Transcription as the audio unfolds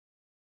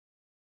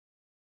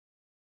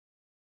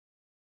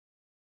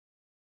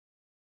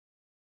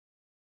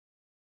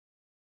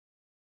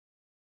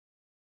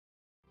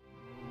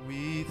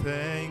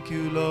thank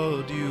you,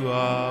 Lord, you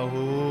are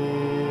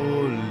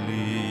holy.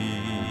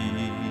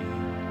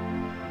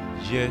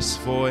 Yes,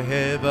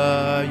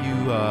 forever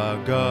you are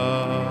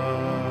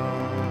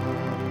God.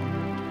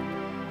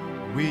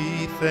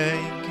 We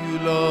thank you,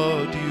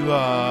 Lord, you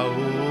are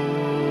holy.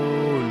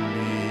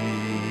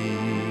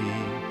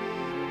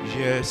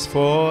 Yes,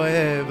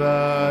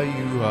 forever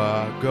you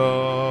are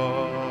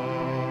God.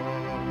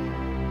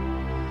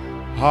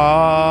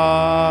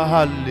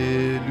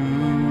 Hallelujah.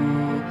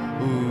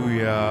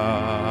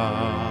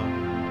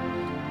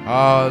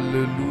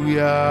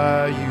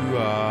 Hallelujah, you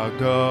are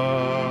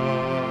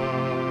God.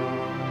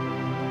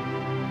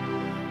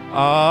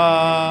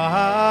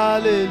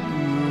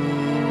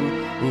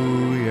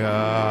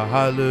 Hallelujah,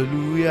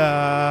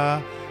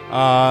 hallelujah,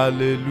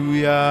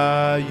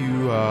 hallelujah,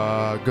 you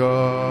are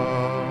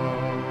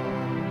God.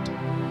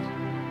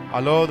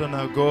 Our Lord and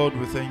our God,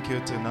 we thank you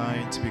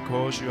tonight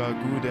because you are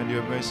good and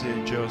your mercy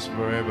endures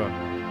forever.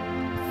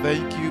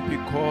 Thank you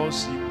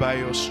because by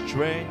your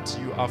strength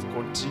you have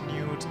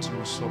continued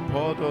to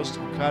support us, to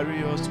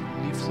carry us, to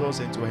lift us,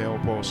 and to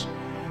help us.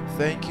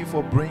 Thank you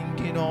for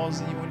bringing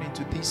us even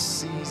into this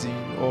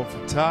season of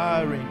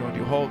tiring on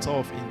the altar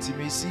of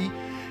intimacy.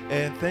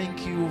 And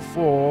thank you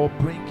for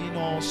bringing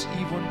us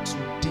even to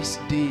this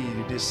day,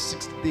 the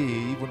 6th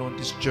day, even on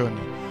this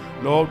journey.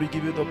 Lord, we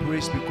give you the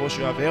praise because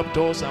you have helped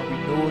us and we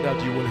know that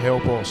you will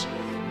help us.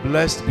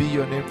 Blessed be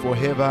your name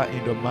forever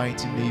in the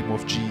mighty name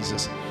of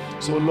Jesus.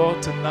 So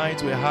Lord,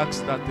 tonight we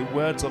ask that the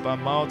words of our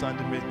mouth and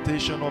the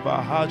meditation of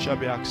our heart shall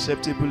be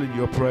acceptable in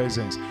your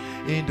presence.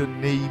 In the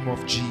name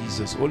of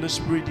Jesus. Holy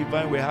Spirit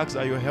divine, we ask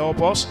that you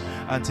help us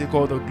and take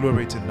all the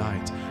glory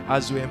tonight.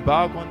 As we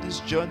embark on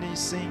this journey,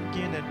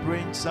 singing and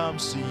praying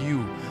psalms to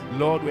you,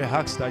 Lord, we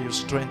ask that you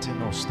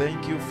strengthen us.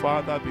 Thank you,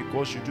 Father,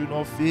 because you do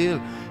not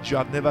fail. You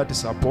have never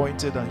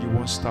disappointed and you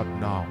won't start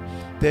now.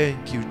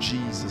 Thank you,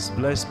 Jesus.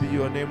 Blessed be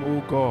your name,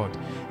 O God.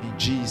 In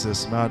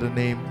Jesus' mighty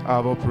name,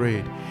 I have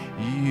prayed.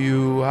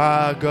 You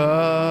are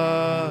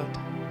God.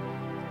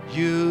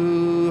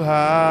 You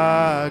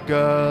are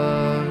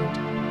God.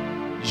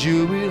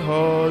 You will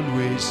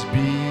always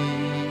be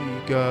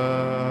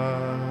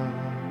God.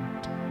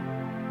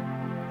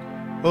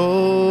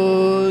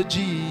 Oh,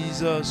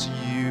 Jesus,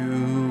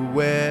 you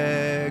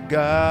were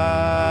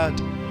God.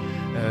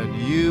 And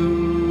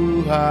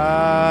you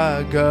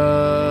are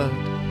God.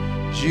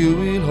 You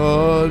will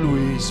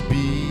always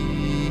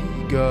be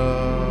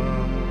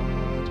God.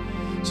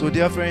 So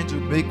dear friends,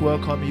 we make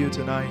welcome you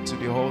tonight to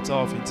the altar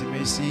of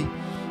intimacy.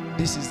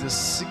 This is the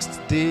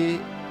 6th day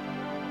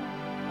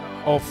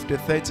of the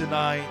 30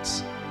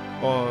 nights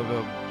of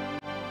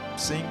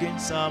singing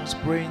psalms,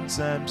 praying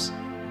psalms,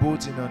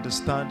 both in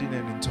understanding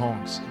and in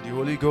tongues, in the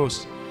Holy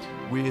Ghost.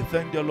 We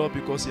thank the Lord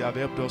because he has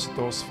helped us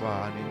thus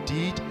far, and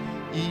indeed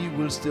he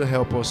will still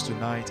help us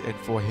tonight and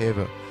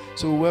forever.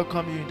 So we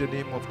welcome you in the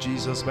name of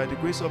Jesus. By the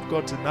grace of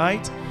God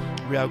tonight,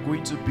 we are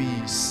going to be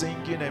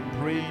singing and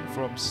praying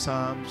from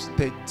Psalms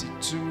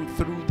 32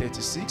 through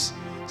 36,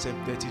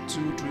 Psalm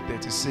 32 through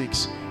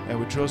 36, and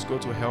we trust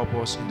God to help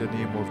us in the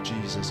name of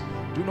Jesus.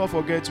 Do not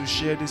forget to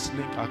share this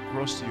link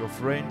across to your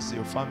friends,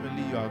 your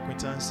family, your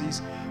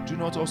acquaintances. Do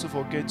not also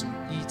forget to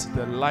hit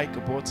the like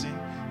button.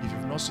 If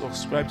you've not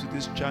subscribed to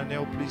this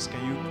channel, please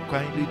can you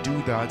kindly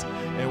do that.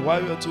 And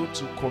while you're told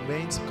to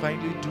comment,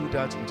 kindly do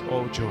that with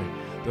all joy.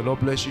 The Lord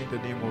bless you in the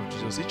name of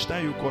Jesus. Each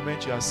time you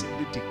comment, you are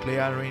simply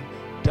declaring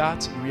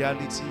that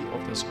reality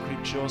of the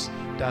scriptures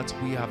that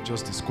we have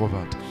just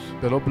discovered.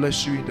 The Lord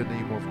bless you in the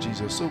name of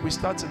Jesus. So we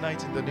start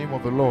tonight in the name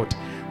of the Lord.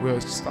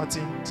 We're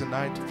starting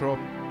tonight from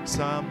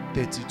Psalm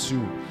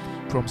 32.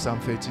 From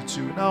Psalm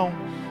 32. Now,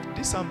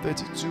 this Psalm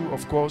 32,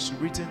 of course,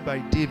 written by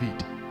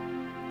David.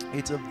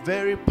 It's a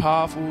very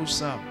powerful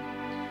psalm,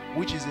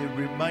 which is a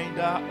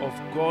reminder of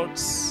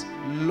God's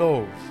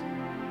love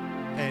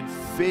and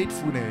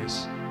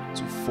faithfulness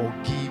to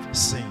forgive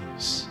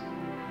sins.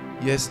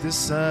 Yes, this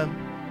psalm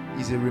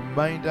is a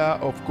reminder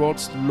of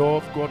God's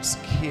love, God's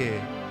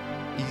care,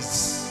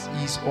 His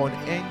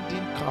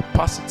unending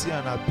capacity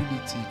and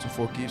ability to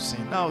forgive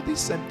sin. Now,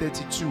 this Psalm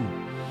 32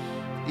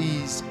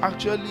 is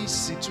actually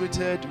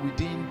situated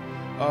within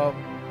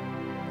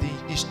the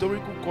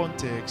historical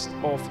context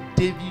of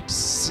David's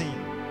sin.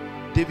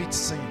 David's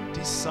sin.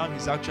 This psalm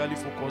is actually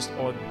focused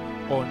on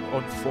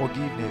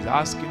forgiveness,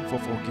 asking for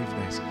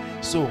forgiveness.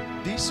 So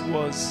the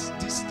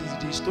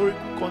historical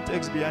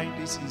context behind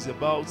this is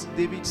about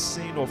David's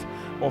sin of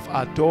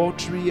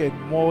adultery and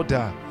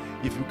murder.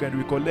 If you can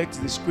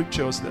recollect the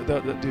scriptures,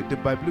 the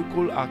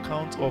biblical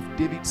account of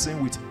David's sin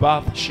with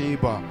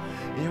Bathsheba,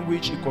 in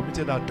which he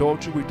committed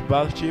adultery with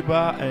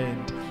Bathsheba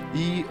and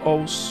he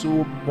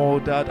also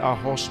murdered her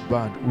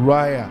husband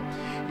Uriah.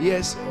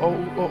 Yes,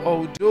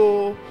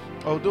 although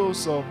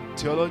some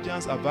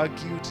theologians have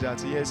argued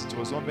that yes, it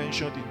was not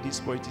mentioned in this,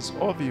 but it is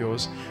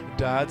obvious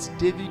that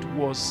David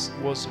was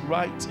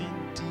writing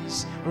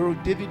this, or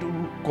David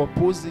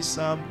composed this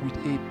psalm with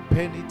a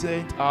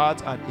penitent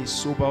heart and a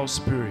sober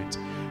spirit,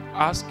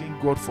 asking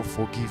God for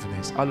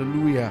forgiveness.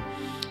 Hallelujah.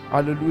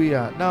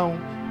 Hallelujah. Now,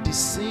 the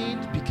sin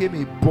became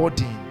a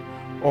burden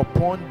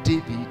upon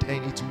David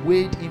and it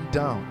weighed him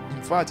down.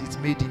 In fact, it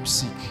made him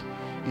sick.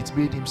 It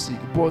made him sick.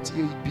 But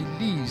he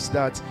believes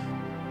that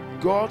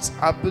God's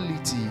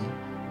ability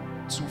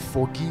to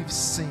forgive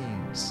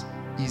sins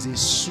is a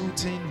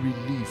soothing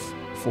relief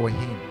for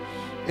him.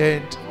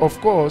 And of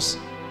course,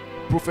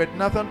 Prophet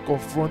Nathan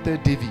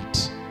confronted David.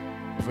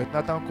 Prophet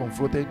Nathan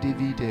confronted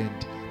David,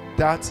 and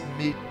that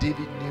made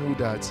David know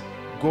that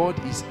God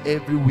is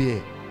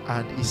everywhere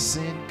and his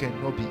sin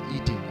cannot be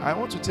hidden. I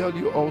want to tell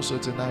you also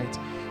tonight,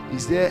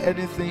 is there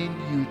anything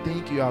you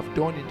think you have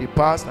done in the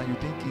past and you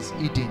think is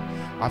hidden?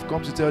 I've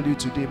come to tell you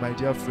today, my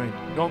dear friend,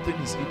 nothing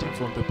is hidden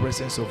from the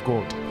presence of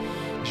God.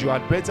 You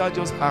had better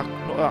just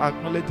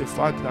acknowledge the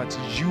fact that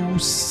you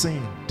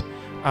sinned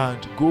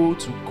and go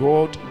to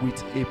God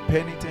with a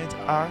penitent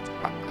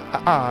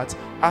heart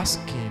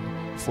asking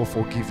for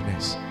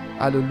forgiveness.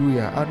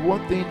 Hallelujah. And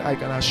one thing I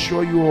can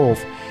assure you of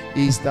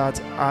is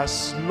that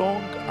as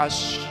long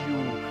as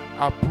you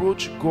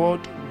approach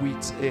God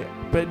with a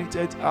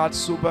penitent heart,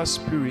 sober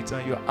spirit,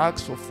 and you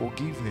ask for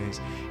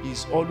forgiveness, He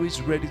is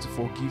always ready to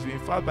forgive you. In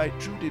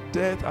fact, through the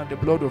death and the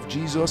blood of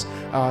Jesus,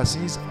 our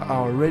sins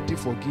are already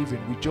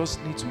forgiven. We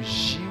just need to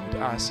yield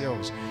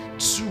ourselves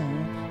to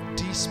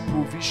this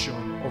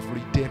provision of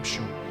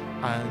redemption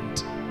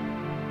and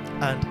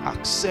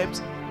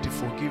accept the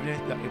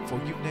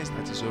forgiveness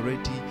that is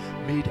already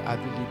made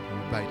available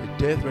by the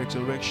death,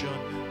 resurrection,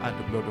 and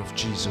the blood of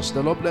Jesus.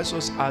 The Lord bless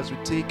us as we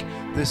take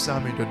this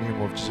psalm in the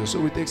name of Jesus. So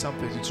we take Psalm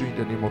 32 in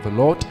the name of the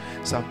Lord.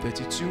 Psalm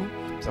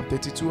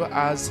 32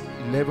 has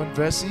 11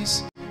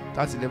 verses.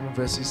 That's 11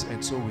 verses,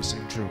 and so we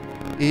sing through.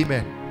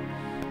 Amen.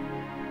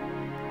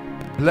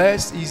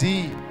 Blessed is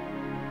he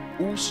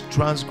whose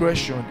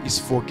transgression is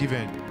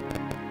forgiven,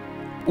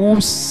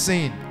 whose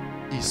sin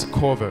is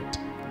covered.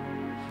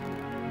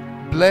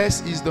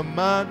 Blessed is the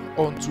man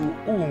unto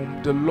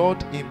whom the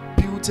Lord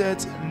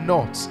imputed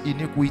not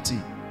iniquity,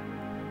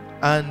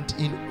 and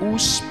in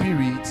whose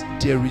spirit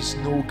there is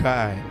no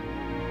guile.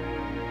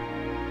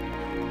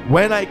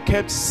 When I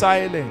kept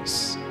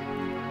silence,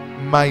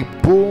 my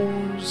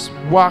bones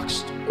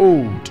waxed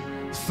old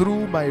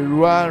through my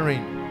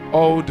roaring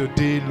all the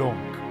day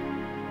long.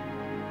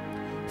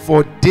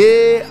 For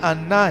day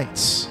and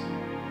night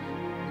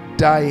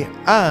thy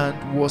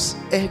hand was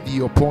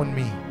heavy upon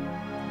me.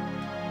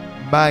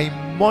 My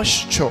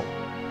moisture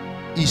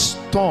is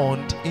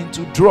turned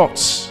into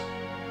droughts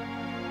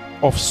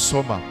of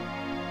summer.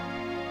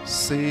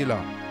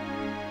 Selah.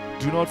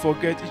 Do not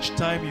forget, each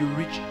time you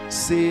reach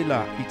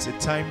Selah, it's a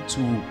time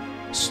to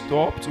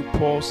stop, to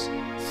pause,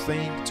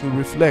 think, to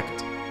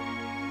reflect.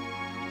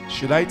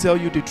 Should I tell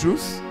you the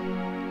truth?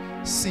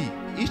 See,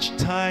 each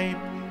time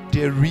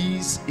there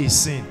is a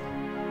sin,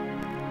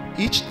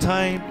 each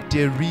time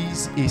there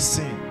is a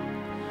sin,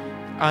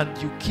 and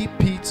you keep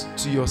it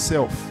to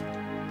yourself,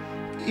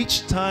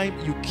 each time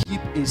you keep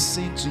a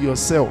sin to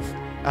yourself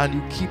and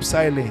you keep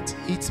silent,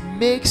 it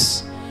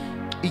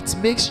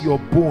makes your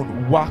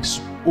bone wax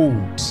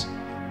old.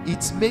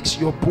 It makes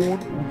your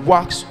bone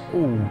wax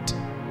old,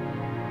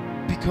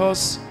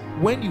 because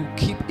when you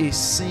keep a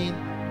sin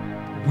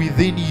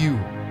within you,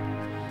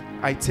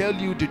 I tell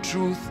you the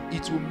truth,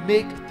 it will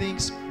make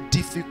things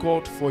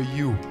difficult for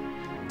you.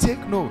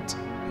 Take note,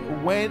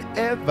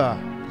 whenever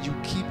you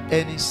keep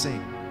any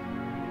sin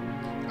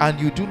and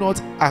you do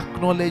not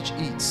acknowledge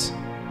it,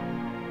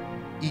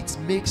 it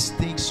makes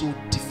things so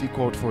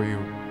difficult for you.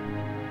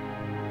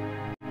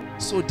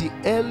 So the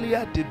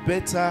earlier the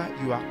better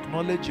you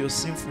acknowledge your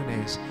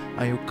sinfulness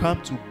and you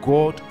come to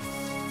God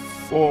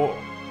for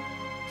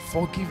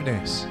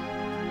forgiveness,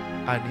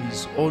 and He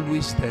is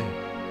always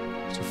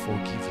there to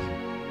forgive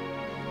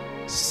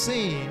you.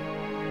 Sin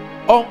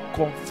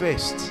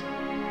unconfessed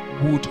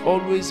would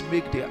always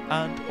make the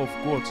hand of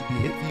God to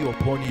be heavy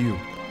upon you,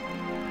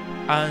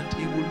 and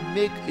it will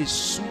make a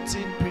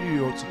soothing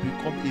period to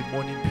become a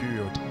mourning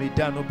period. May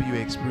that not be your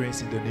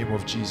experience in the name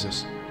of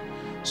Jesus.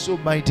 So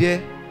my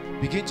dear,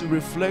 begin to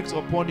reflect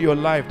upon your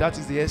life. That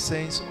is the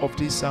essence of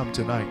this psalm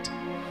tonight.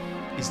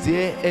 Is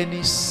there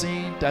any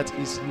sin that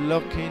is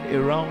lurking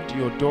around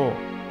your door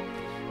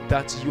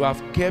that you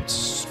have kept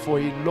for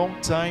a long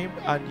time,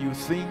 and you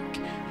think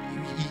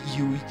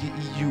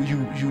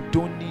you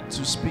don't need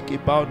to speak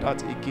about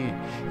that again?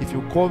 If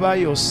you cover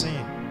your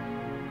sin,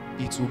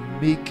 it will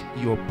make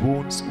your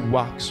bones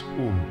wax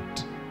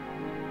old.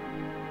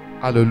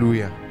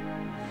 Hallelujah.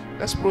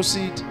 Let's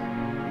proceed.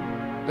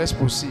 Let's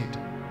proceed.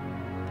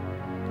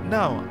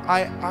 Now,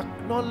 I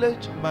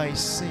acknowledge my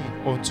sin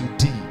unto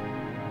thee,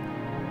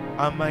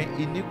 and my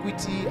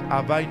iniquity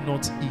have I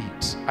not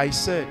hid. I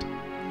said,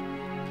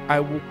 I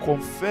will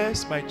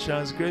confess my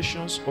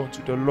transgressions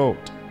unto the Lord,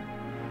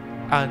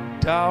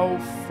 and thou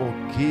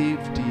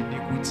forgave the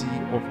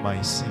iniquity of my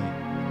sin.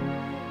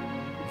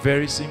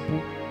 Very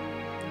simple.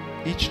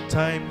 Each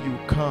time you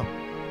come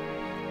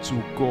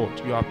to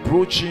God, you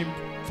approach Him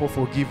for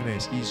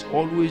forgiveness, He is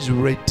always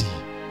ready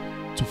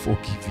to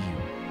forgive you.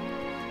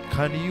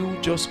 Can you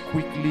just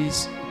quickly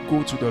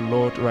go to the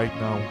Lord right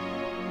now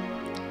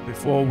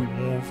before we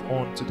move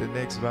on to the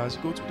next verse?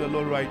 Go to the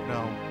Lord right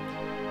now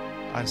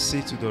and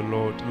say to the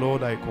Lord,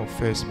 Lord, I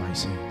confess my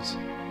sins.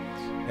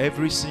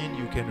 Every sin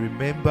you can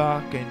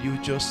remember, can you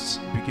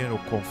just begin to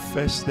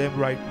confess them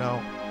right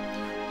now?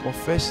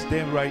 Confess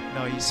them right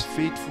now. He's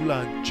faithful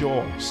and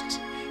just.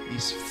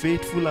 He's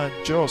faithful and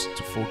just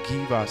to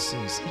forgive our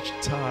sins each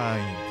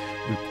time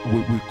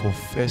we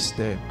confess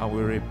them and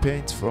we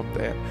repent from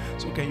them.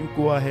 So can you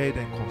go ahead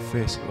and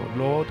confess, Lord?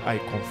 Lord, I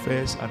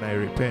confess and I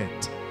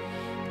repent.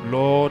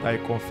 Lord, I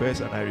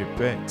confess and I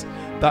repent.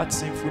 That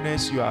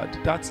sinfulness you had,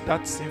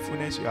 that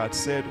sinfulness you had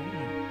said,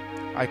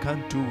 I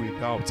can't do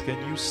without. Can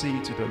you say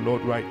it to the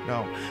Lord right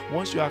now?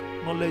 Once you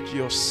acknowledge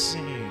your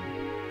sin,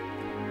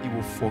 He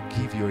will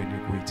forgive your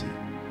iniquity.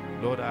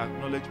 Lord, I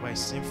acknowledge my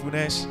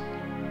sinfulness.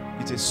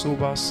 It's a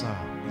sober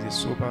psalm. It's a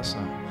sober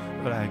psalm.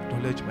 Lord, I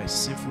acknowledge my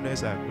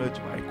sinfulness. I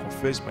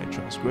confess my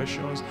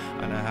transgressions,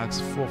 and I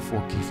ask for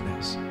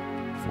forgiveness.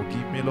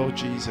 Forgive me, Lord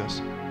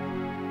Jesus.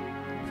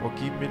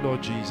 Forgive me,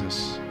 Lord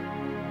Jesus.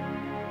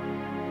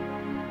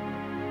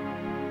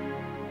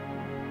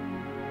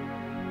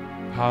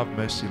 Have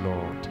mercy,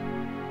 Lord.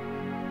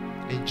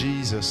 In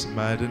Jesus'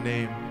 mighty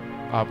name,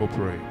 I have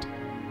prayed.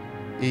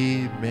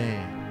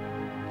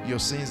 Amen. Your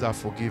sins are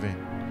forgiven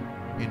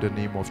in the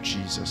name of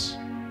Jesus.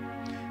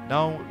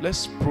 Now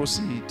let's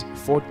proceed.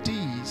 For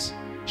these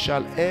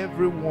shall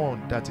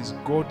everyone that is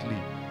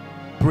godly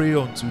pray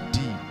unto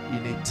thee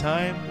in a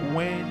time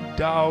when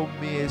thou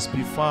mayest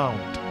be found.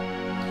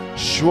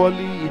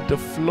 Surely in the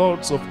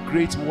floods of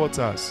great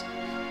waters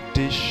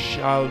they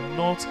shall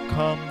not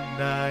come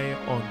nigh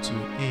unto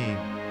him.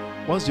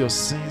 Once your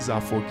sins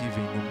are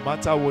forgiven, no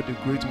matter what the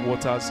great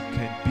waters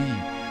can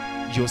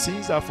be, your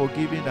sins are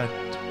forgiven and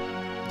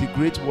the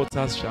great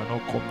waters shall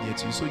not come near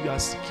to you. So you are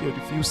secured,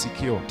 you feel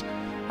secured.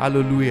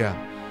 Hallelujah.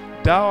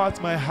 Thou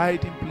art my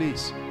hiding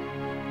place.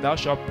 Thou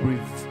shalt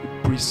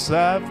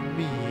preserve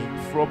me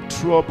from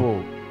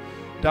trouble.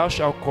 Thou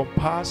shalt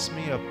compass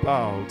me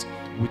about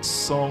with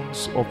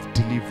songs of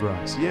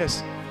deliverance.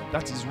 Yes,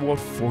 that is what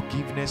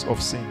forgiveness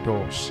of sin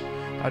does.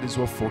 That is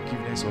what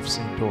forgiveness of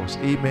sin does.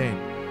 Amen.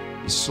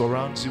 It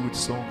surrounds you with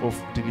song of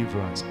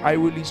deliverance. I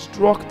will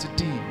instruct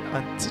thee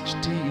and teach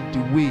thee in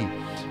the way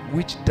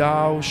which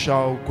thou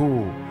shalt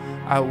go.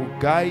 I will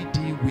guide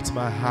thee with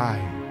my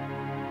eye.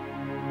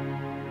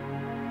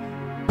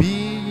 Be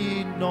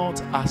ye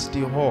not as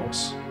the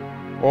horse,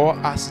 or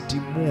as the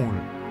mule,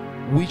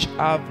 which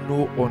have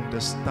no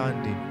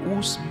understanding,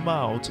 whose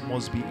mouth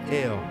must be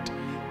held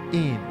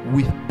in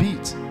with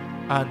bit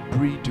and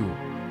bridle,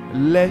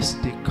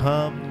 lest they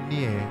come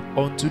near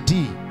unto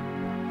thee.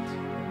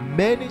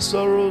 Many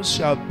sorrows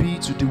shall be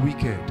to the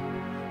wicked,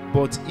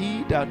 but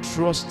he that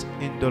trusts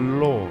in the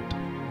Lord,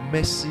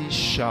 mercy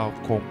shall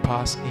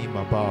compass him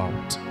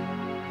about.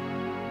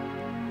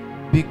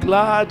 Be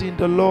glad in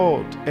the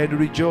Lord and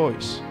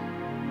rejoice,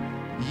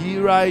 ye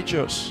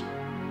righteous,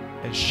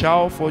 and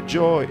shout for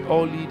joy,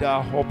 all ye that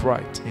are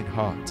upright in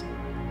heart.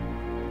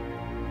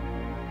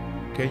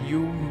 Can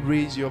you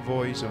raise your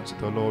voice unto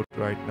the Lord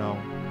right now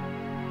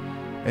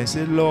and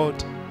say,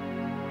 Lord,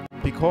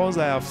 because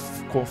I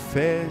have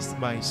confessed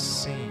my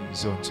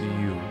sins unto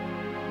you,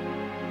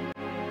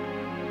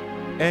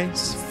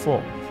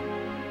 henceforth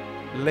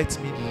let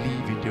me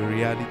live in the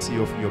reality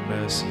of your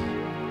mercy,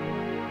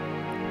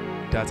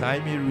 that I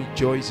may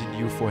rejoice in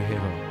you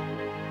forever.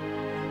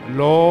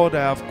 Lord,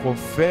 I have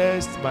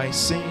confessed my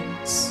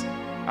sins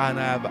and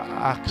I have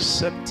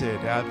accepted,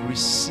 I have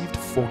received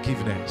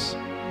forgiveness.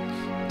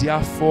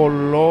 Therefore,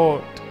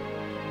 Lord,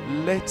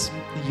 let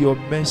your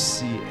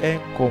mercy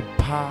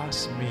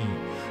encompass me.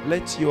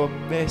 Let your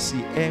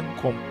mercy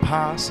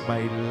encompass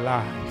my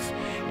life.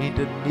 In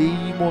the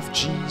name of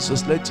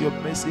Jesus, let your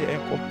mercy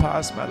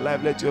encompass my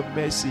life. Let your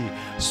mercy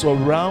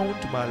surround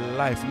my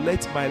life.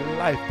 Let my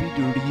life be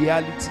the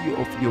reality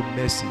of your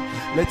mercy.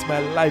 Let my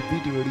life be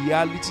the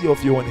reality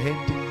of your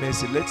unending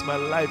mercy. Let my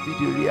life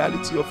be the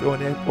reality of your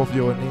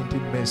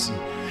unending mercy.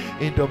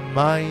 In the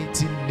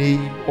mighty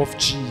name of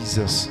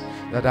Jesus,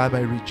 that I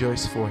may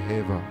rejoice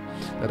forever.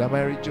 That I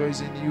may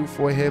rejoice in you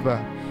forever.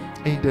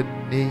 In the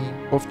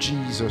name of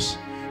Jesus.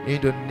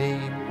 In the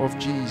name of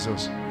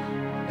Jesus.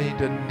 In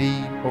the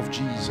name of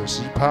Jesus.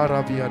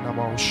 Iparavia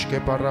namaushke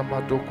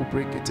paramadoku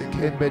brekete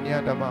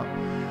kembeniadama.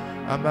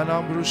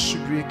 Amanamru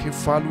subreke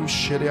falu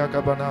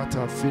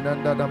sheriagabanata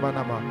finanda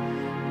namanama.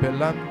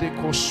 Belamde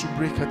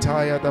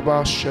kosubrekataya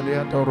daba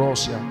shelianda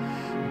rosia.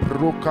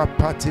 Broka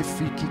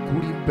patefiki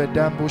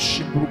kulimbedambo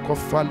shimbruko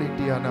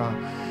falindiana.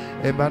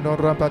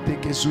 Emanorabate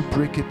ke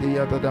zubrekete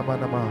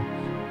yadadamanama.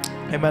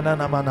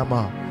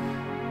 Emananamanama.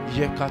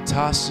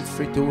 Yekatas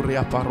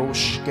frituria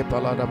parosh ke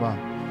paladama.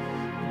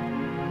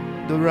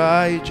 The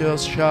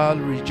righteous shall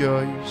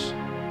rejoice,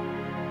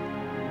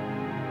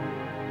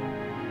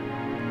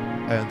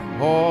 and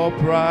the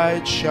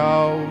upright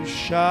shall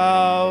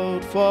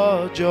shout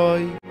for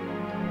joy.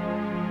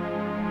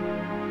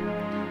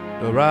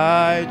 The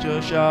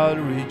righteous shall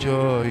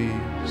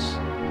rejoice,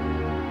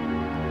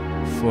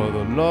 for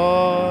the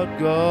Lord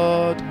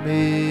God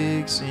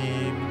makes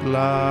him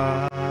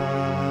glad.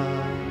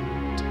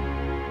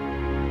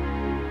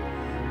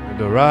 And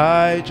the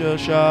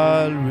righteous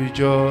shall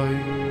rejoice,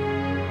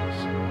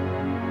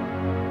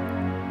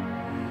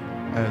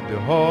 and the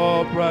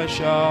upright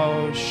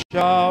shall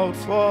shout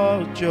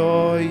for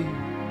joy.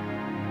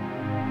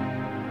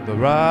 The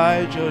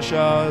righteous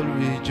shall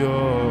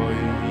rejoice,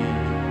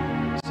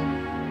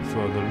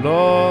 for the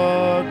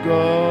Lord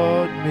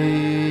God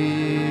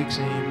makes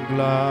him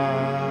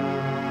glad.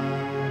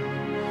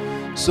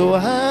 So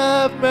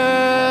have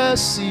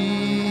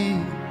mercy,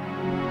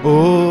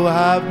 oh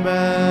have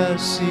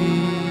mercy,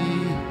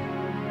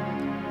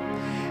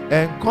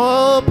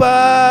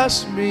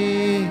 encompass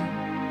me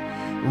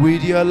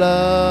with your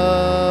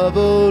love,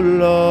 oh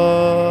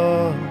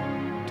Lord.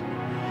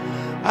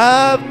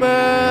 Have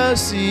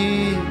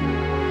mercy,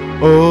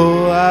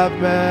 oh have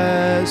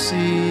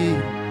mercy,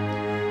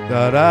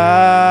 that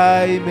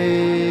I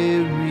may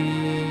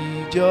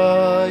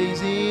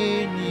rejoice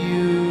in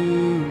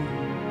you,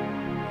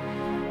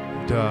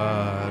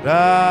 that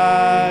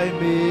I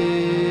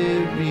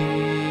may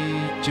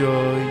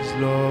rejoice,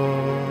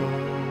 Lord.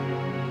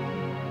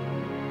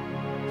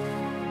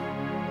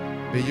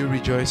 May you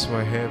rejoice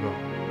forever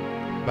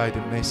by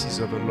the mercies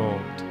of the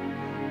Lord,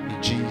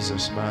 in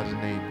Jesus' mighty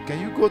name. Can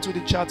you go to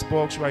the chat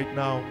box right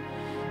now?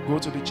 Go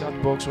to the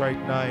chat box right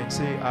now and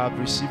say, I have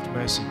received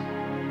mercy.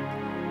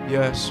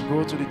 Yes,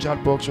 go to the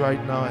chat box right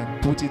now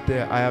and put it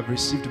there. I have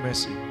received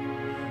mercy.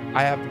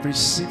 I have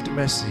received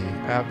mercy.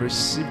 I have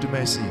received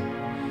mercy.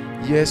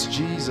 Yes,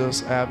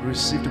 Jesus, I have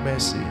received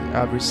mercy. I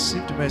have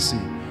received mercy.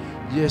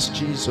 Yes,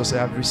 Jesus, I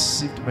have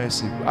received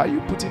mercy. Are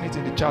you putting it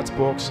in the chat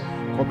box?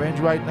 Comment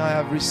right now. I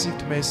have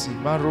received mercy.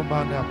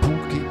 Maromana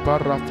puki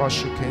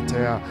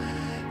parafashukentea.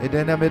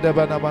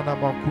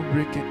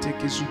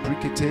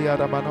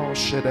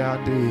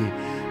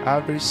 I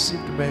have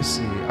received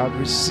mercy. I have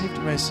received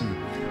mercy.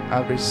 I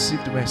have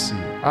received mercy.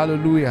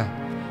 Hallelujah.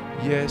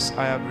 Yes,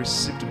 I have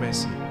received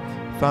mercy.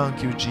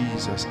 Thank you,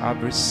 Jesus. I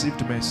have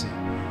received mercy.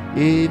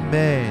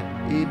 Amen.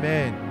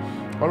 Amen.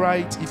 All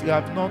right. If you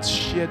have not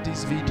shared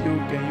this video,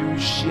 can you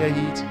share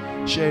it?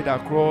 Share it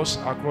across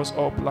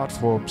all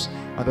platforms.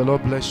 And the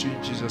Lord bless you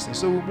in Jesus' name.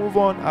 So we'll move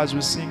on as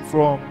we sing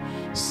from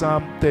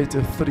Psalm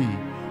 33.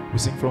 We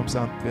sing from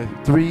Psalm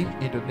 33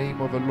 in the name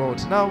of the Lord.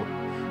 Now,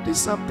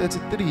 this Psalm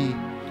 33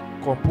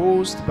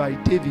 composed by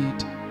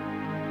David.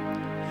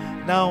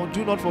 Now,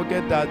 do not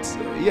forget that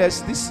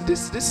yes, this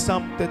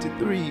Psalm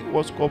 33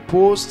 was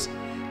composed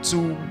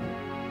to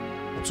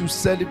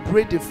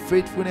celebrate the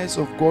faithfulness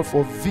of God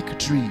for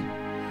victory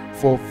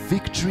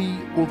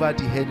over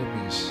the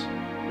enemies.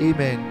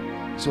 Amen.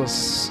 It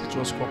was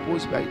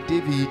composed by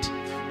David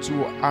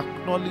to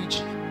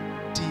acknowledge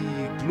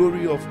the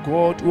glory of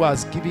God who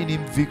has given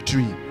him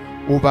victory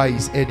over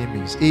his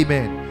enemies.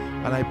 Amen.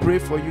 And I pray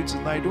for you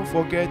tonight, don't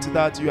forget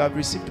that you have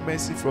received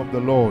mercy from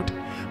the Lord,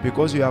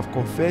 because you have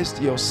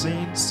confessed your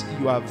sins,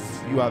 you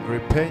have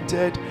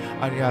repented,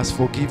 and He has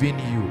forgiven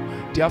you.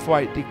 Therefore,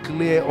 I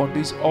declare on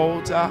this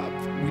altar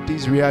with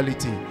this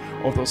reality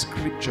of the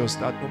scriptures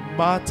that no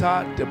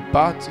matter the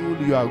battle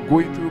you are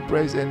going through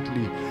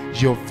presently,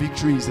 your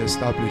victory is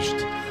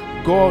established.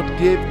 God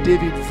gave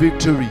David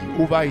victory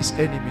over his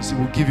enemies. He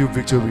will give you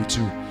victory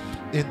too,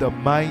 in the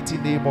mighty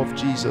name of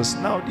Jesus.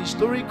 Now, the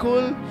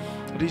historical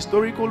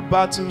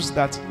battles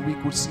that we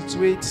could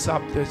situate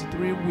Psalm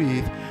 33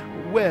 with,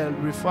 well,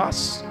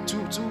 refers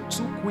to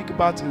two quick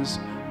battles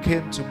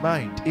came to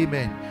mind.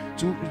 Amen.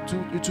 Two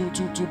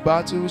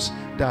battles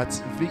that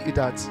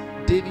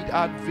David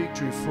had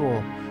victory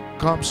for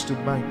comes to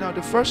mind. Now,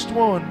 the first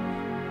one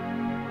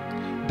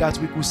that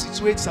we could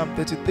situate Psalm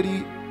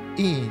 33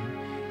 in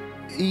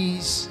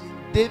is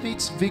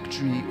David's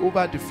victory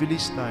over the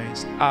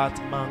Philistines at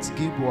Mount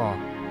Gilboa.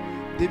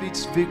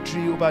 David's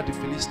victory over the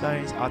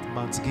Philistines at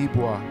Mount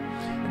Gilboa.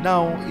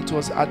 Now, it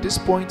was at this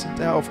point in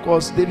time, of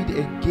course, David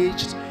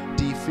engaged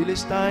the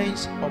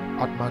Philistines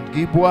at Mount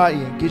Gilboa.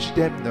 He engaged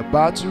them in the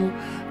battle,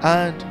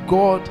 and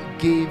God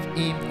gave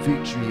him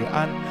victory.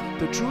 And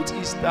the truth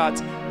is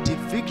that the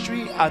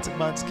victory at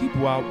Mount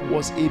Gilboa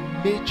was a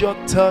major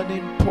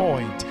turning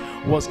point,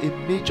 in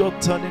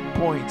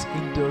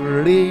the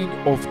reign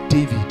of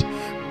David,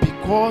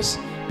 because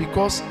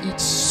it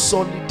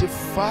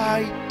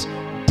solidified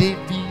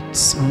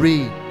David's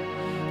reign.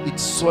 It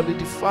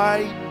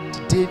solidified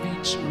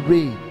David's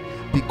reign,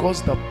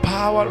 because the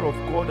power of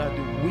God and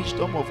the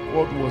wisdom of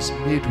God was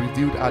made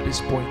revealed at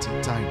this point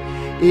in time.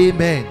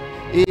 Amen.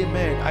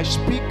 Amen. I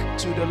speak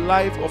to the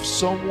life of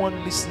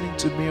someone listening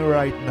to me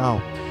right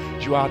now.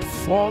 You had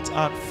fought,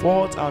 and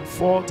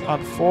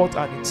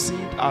it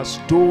seemed as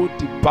though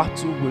the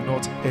battle will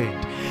not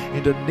end.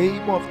 In the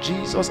name of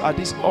Jesus, at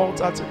this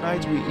altar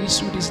tonight, we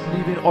issue these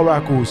living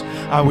oracles,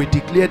 and we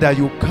declare that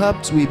you come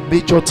to a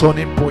major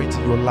turning point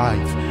in your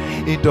life.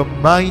 In the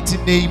mighty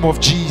name of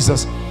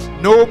Jesus,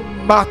 no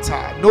matter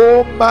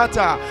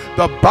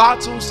the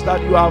battles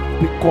that you have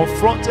been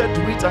confronted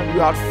with and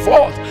you have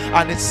fought,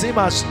 and it seems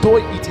as though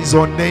it is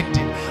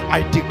unending,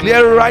 I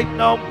declare right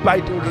now, by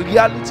the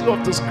reality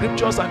of the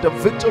scriptures and the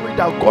victory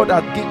that God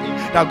had given,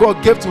 that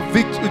God gave to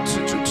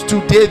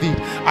David,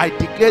 I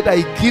declare that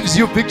He gives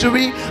you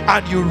victory,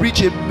 and you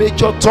reach a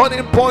major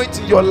turning point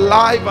in your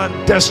life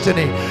and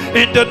destiny.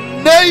 In the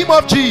name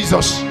of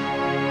Jesus.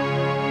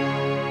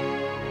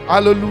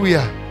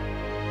 Hallelujah.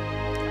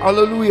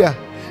 Hallelujah.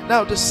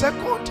 Now the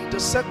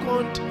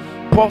second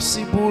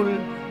possible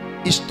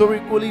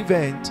historical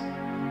event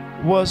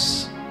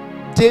was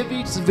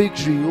David's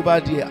victory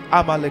over the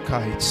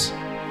Amalekites.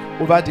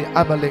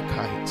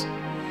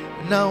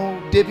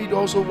 Now David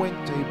also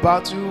went to a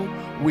battle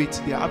with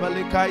the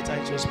Amalekites,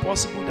 and it was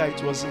possible that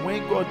it was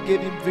when God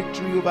gave him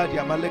victory over the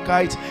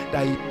Amalekites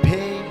that he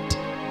penned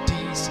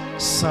this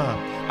psalm.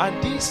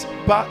 And this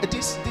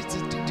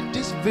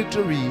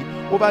victory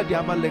over the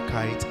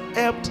Amalekites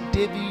helped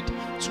David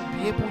to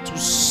be able to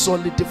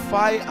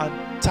solidify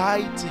and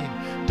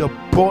tighten the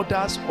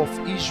borders of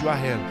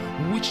Israel,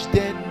 which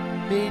then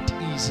made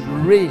his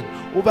reign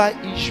over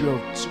Israel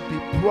to be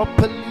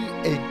properly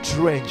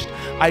entrenched.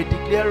 I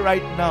declare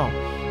right now,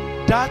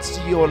 that's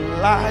your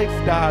life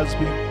that has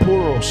been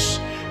porous.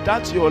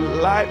 That's your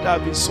life that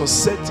has been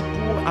susceptible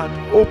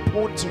and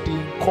open to the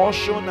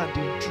incursion and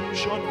the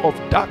intrusion of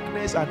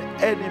darkness and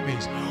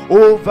enemies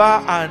over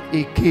and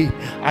again.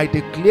 I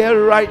declare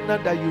right now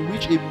that you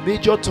reach a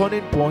major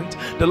turning point.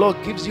 The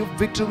Lord gives you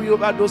victory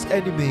over those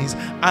enemies,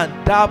 and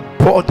that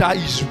border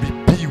is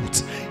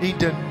rebuilt in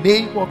the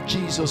name of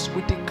Jesus.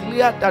 We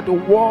declare that the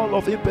wall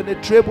of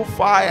impenetrable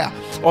fire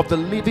of the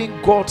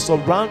living God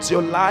surrounds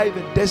your life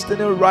and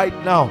destiny right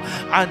now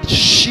and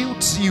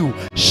shields you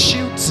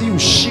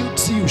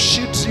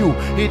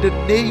in the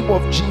name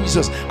of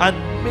Jesus, and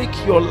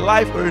make your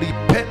life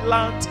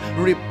repellent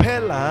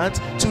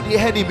to the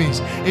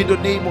enemies in the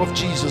name of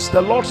Jesus.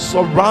 The Lord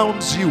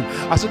surrounds you.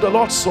 I said the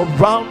Lord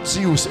surrounds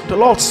you. The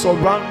Lord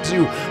surrounds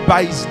you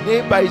by his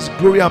name, by his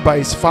glory, and by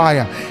his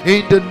fire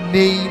in the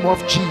name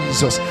of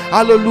Jesus.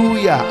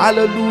 Hallelujah.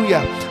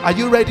 Hallelujah. Are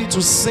you ready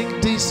to sing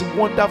this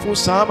wonderful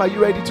psalm? Are you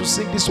ready to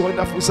sing this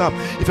wonderful psalm?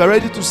 If you're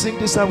ready to sing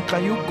this psalm,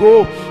 can you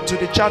go to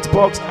the chat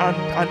box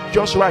and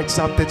just write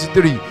Psalm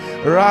 33?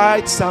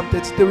 Write Psalm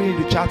 33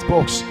 in the chat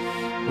box.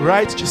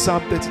 Write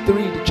Psalm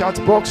 33 in the chat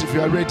box if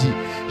you are ready.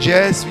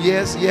 Yes.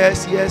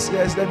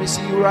 Let me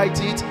see you write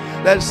it.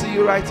 Let's see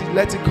you write it.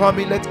 Let it come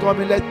in.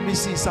 Let me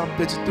see Psalm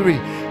 33.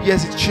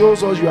 Yes, it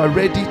shows us you are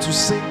ready to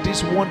sing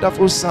this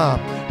wonderful psalm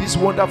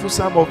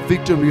of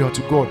victory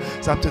unto God.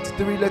 Psalm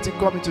 33, let it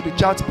come into the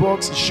chat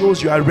box. It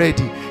shows you are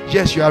ready.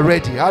 Yes, you are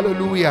ready.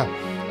 Hallelujah.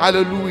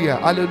 Hallelujah.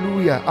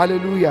 Hallelujah.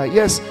 Hallelujah.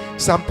 Yes,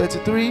 Psalm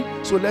 33.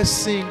 So let's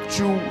sing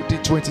through the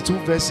 22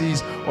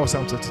 verses of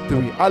Psalm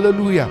 33.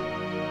 Hallelujah.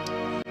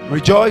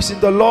 Rejoice in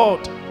the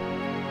Lord,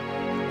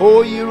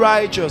 O ye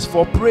righteous,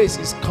 for praise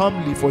is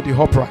comely for the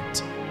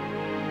upright.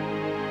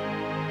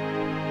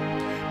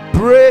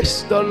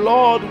 Praise the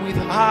Lord with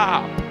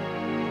harp.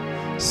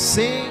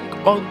 Sing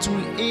unto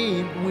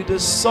him with a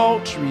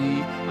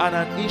psaltery and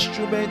an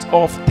instrument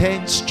of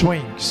 10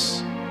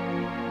 strings.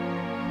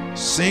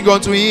 Sing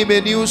unto him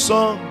a new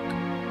song.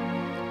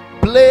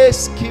 Play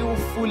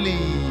skillfully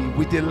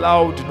with a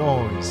loud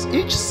noise.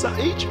 Each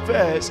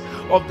verse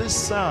of this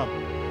psalm,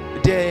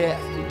 there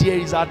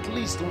is at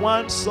least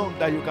one song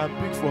that you can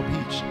pick from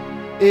each.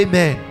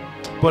 Amen.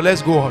 But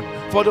let's go on.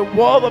 For the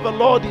word of the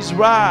Lord is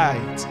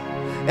right,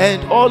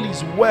 and all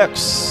his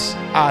works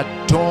are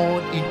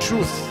done in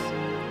truth.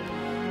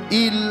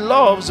 He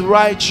loves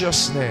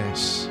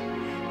righteousness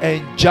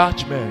and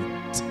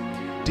judgment.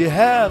 The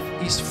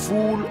earth is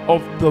full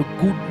of the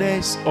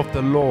goodness of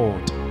the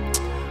Lord.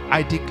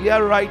 I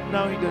declare right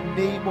now in the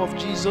name of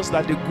Jesus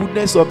that the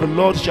goodness of the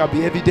Lord shall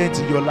be evident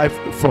in your life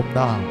from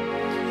now.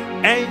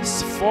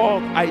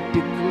 Henceforth, I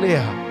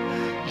declare,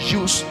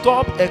 you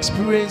stop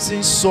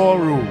experiencing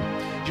sorrow.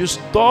 You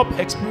stop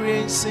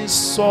experiencing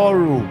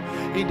sorrow.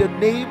 In the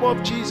name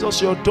of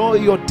Jesus, your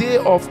day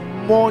of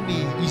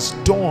mourning is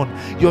done.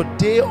 Your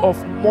day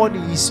of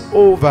mourning is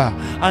over.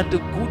 And the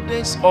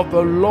goodness of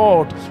the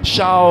Lord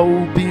shall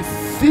be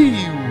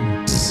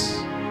filled,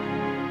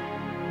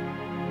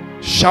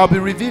 shall be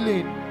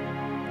revealing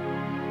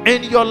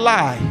in your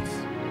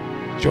life.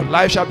 Your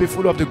life shall be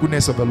full of the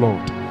goodness of the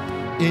Lord.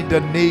 In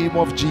the name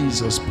of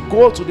Jesus,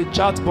 go to the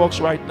chat box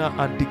right now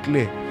and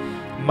declare,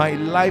 my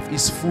life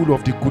is full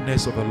of the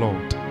goodness of the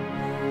Lord.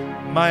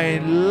 My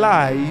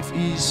life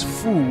is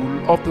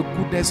full of the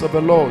goodness of the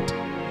Lord.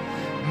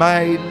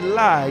 My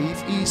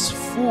life is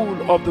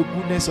full of the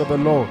goodness of the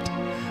Lord.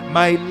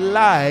 My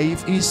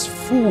life is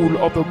full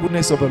of the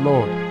goodness of the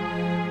Lord.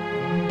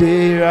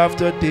 Day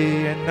after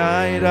day and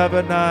night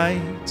after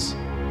night.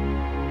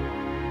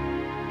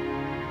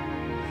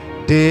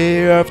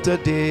 Day after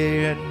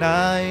day and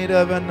night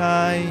after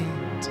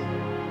night,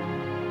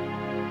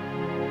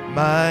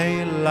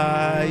 my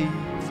life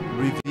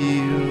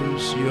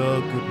reveals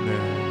your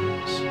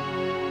goodness.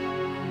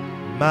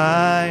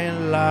 My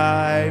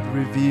life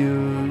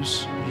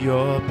reveals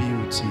your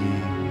beauty.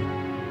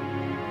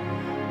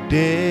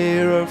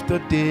 Day after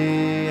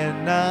day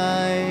and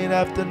night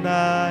after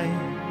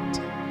night,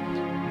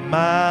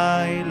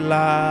 my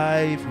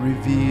life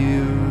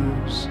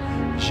reveals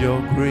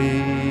your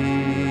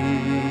grace.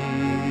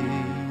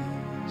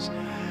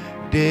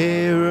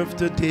 Day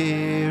after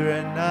day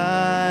and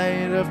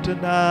night after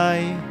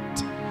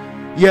night.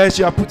 Yes,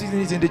 you are putting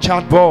it in the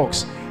chat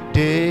box. Day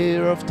Day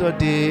after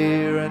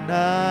day and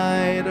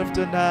night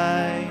after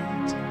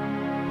night,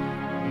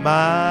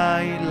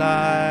 my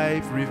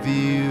life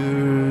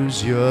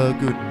reveals your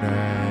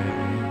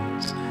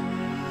goodness.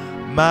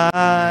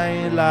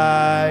 My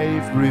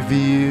life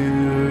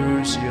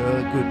reveals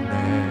your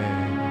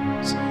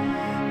goodness.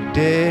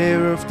 Day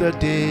after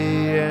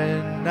day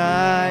and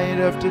night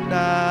after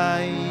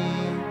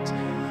night,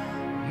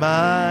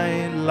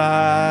 my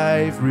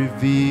life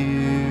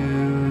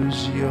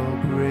reveals your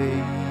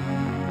grace.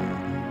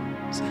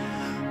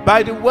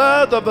 By the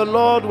word of the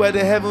Lord were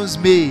the heavens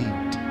made,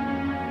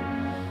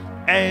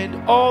 and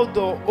all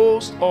the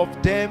host of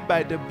them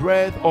by the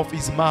breath of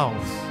his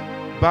mouth.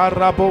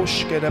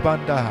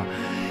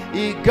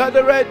 He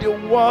gathered the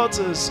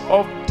waters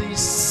of the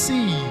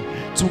sea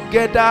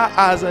together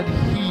as an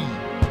heap.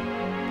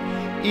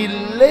 He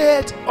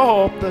laid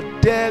up the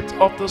depth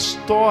of the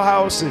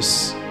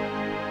storehouses.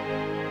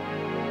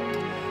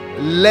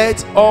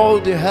 Let all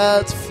the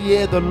earth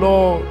fear the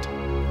Lord.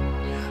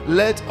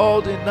 Let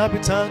all the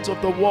inhabitants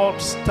of the world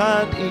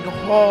stand in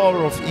awe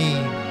of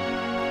him.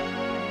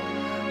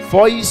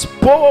 For he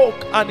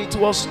spoke and it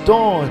was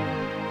done.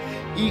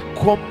 He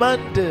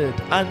commanded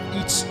and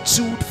it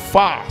stood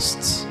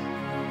fast.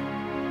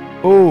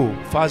 Oh,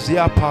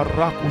 Fazia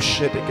Paraku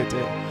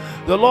Shedekete.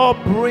 The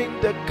Lord bring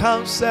the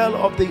counsel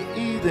of the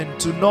heathen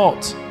to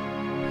naught.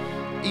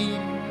 He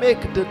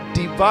make the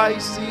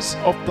devices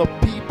of the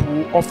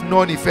people of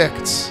none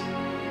effect.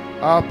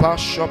 I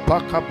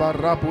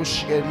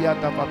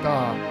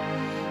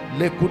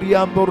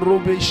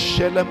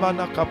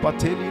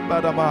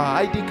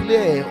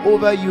declare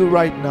over you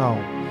right now,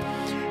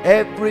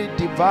 every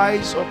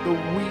device of the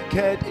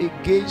wicked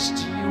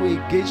against you,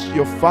 against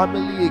your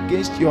family,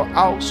 against your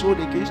household,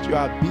 against your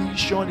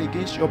ambition,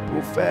 against your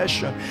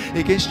profession,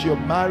 against your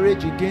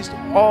marriage, against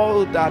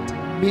all that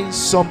means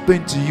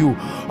something to you,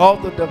 all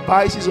the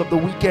devices of the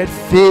wicked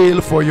fail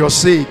for your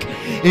sake.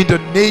 In the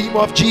name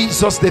of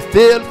Jesus, they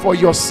fail for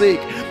your sake.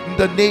 In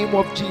the name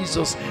of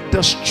Jesus,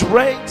 the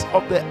strength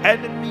of the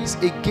enemies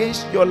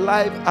against your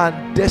life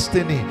and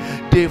destiny,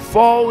 they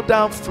fall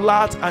down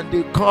flat and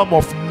they come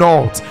of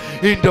naught.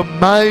 In the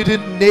mighty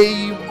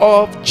name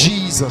of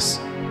Jesus.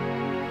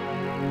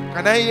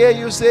 Can I hear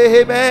you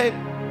say amen?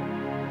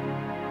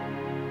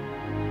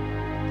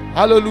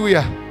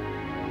 Hallelujah.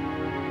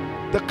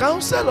 The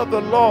counsel of the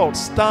Lord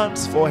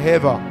stands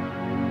forever,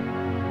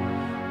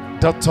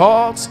 the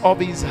thoughts of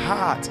his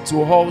heart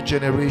to all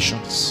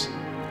generations.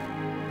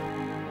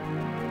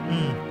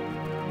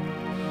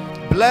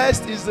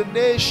 Blessed is the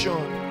nation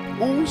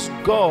whose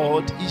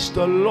God is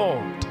the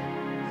Lord,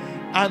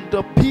 and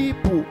the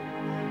people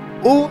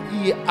whom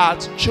he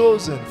hath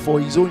chosen for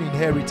his own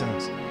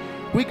inheritance.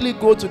 Quickly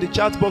go to the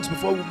chat box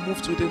before we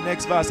move to the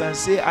next verse and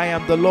say, I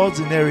am the Lord's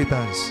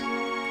inheritance.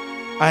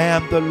 I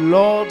am the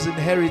Lord's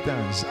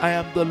inheritance. I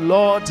am the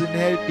Lord's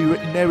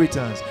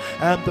inheritance.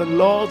 I am the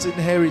Lord's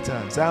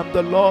inheritance. I am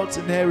the Lord's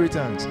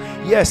inheritance.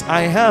 Yes,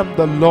 I am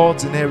the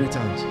Lord's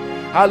inheritance.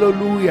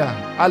 Hallelujah.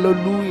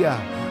 Hallelujah.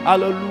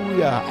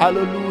 Hallelujah.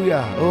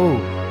 Hallelujah. Oh,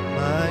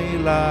 my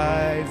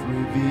life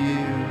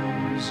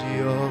reveals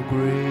your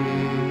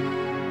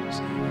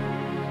grace.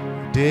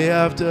 Day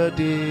after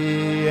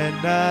day and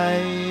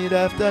night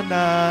after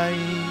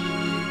night,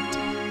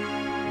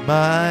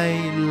 my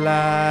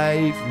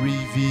life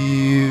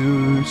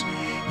reveals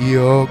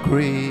your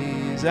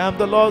grace. I am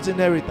the Lord's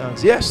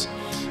inheritance. Yes,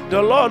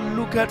 the Lord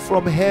looketh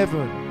from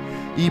heaven.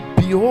 He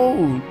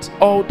beholds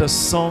all the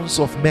sons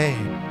of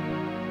men.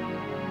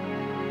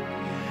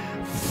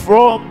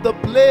 From the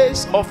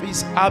place of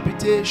his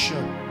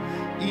habitation,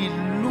 he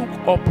look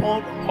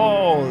upon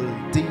all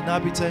the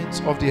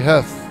inhabitants of the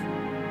earth.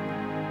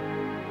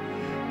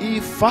 He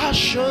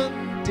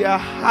fashioned their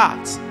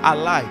hearts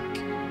alike.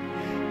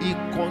 He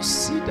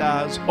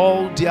considers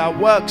all their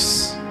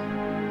works.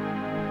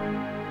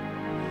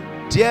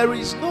 There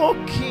is no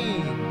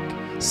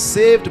king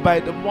saved by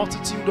the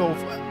multitude of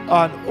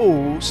an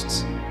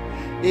host.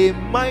 A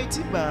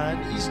mighty man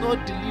is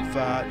not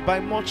delivered by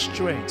much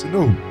strength.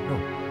 No, no,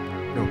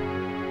 no.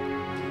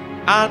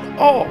 An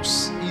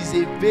horse is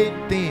a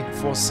vain thing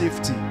for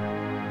safety.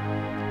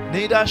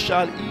 Neither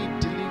shall he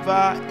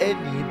deliver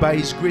any by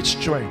his great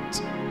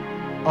strength.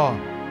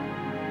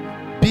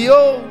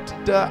 Behold,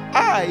 the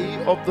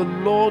eye of the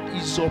Lord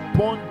is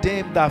upon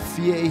them that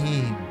fear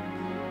him,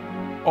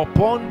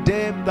 upon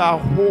them that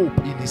hope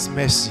in his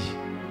mercy.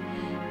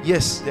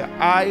 Yes, the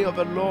eye of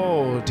the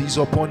Lord is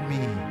upon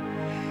me,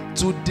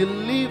 to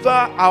deliver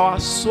our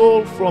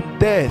soul from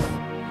death,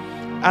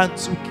 and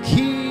to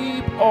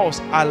keep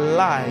us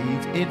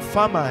alive in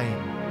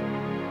famine.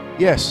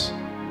 Yes,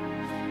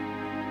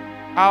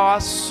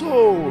 our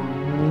soul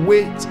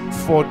waits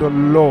for the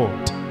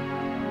Lord.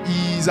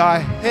 He is our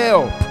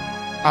help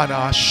and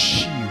our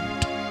shield.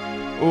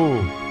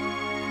 Oh,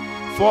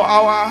 for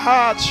our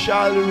heart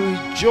shall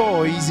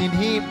rejoice in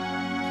him,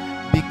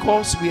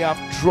 because we have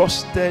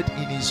trusted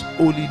in his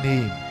holy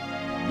name.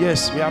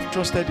 Yes, we have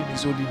trusted in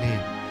his holy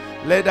name.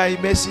 Let thy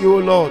mercy, O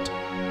Lord,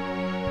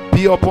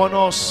 be upon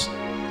us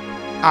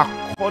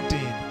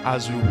according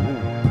as we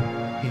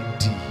hope in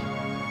thee.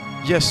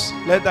 Yes,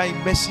 let thy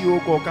mercy, O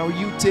God. Can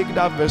you take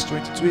that verse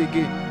 22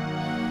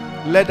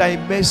 again? Let thy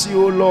mercy,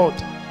 O Lord,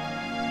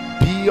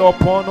 be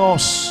upon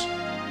us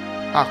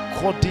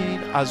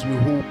according as we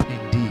hope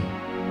in thee.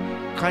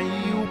 Can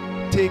you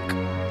take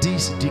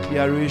this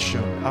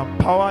declaration and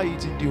power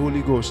it in the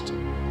Holy Ghost?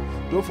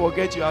 Don't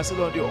forget, you are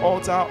still on the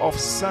altar of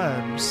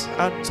psalms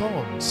and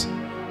tongues,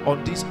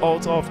 on this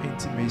altar of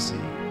intimacy.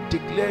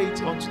 Declare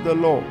it unto the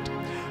Lord.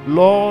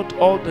 Lord,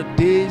 all the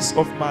days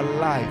of my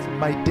life,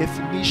 my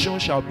definition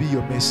shall be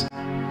your mercy.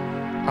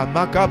 The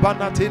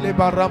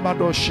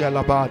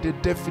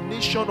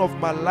definition of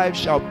my life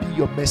shall be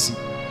your mercy.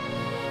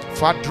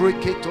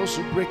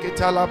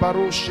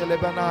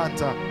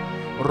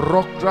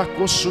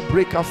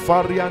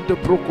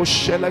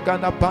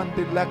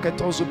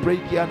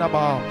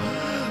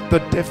 The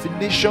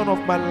definition of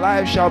my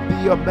life shall be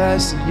your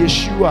mercy.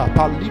 Yeshua,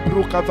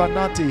 Palibro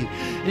Kavanati,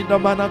 in the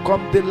manner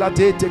come de la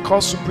date,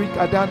 Kosubrik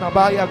Adana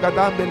Baya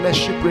Gadambe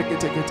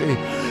Leshibrekete,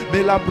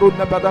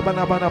 Melabruna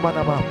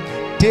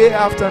Badabana. Day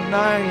after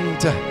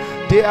night,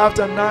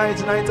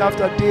 night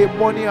after day,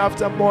 morning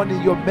after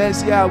morning, your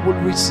mercy I will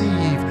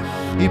receive.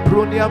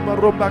 Ibronia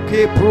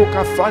Maromake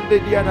Proka Fande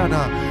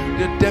Dianana.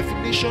 The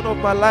definition of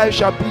my life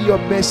shall be your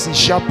mercy.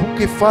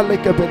 Shapuke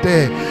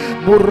falekebede.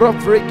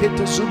 Muravreke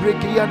to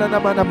subreke yanana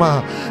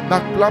manama.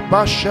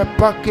 Maklaba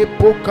shepake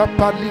poka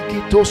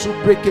paliki to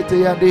subreke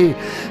te yande.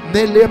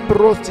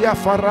 Nelembrotia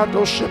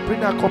farado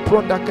sheprina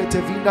kopronda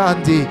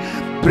ketevinandi.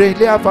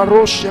 Brelea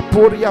varoshe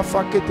poria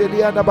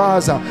faketelia na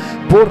baza.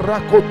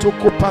 Borako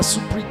toko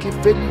pasuprike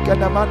felika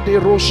namande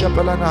rosha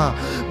pelana.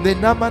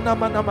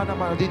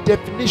 Nenama. The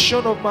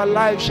definition of my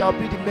life shall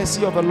be the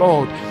mercy of the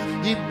Lord.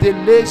 In the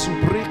lace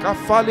break a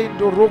falling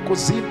do roko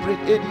zimbre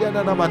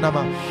ediana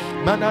manama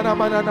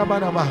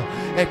manama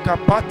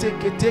ekapate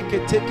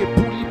keteke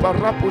puli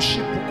parapo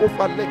shipu ko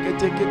faleke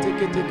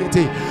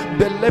teke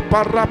belle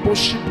parapo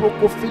shipu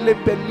ko file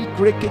belli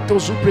greke to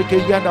zubreke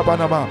yana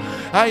banama.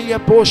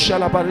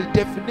 The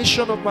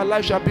definition of my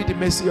life shall be the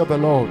mercy of the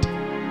Lord.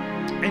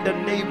 In the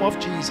name of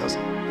Jesus,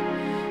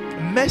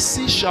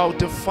 mercy shall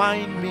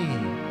define me,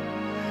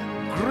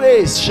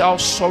 grace shall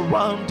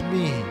surround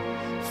me,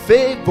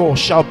 favor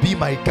shall be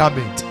my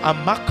garment.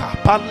 Amaka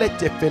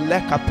palete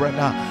feleka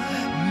prana.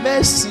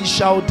 Mercy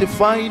shall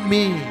define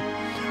me,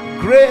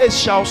 grace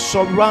shall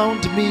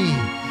surround me,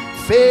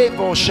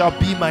 favor shall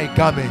be my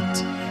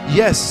garment.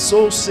 Yes,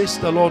 so says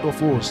the Lord of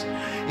hosts.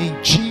 In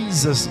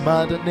Jesus'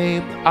 mighty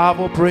name I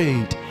will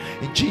prayed.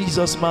 In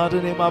Jesus' mighty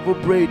name I will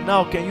prayed.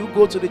 Now can you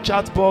go to the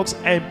chat box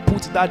and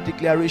put that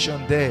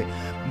declaration there?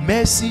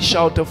 Mercy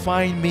shall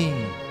define me,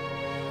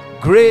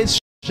 grace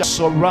shall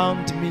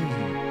surround me,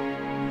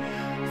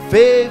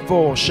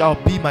 favor shall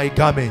be my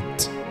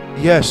garment.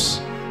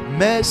 Yes,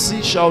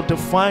 mercy shall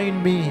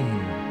define me,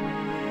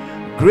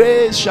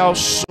 grace shall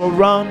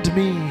surround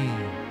me,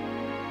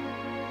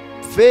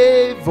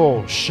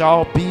 favor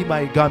shall be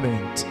my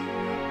garment.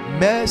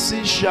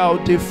 Mercy shall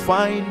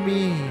define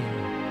me,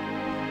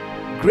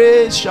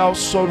 grace shall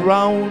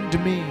surround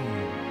me,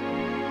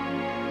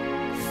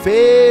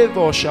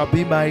 favor shall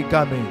be my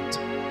garment.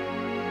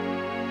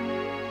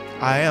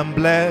 I am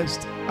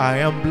blessed, I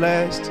am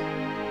blessed,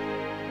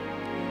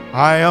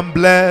 I am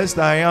blessed,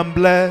 I am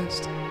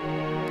blessed.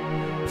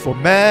 For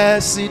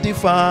mercy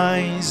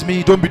defines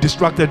me. Don't be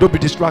distracted, don't be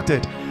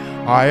distracted.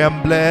 I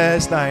am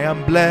blessed, I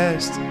am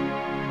blessed,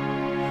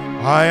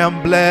 I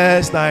am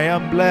blessed, I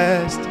am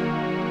blessed.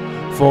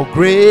 For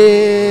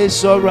grace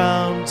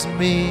surrounds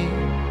me.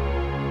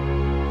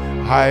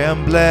 I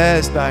am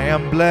blessed, I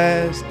am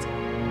blessed,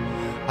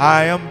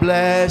 I am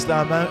blessed,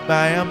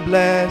 I am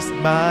blessed.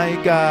 My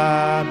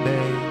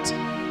garment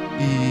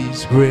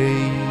is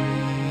grace.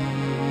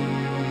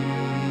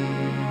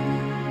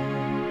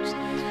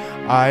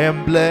 I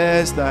am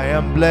blessed, I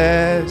am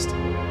blessed,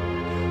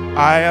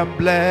 I am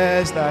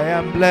blessed, I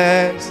am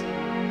blessed.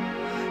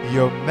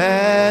 Your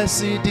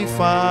mercy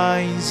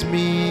defines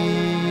me.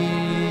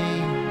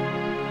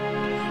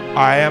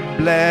 I am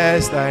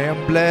blessed, I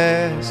am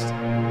blessed,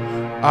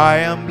 I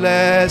am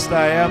blessed,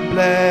 I am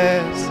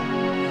blessed.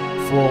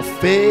 For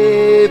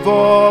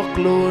favor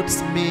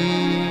clothes me.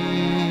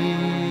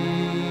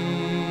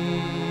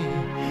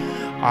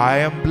 I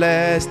am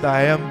blessed,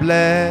 I am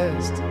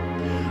blessed,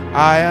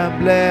 I am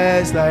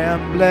blessed, I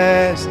am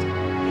blessed.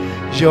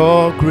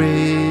 Your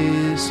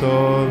grace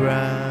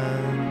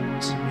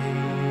surrounds me.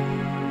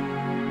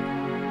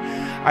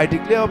 I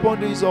declare upon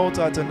this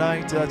altar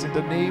tonight that in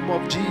the name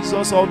of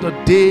Jesus, all the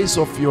days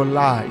of your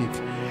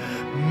life,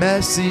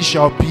 mercy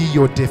shall be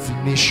your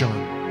definition.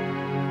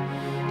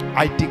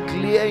 I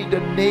declare in the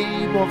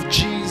name of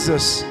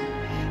Jesus,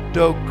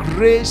 the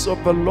grace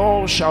of the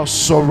Lord shall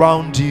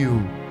surround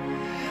you.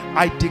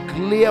 I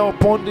declare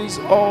upon this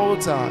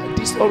altar,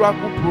 this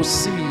oracle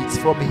proceeds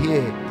from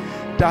here,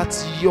 that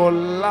your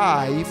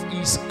life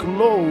is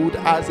clothed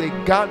as a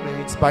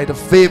garment by the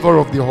favor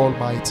of the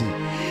Almighty.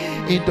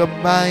 In the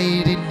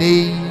mighty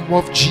name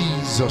of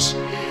Jesus.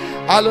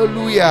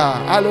 Hallelujah.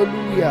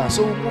 Hallelujah.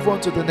 So we'll move on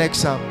to the next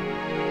psalm.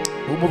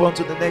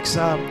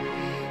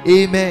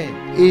 Amen.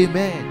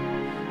 Amen.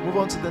 Move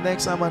on to the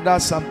next psalm, and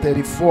that's Psalm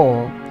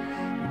 34.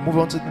 Move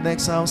on to the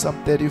next psalm,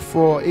 Psalm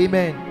 34.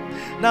 Amen.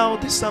 Now,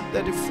 this Psalm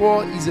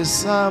 34 is a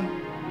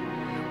psalm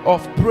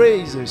of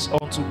praises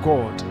unto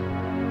God,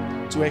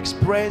 to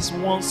express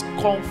one's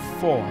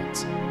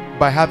comfort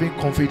by having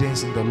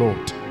confidence in the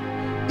Lord.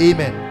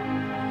 Amen.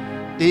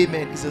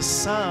 Amen. It's a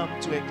psalm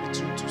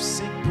to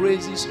sing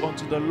praises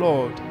unto the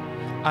Lord,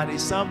 and a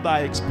psalm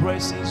that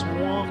expresses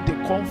the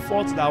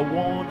comfort that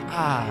one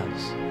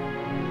has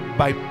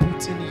by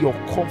putting your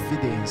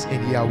confidence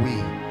in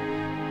Yahweh.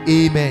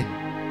 Amen.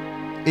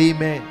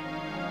 Amen.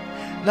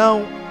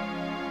 Now,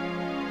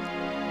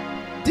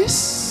 this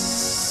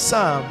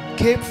psalm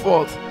came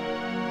forth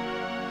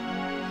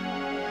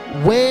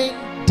when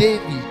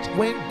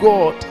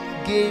God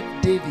gave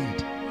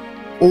David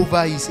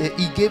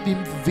he gave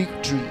him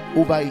victory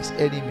over his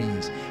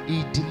enemies.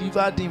 He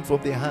delivered him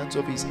from the hands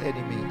of his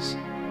enemies.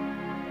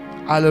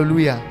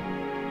 Hallelujah.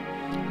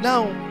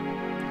 Now,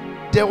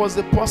 there was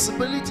the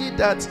possibility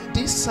that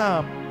this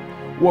psalm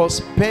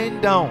was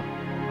penned down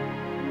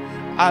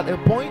at a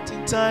point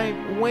in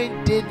time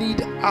when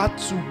David had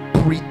to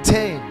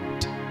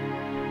pretend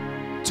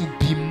to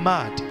be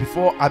mad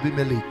before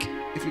Abimelech.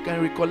 If you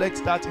can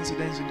recollect that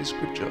incident in the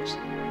scriptures.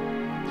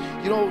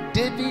 You know,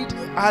 David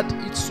had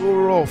it so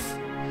rough.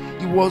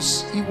 He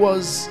was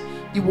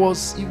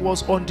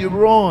on the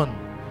run.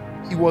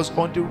 He was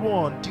on the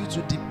run due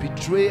to the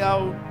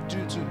betrayal,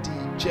 due to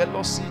the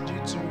jealousy, due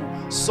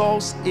to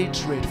Saul's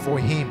hatred for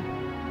him.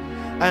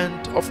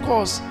 And of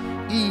course,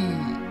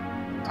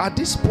 at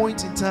this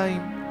point in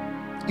time,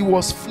 he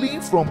was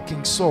fleeing from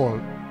King Saul.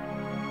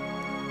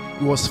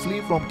 He was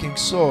fleeing from King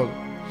Saul.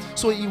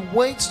 So he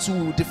went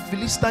to the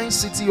Philistine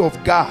city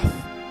of Gath.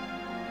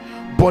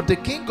 But the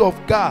king of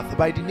Gath,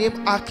 by the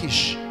name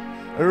Achish,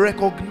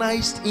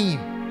 recognized him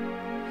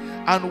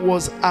and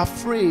was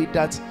afraid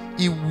that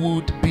he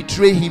would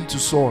betray him to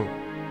Saul.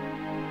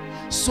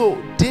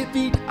 So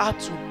David had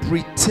to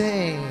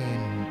pretend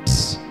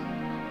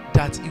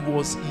that he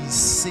was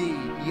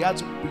insane. He had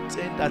to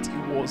pretend that he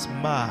was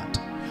mad,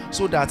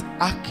 so that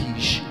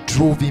Achish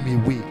drove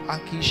him away.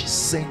 Achish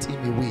sent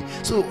him away.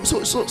 So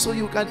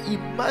you can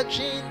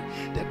imagine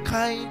the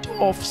kind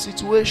of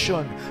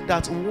situation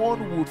that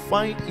one would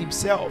find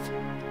himself,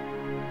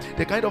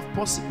 the kind of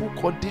possible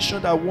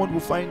condition that one will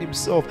find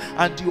himself,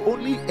 and the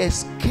only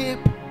escape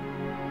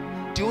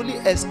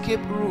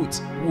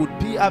route would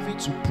be having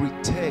to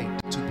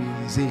pretend to be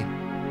insane.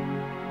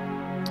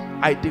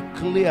 I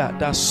declare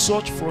that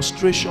such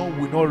frustration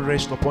will not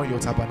rest upon your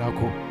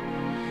tabernacle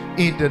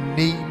in the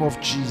name of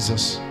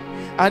Jesus.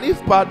 And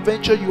if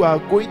peradventure you are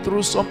going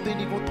through something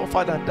even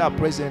tougher than that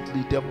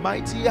presently, the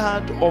mighty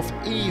hand of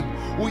him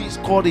who is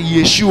called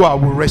Yeshua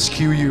will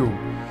rescue you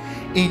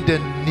in the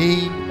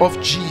name of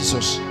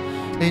Jesus.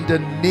 In the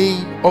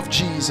name of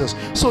Jesus.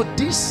 So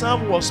this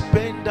psalm was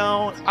penned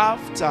down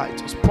after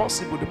it was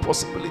possible, the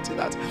possibility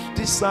that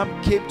this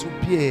psalm came to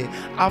bear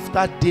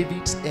after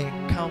David's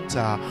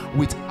encounter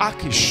with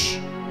Achish,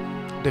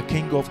 the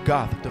king of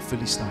Gath, the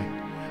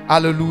Philistine.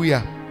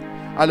 Hallelujah.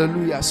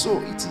 Hallelujah. So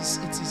it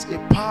is a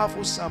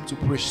powerful psalm to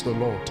praise the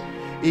Lord.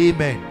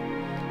 Amen.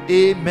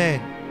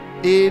 Amen.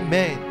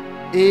 Amen.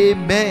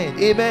 Amen.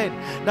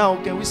 Amen. Now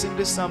can we sing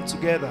this psalm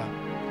together?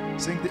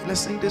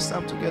 Let's sing this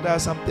psalm together.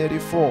 Psalm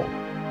 34.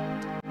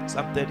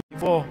 Psalm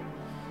 34.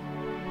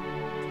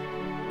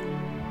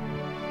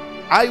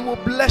 I will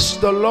bless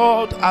the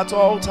Lord at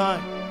all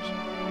times.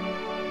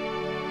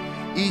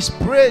 His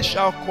praise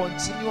shall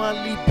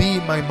continually be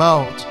in my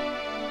mouth.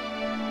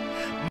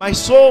 My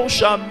soul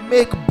shall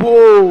make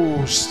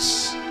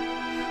boasts,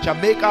 shall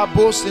make our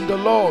boast in the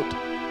Lord.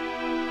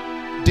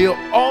 The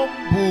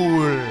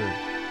humble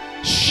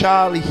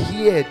shall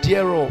hear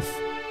thereof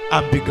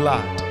and be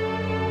glad.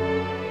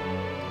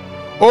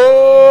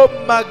 Oh,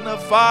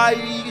 magnify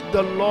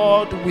the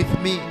Lord with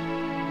me,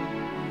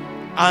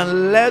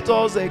 and let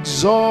us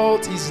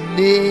exalt his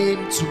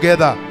name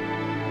together.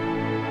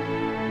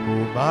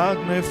 Oh,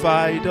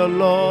 magnify the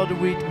Lord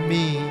with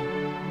me,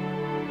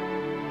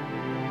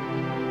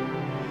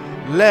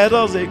 let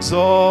us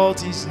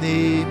exalt his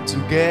name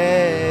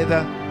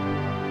together.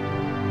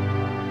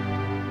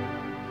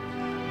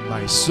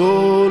 My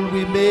soul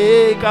will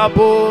make a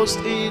boast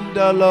in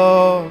the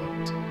Lord,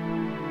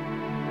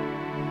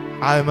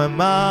 and my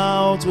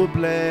mouth will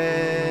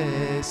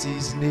bless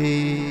his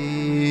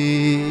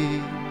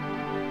name.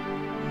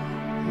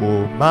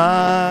 Oh,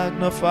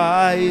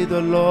 magnify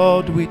the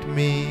Lord with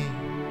me,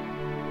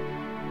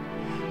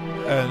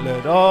 and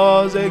let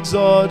us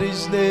exalt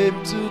his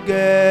name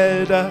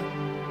together.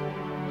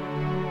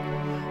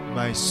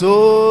 My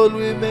soul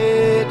will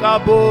make a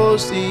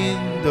boast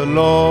in the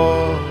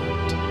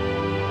Lord,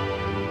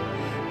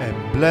 and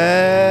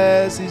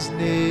bless his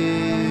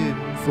name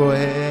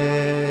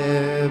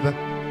forever.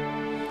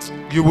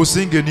 You will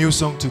sing a new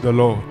song to the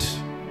Lord.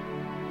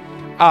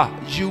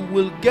 You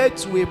will get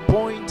to a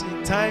point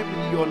in time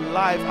in your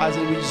life as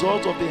a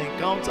result of the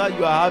encounter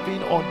you are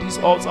having on this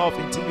altar of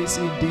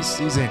intimacy in this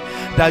season,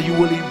 that you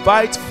will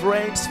invite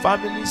friends,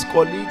 families,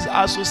 colleagues,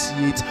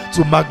 associates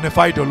to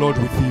magnify the Lord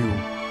with you.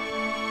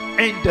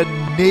 In the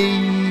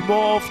name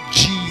of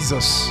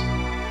Jesus.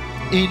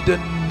 In the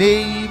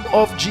name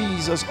of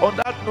Jesus. On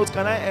that note,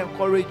 can I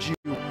encourage you?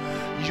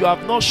 You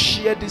have not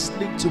shared this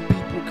link to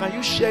people. Can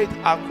you share it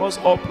across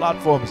all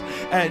platforms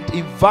and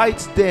invite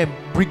them?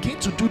 Begin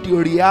to do the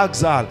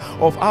rehearsal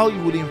of how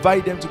you will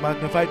invite them to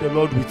magnify the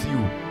Lord with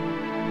you.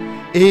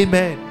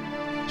 Amen.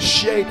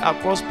 Share it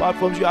across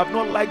platforms. You have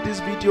not liked this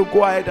video,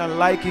 go ahead and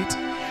like it.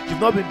 You've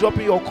not been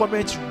dropping your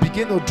comments,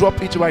 begin to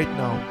drop it right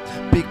now.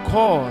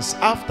 Because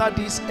after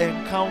this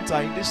encounter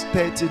in these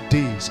 30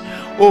 days,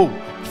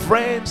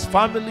 friends,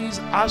 families,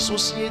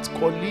 associates,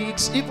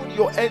 colleagues, even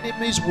your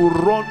enemies will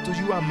run to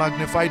you and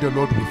magnify the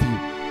Lord with you.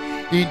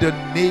 In the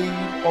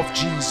name of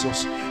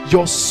Jesus,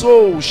 your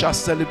soul shall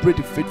celebrate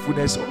the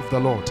faithfulness of the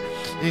Lord.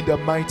 In the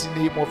mighty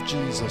name of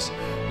Jesus.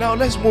 Now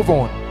let's move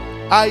on.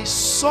 I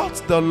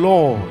sought the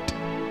Lord,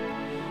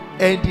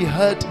 and he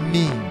heard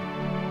me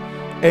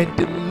and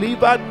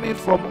delivered me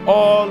from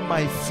all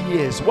my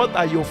fears. What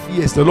are your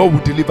fears? The Lord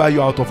will deliver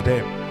you out of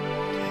them.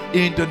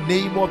 In the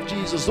name of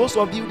Jesus. Those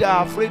of you that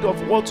are afraid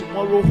of what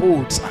tomorrow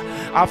holds,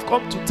 I've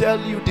come to tell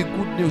you the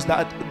good news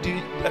that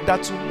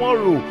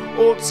tomorrow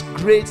holds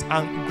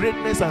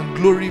greatness and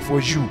glory for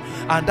you,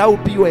 and that will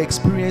be your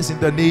experience in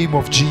the name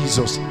of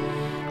Jesus.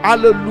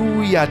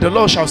 Hallelujah. The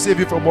Lord shall save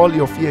you from all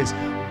your fears.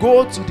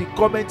 Go to the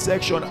comment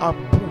section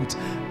and put,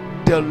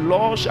 the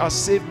Lord shall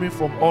save me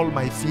from all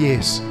my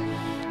fears.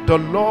 The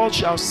Lord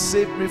shall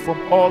save me from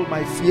all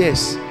my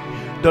fears.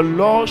 The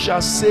Lord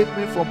shall save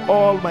me from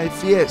all my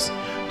fears.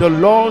 The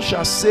Lord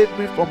shall save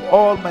me from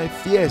all my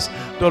fears.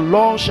 The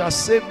Lord shall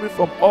save me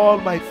from all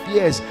my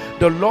fears.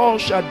 The Lord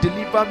shall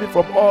deliver me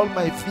from all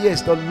my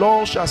fears. The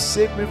Lord shall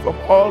save me from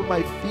all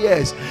my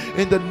fears.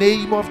 In the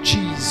name of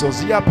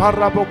Jesus.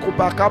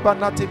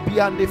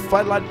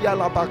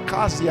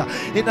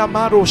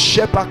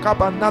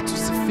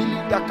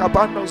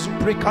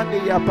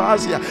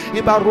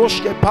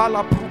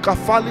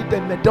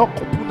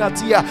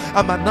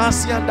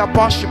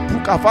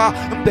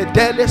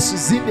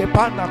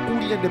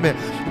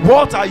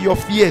 What are your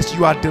fears?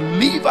 You are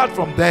delivered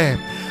from them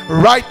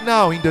right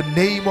now in the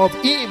name of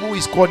him who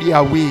is called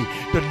Yahweh,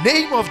 the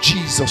name of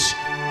Jesus.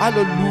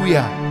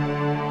 Hallelujah.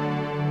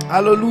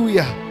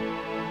 Hallelujah.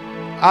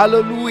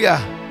 Hallelujah.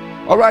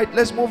 All right,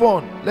 let's move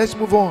on. Let's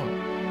move on.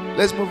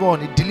 Let's move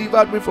on. He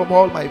delivered me from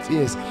all my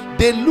fears.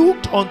 They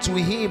looked unto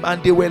him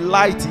and they were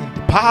lightened,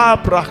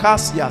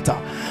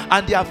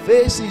 and their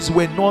faces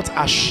were not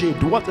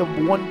ashamed. What a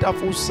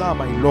wonderful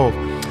psalm I love.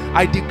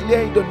 I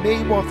declare in the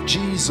name of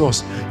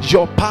Jesus,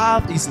 your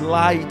path is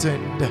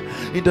lightened.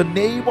 In the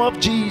name of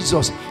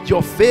Jesus,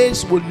 your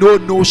face will know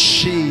no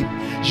shame.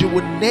 You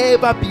will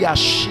never be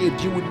ashamed.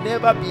 You will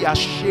never be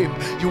ashamed.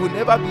 You will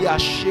never be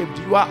ashamed.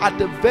 You are at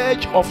the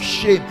verge of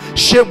shame.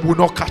 Shame will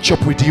not catch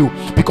up with you,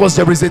 because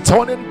there is a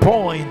turning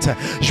point.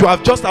 You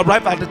have just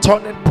arrived at the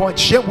turning point.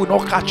 Shame will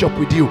not catch up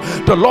with you.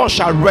 The Lord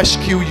shall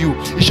rescue you.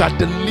 He shall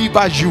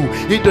deliver you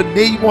in the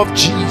name of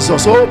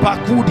Jesus. Oh,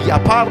 Bakudia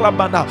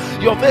Paramana,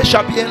 your face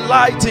shall be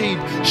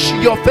enlightened.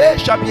 Your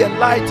face shall be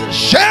enlightened.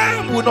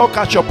 Shame will not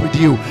catch up with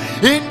you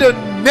in the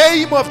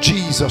name of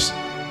Jesus.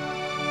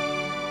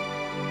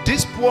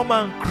 This poor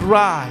man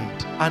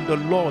cried, and the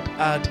Lord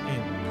heard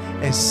him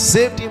and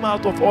saved him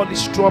out of all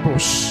his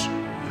troubles.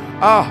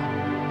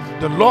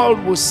 The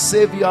Lord will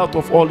save you out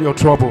of all your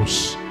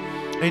troubles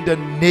in the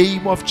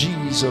name of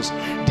Jesus.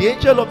 The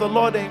angel of the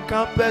Lord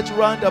encampeth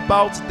round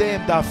about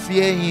them that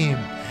fear him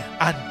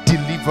and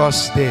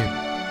delivers them.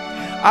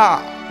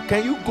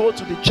 Can you go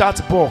to the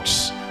chat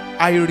box?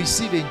 I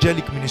receive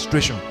angelic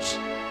ministrations.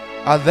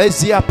 I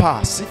receive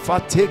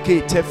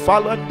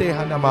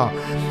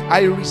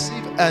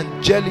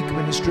angelic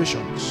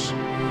ministrations.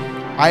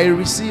 I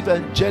receive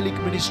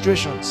angelic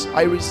ministrations.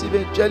 I receive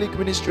angelic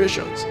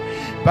ministrations.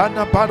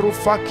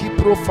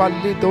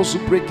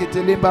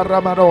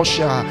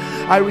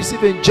 I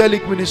receive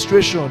angelic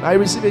ministration. I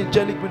receive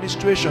angelic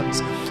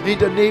ministrations in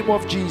the name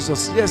of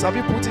Jesus. Yes, have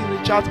you put in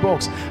the chat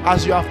box?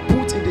 As you have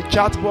put in the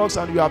chat box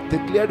and you have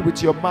declared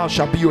with your mouth,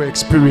 shall be your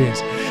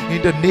experience.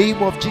 In the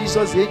name of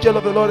Jesus, the angel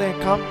of the Lord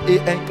he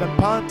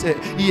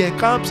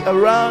encamps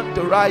around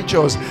the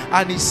righteous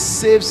and he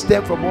saves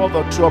them from all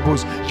the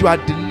troubles. You are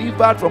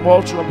delivered from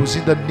all troubles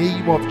in the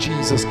name of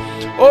Jesus.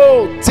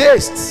 Oh,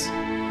 taste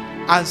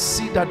and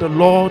see that the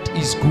Lord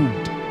is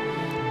good.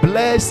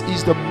 Blessed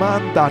is the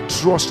man that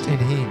trusts in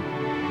him.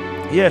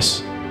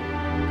 Yes.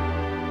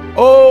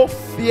 Oh,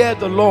 fear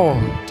the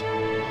Lord,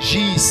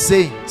 ye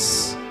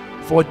saints,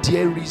 for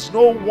there is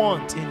no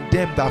want in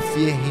them that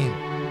fear him.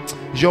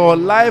 Your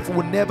life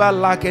will never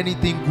lack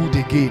anything good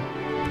again.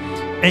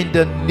 In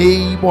the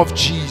name of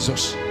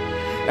Jesus.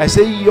 I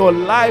say your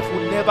life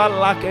will never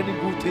lack any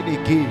good thing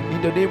again.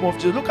 In the name of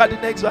Jesus. Look at the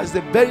next verse,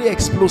 the very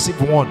explosive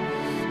one.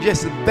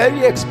 Yes, a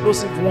very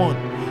explosive one.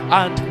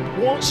 And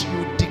once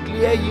you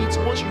declare it,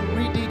 once you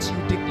read it, you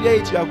declare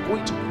it, you are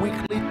going to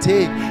quickly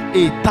take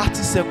a 30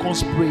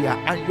 seconds prayer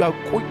and you are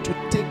going to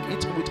take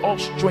it with all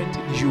strength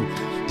in you.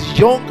 The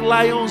young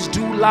lions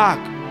do lack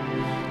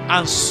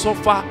and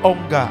suffer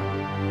hunger,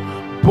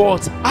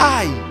 But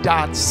I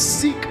that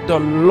seek the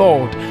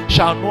Lord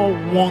shall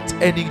not want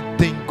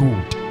anything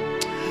good.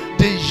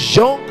 The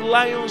young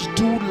lions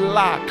do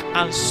lack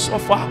and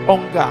suffer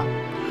hunger,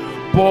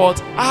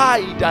 but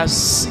I that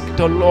seek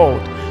the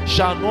Lord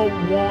shall not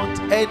want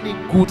any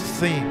good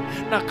thing.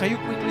 Now, can you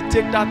quickly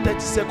take that 30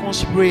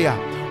 seconds prayer?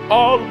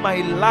 All my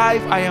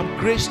life I am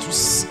graced to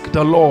seek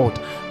the Lord,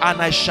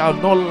 and I shall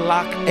not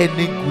lack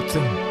any good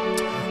thing.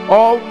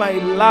 All my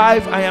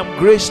life I am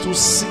graced to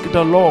seek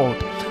the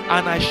Lord,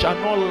 and I shall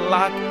not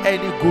lack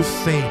any good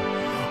thing.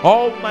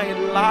 All my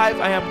life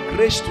I am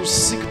graced to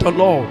seek the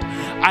Lord,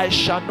 I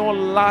shall not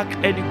lack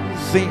any good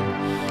thing.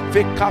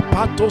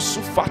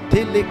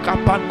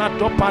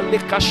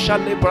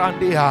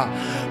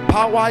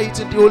 Power is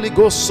in the Holy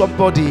Ghost,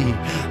 somebody.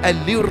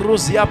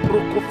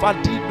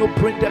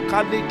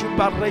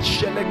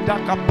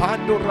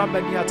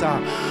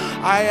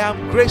 I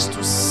am graced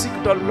to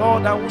seek the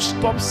Lord. I will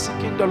stop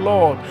seeking the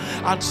Lord.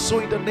 And so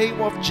in the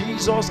name of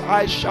Jesus,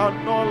 I shall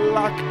not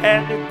lack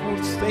any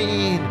good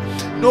thing.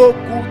 No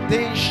good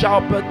thing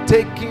shall be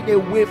taken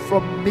away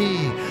from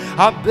me.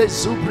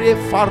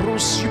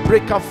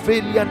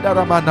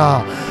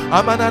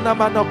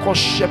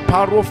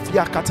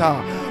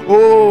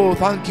 Oh,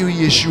 thank you,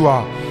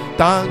 Yeshua.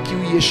 Thank you,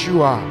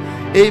 Yeshua.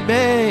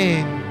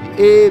 Amen.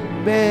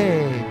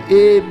 Amen.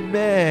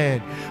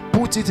 Amen.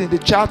 Put it in the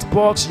chat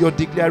box, your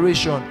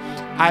declaration.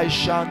 I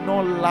shall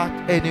not lack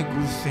any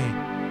good thing.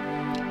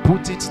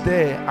 Put it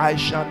there. I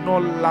shall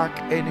not lack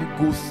any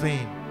good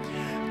thing.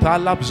 I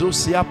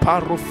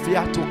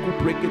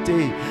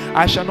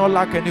shall not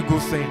lack any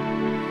good thing.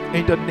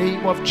 In the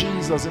name of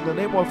Jesus, in the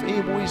name of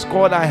Him who is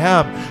called I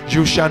Am,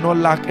 you shall not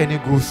lack any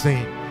good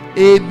thing.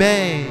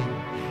 Amen.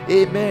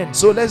 Amen.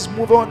 So let's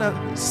move on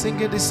and sing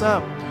this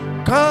psalm.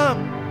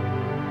 Come,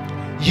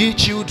 ye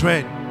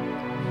children,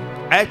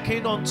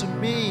 hearken unto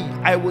me.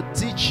 I will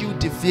teach you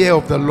the fear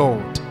of the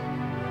Lord.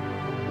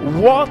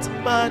 What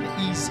man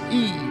is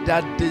he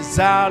that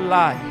desire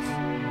life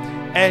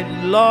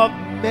and love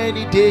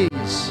many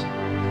days,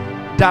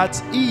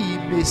 that he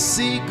may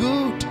see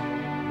good?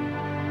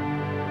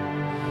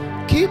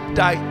 Keep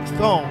thy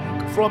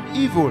tongue from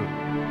evil,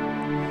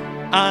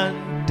 and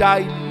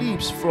thy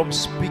lips from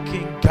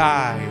speaking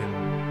guile.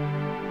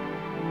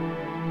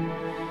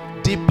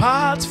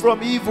 Depart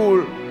from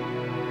evil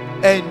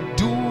and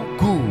do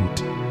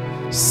good.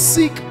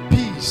 Seek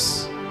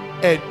peace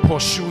and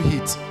pursue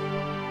it.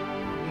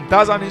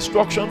 That's an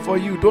instruction for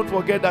you. Don't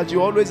forget that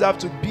you always have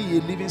to be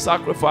a living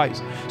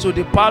sacrifice. So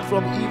depart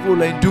from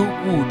evil and do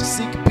good.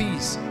 Seek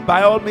peace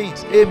by all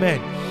means. Amen.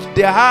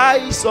 The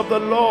eyes of the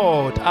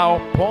Lord are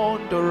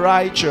upon the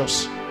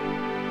righteous,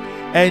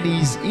 and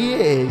his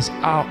ears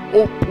are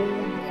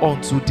open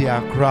unto their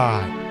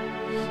cry.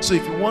 So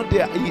if you want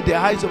the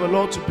eyes of the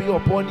Lord to be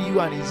upon you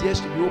and his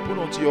ears to be open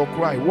unto your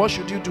cry, what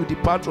should you do?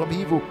 Depart from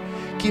evil.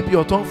 Keep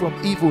your tongue from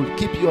evil.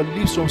 Keep your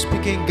lips from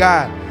speaking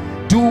guile.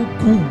 Do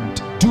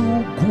good.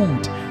 Do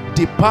good.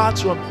 Depart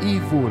from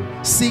evil.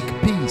 Seek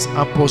peace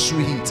and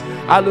pursue it.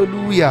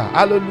 Hallelujah.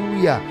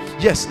 Hallelujah.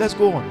 Yes, let's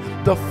go on.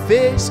 The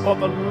face of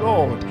the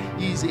Lord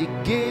is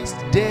against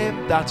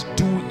them that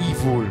do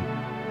evil,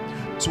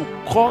 to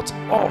cut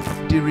off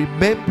the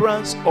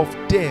remembrance of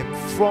them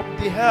from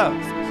the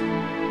earth.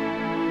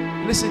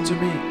 Listen to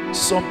me.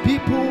 Some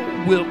people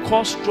will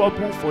cause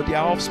trouble for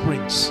their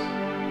offsprings.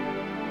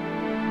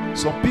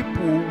 Some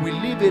people will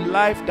live a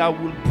life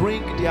that will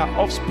bring their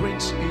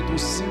offsprings into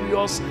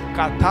serious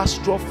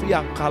catastrophe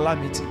and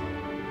calamity.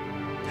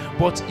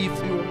 But if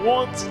you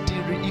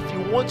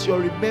want your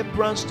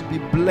remembrance to be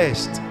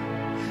blessed,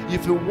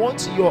 if you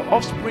want your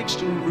offspring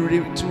to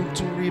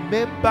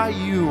remember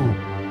you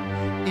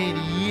in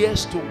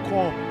years to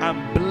come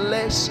and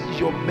bless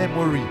your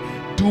memory,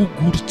 do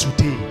good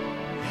today.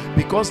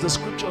 Because the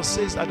scripture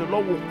says that the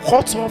Lord will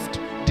cut off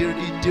the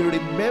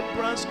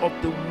remembrance of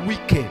the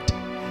wicked.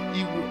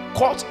 He will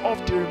cut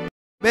off the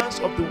remembrance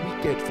of the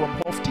wicked from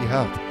off the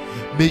earth.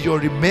 May your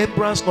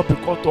remembrance not be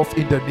cut off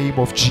in the name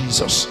of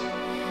Jesus.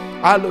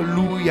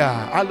 Hallelujah.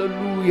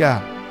 Hallelujah.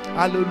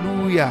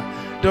 Hallelujah.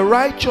 The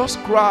righteous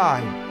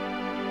cry,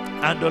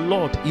 and the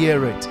Lord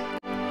heareth,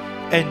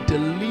 and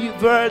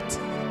delivered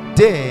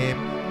them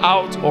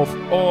out of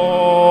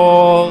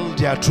all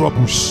their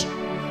troubles.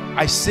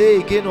 I say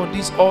again on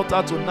this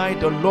altar tonight,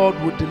 the Lord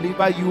will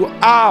deliver you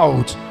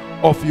out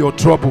of your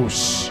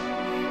troubles.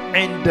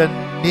 In the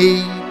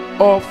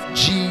name of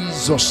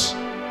Jesus.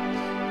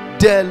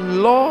 The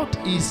Lord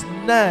is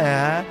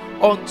nigh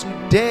unto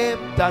them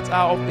that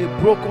are of a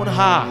broken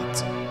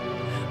heart,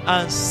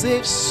 and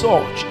save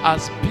such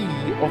as be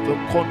of a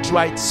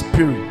contrite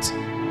spirit.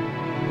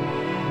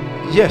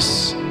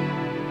 Yes,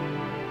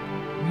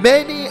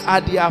 many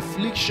are the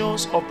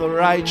afflictions of the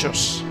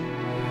righteous,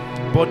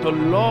 but the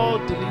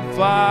Lord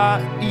deliver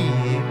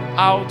him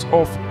out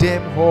of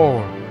them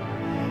all.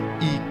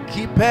 He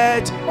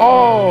keepeth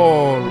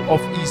all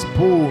of his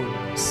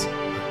bones,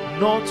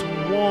 not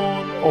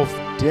one of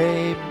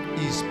them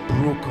is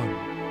broken.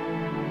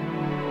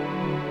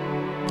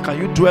 Can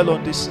you dwell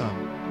on this psalm,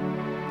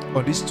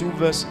 on these two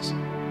verses?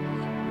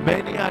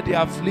 Many are the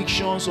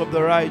afflictions of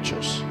the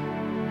righteous,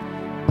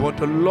 but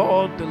the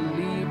Lord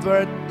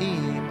delivered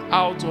him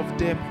out of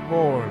them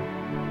all.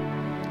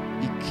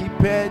 He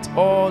keepeth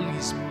all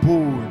his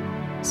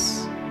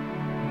bones,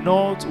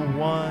 not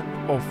one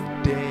of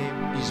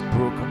them is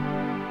broken.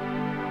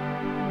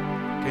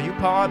 Can you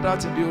power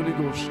that in the Holy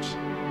Ghost?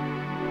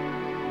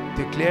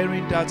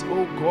 Declaring that,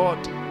 oh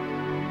God,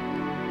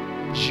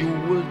 you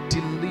will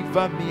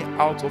deliver me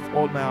out of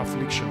all my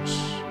afflictions.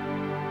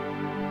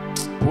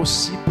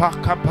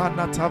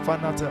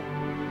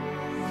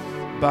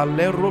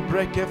 Balero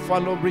breke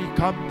falori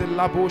kam de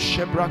labo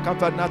shebraka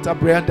vanata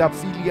branda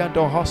filian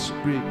do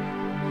hosbre.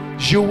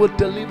 You will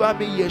deliver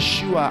me,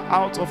 Yeshua,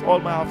 out of all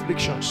my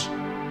afflictions.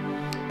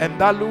 And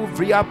dalu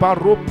vria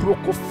baro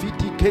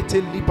prokofiti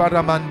kete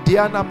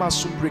libaramandiana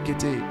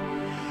masumbrekete.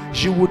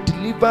 You will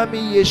deliver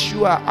me,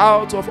 Yeshua,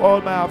 out of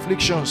all my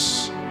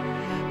afflictions.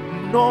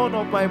 None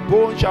of my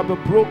bones shall be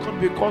broken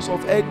because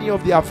of any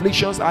of the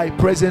afflictions I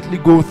presently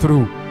go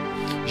through.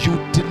 You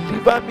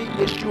deliver me,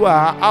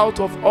 Yeshua, out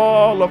of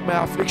all of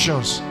my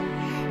afflictions.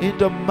 In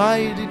the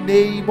mighty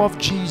name of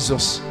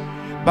Jesus.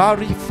 In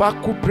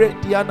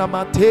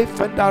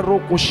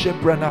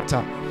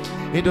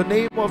the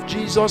name of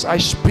Jesus, I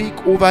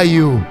speak over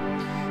you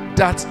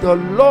that the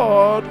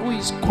Lord, who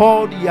is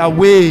called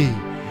Yahweh,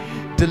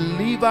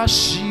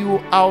 delivers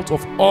you out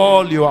of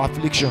all your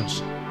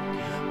afflictions.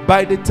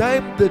 By the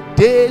time the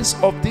days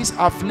of these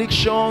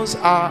afflictions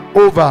are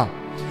over,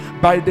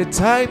 by the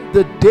time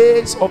the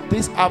days of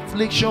these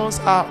afflictions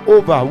are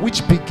over,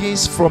 which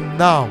begins from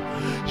now,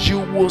 you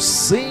will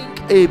sing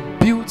a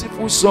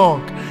beautiful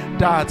song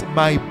that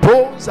my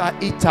bones are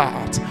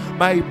intact,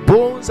 my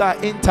bones are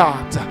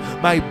intact,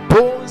 my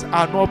bones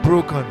are not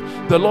broken.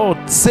 The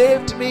Lord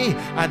saved me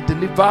and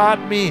delivered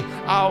me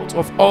out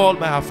of all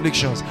my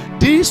afflictions.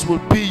 This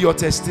will be your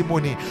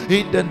testimony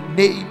in the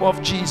name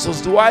of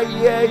Jesus. Do I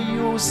hear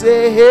you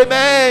say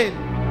amen?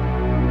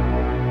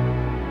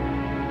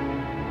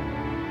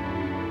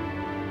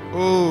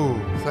 Oh,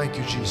 thank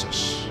you,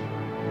 Jesus.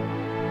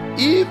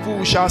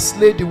 Evil shall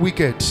slay the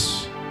wicked,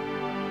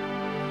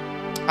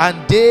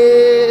 and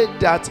they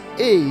that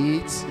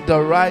hate the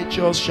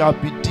righteous shall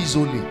be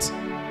desolate.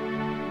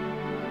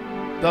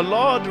 The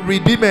Lord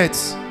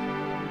redeemeth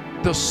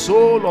the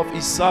soul of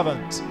his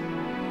servant,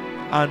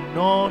 and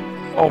none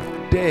of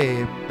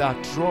them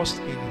that trust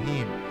in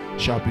him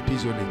shall be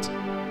desolate.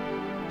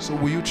 So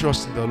will you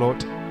trust in the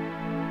Lord?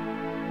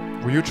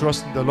 Will you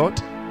trust in the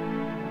Lord?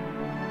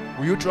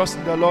 Will you trust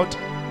in the Lord?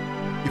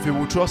 If you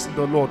will trust in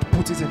the Lord,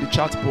 put it in the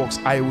chat box.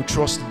 I will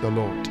trust in the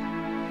Lord.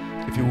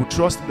 If you will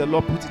trust in the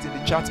Lord, put it in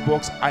the chat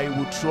box. I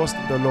will trust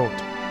in the Lord.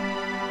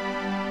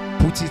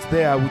 Put it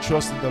there. I will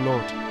trust in the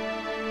Lord.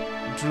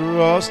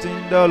 Trust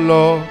in the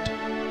Lord.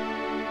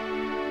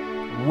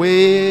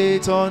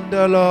 Wait on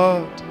the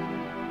Lord,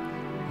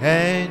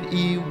 and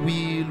he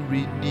will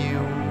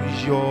renew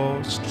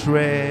your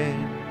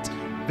strength.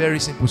 Very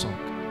simple song.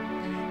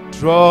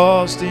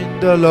 Trust in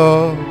the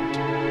Lord.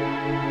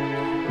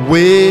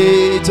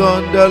 Wait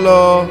on the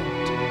Lord,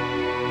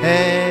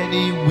 and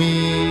he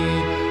will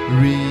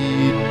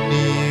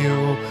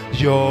renew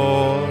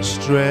your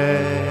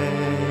strength.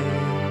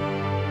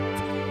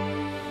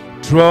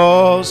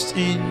 Trust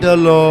in the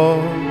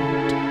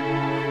Lord.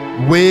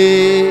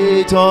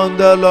 Wait on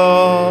the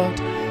Lord,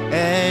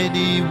 and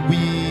he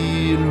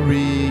will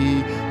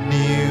renew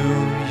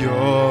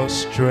your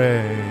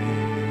strength.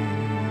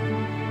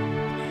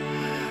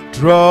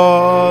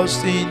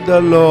 Trust in the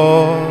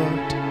Lord.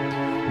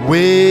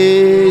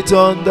 Wait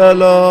on the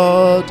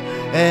Lord,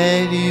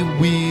 and he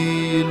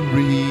will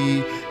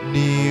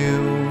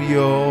renew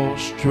your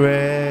strength.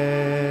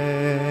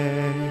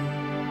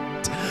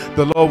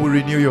 The Lord will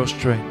renew your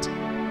strength.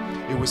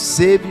 He will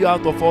save you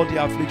out of all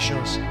the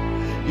afflictions.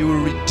 He will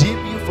redeem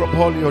you from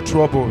all your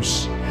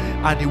troubles,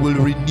 and he will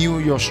renew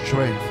your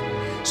strength,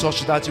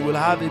 such that you will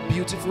have a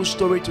beautiful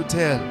story to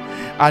tell,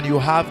 and you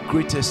have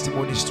great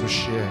testimonies to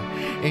share.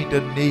 In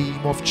the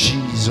name of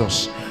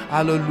Jesus.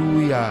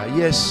 Hallelujah.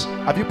 Yes.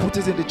 Have you put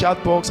it in the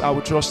chat box? I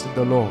will trust in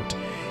the Lord.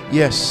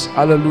 Yes.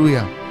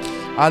 Hallelujah.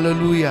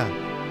 Hallelujah.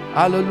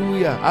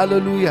 Hallelujah.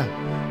 Hallelujah.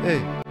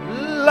 Hey.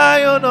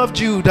 Lion of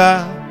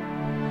Judah,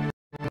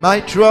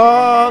 my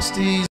trust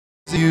is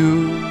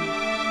you.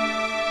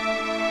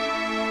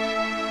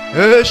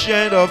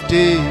 Ancient of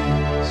days,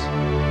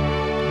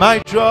 my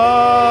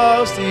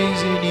trust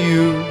is in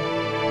you.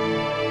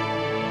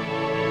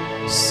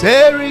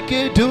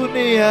 Seriki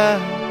Dunia,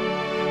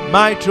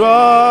 my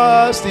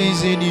trust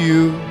is in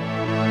you.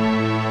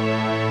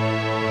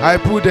 I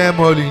put them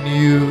all in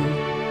you.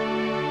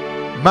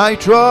 My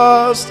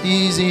trust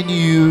is in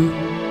you.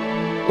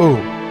 Oh,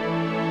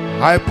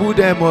 I put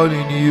them all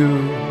in you.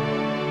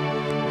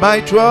 My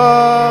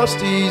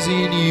trust is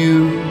in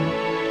you.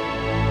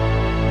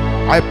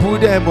 I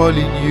put them all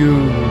in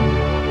you.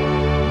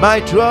 My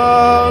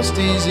trust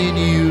is in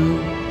you.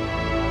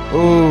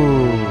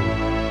 Oh,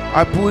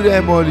 I put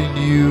them all in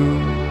you.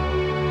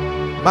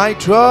 My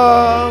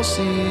trust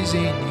is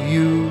in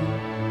you.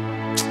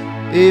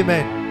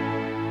 Amen.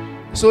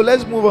 So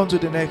let's move on to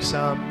the next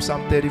Psalm,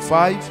 Psalm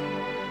 35.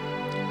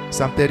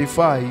 Psalm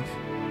 35.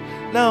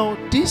 Now,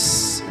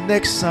 this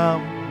next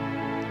Psalm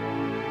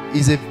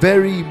is a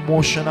very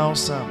emotional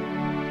Psalm.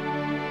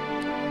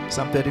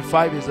 Psalm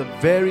 35 is a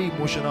very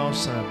emotional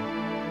Psalm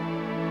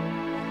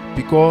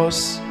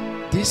because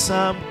this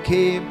Psalm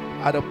came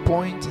at a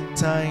point in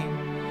time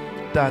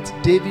that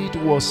David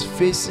was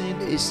facing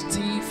a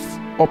stiff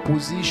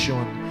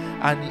opposition,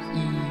 and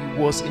he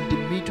was in the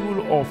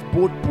middle of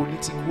both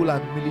political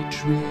and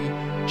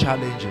military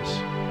challenges.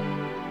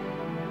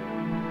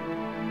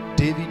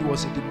 David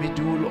was in the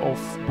middle of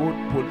both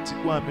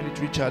political and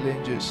military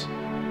challenges.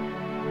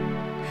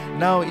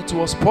 Now, it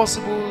was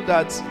possible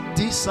that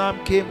this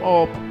psalm came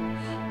up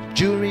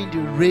during the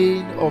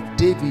reign of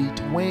David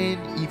when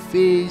he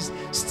faced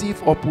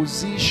stiff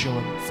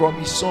opposition from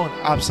his son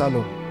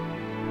Absalom.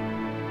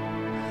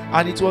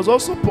 And it is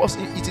also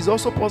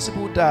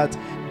possible that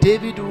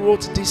David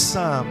wrote this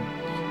psalm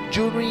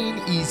during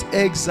his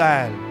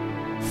exile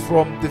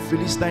from the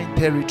Philistine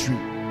territory,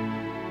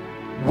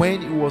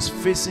 when he was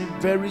facing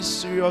very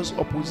serious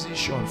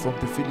opposition from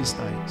the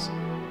Philistines.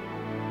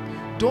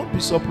 Don't be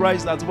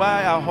surprised that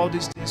why are all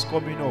these things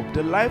coming up.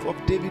 The life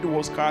of David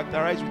was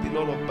characterized with a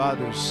lot of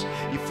battles.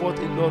 He fought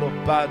a lot of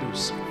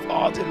battles.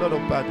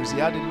 He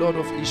had a lot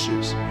of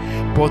issues.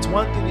 But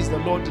one thing is, the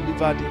Lord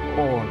delivered him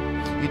all.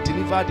 He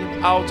delivered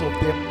him out of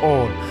them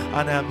all.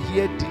 And I am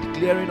here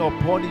declaring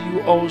upon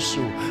you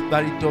also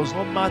that it does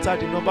not matter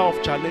the number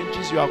of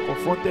challenges you are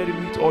confronted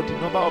with or the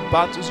number of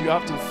battles you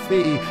have to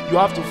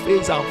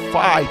face and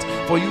fight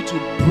for you to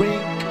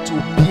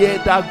bear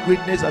that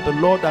greatness that the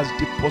Lord has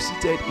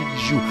deposited in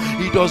you.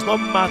 It does not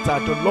matter.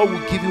 The Lord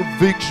will give you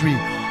victory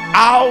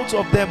out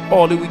of them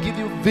all. He will give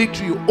you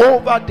victory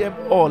over them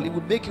all. It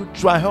will make you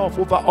triumph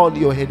over all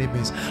your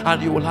enemies,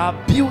 and you will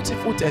have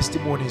beautiful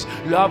testimonies.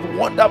 You have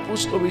wonderful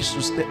stories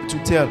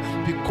to tell,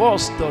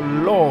 because the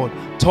Lord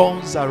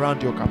turns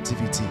around your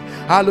captivity.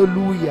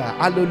 Hallelujah,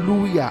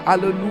 hallelujah,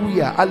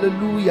 hallelujah,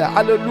 hallelujah,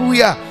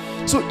 hallelujah.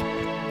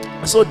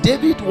 So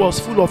David was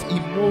full of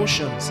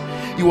emotions.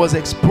 He was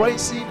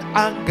expressing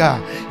anger.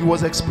 He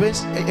was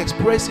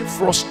expressing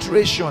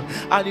frustration.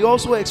 And he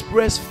also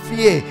expressed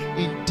fear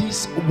in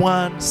this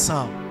one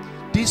psalm.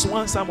 This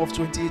one psalm of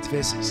 28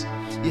 verses.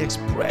 He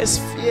expressed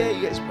fear.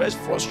 He expressed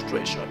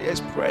frustration. He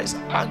expressed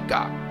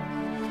anger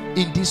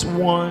in this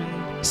one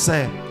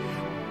psalm.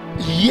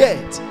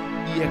 Yet,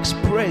 he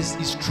expressed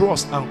his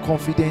trust and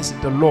confidence in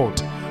the Lord,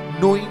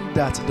 knowing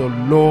that the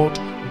Lord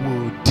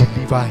will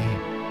deliver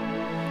him.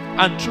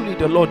 And truly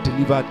the Lord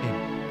delivered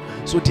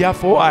him. So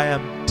therefore I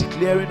am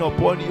declaring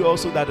upon you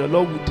also that the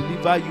Lord will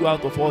deliver you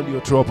out of all your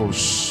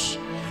troubles.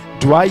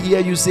 Do I hear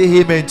you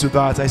say amen to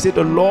that? I say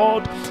the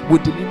Lord will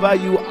deliver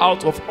you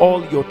out of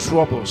all your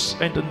troubles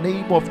in the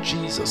name of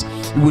Jesus.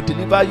 He will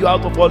deliver you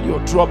out of all your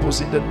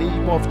troubles in the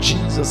name of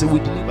Jesus. He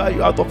will deliver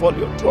you out of all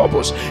your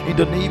troubles in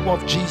the name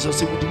of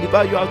Jesus. He will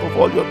deliver you out of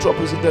all your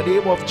troubles in the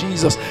name of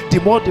Jesus. The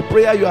more the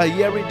prayer you are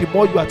hearing, the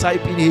more you are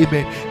typing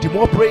amen. The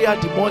more prayer,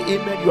 the more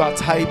amen you are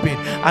typing.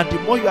 And the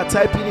more you are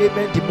typing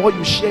amen, the more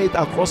you share it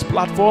across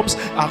platforms,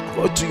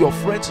 to your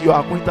friends, to your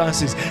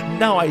acquaintances.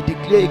 Now I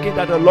declare again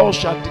that the Lord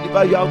shall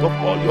deliver you out of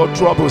all your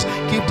troubles.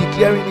 Keep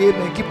declaring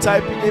amen. Keep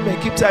typing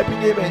amen. Keep typing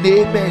amen.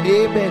 Amen.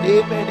 Amen.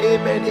 Amen.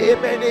 Amen.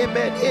 Amen.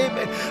 Amen.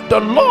 Amen. The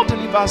Lord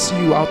delivers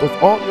you out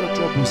of all your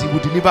troubles. He will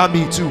deliver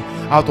me too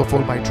out of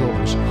all my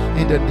troubles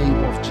in the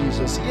name of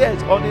Jesus.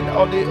 Yes, on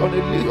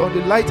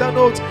the lighter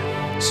note,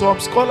 some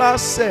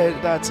scholars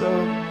said that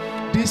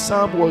this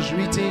psalm was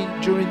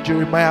written during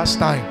Jeremiah's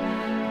time.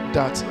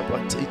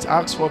 But it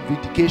asks for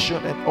vindication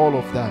and all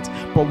of that.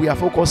 But we are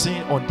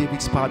focusing on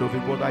David's part of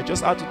it. But I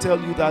just had to tell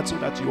you that so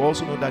that you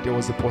also know that there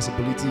was a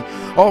possibility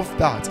of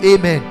that.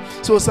 Amen.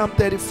 So Psalm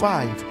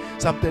 35.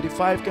 Psalm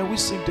 35. Can we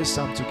sing this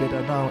psalm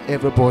together now,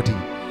 everybody?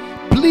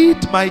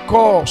 Plead my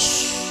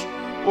cause,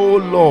 O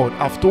Lord.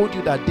 I've told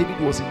you that David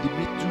was in the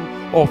middle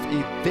of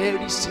a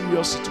very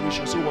serious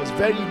situation, so it was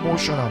very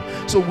emotional.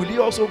 So will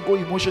you also go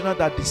emotional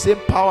that the same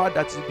power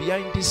that is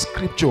behind this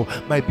scripture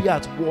might be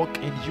at work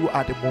in you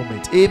at the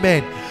moment?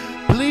 Amen.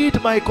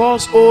 Plead my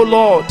cause, O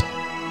Lord,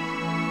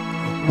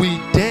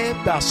 with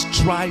them that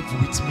strive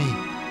with me.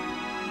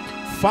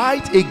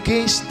 Fight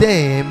against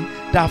them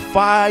that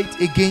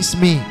fight against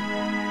me.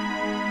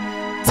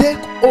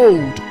 Take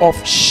hold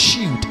of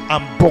shield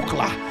and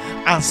buckler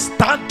and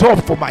stand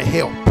up for my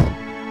help.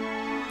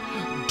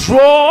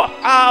 Draw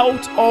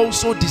out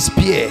also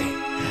despair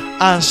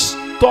and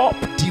stop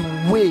the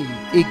way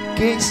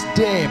against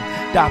them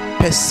that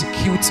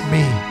persecute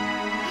me.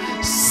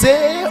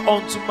 Say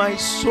unto my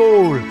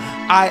soul,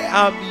 I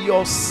am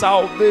your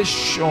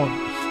salvation.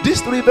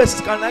 These three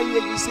verses, can I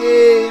hear you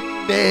say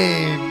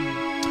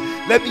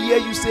amen? Let me hear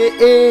you say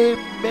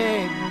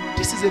amen.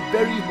 This is a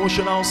very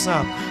emotional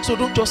psalm, so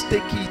don't just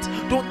take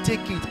it. Don't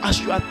take it.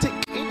 As you are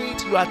taking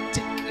it, you are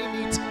taking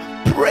it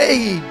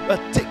praying. You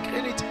are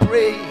taking it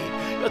praying.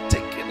 You're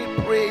taking it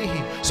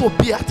praying. So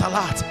be at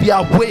alert, be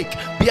awake,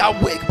 be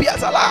awake, be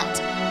at alert.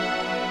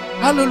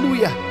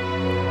 Hallelujah.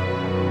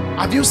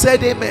 Have you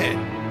said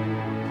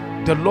amen?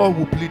 the Lord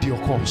will plead your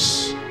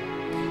cause.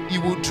 He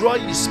will draw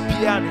his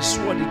spear and his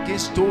sword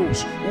against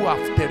those who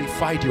have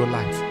terrified your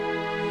life.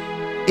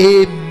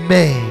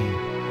 Amen.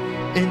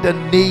 In the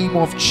name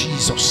of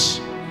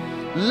Jesus.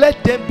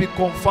 Let them be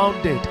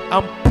confounded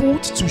and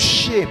put to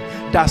shame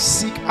that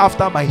seek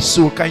after my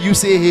soul. Can you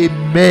say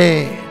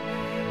amen?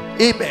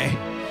 Amen.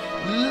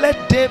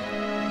 Let them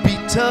be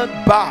turned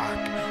back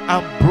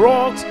and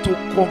brought to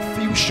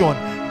confusion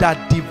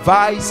that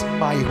devise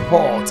my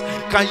heart.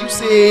 Can you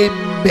say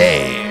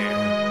amen?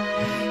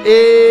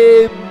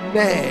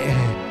 Amen.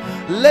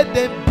 Let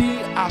them be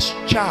as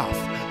chaff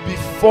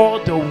before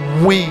the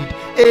wind.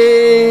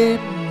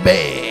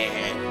 Amen.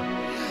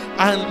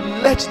 And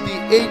let the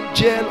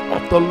angel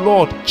of the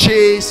Lord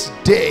chase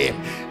them.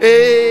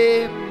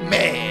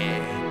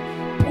 Amen.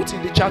 Put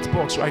in the chat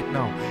box right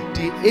now.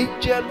 The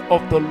angel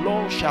of the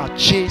Lord shall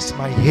chase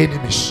my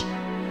enemies.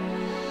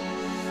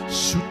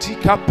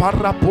 Sutika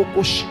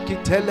parapoko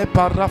shikitele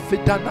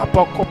parafidana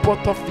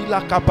pakopoto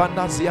fila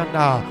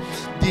kabanaziana.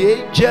 The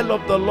angel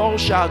of the Lord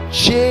shall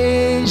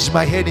chase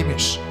my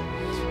enemies.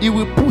 He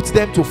will put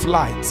them to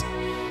flight.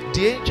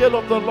 The angel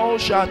of the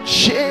Lord shall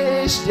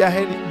chase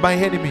my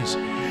enemies.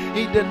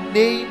 In the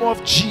name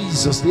of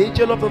Jesus, the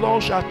angel of the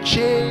Lord shall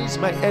chase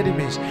my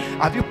enemies.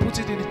 Have you put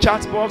it in the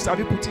chat box? Have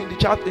you put it in the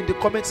chat, in the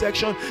comment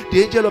section?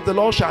 The angel of the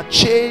Lord shall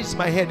chase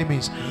my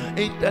enemies.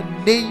 In the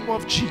name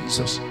of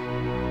Jesus.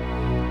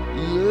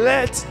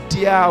 Let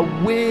their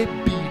way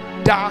be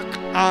dark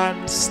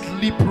and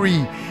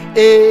slippery.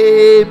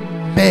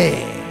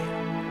 Amen.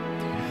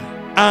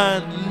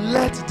 And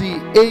let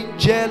the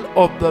angel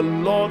of the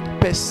Lord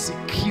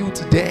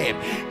persecute them.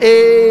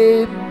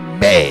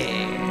 Amen.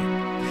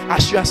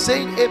 As you are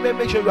saying amen,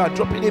 make sure you are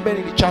dropping amen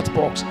in the chat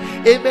box.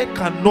 Amen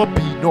cannot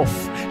be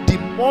enough. The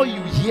more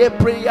you hear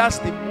prayers,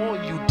 the more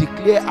you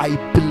declare, I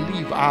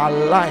believe, our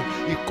life,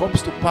 it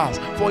comes to pass.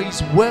 For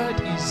his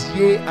word is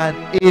yea and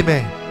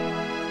amen.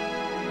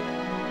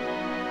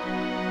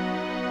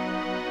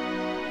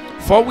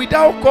 For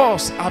without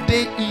cause have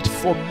they hid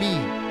for me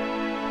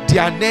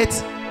their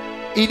net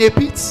in a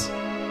pit.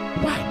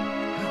 Why?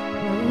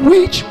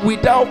 Which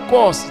without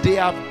cause they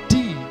have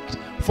digged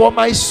for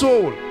my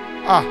soul.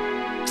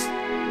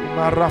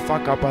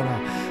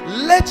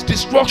 Let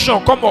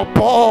destruction come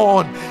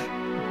upon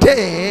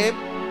them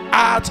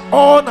at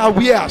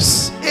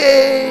unawares.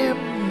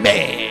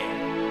 Amen.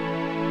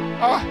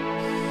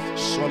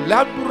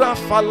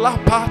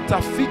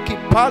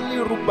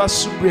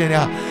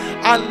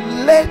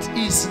 And let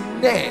his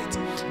net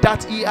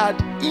that he had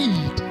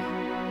hid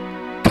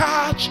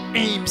catch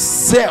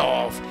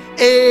himself.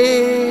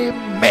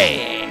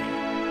 Amen.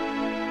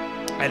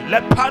 And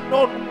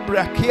lepanon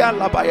brakia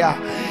labaya,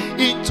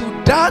 into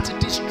that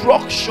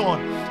destruction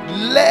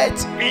let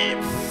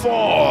him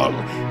fall.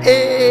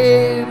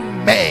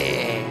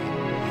 Amen.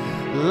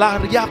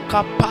 Laria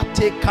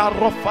kapate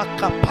karofa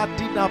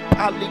kapadina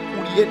pali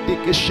kuriende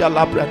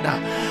keshalabrana.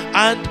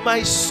 And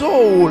my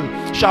soul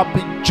shall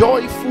be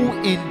joyful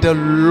in the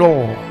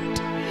Lord.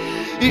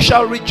 He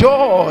shall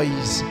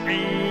rejoice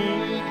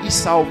in his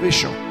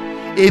salvation.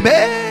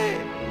 Amen.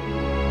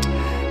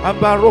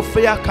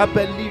 Ambarofea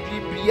kabeli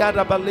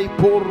ribriada bale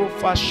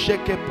porofa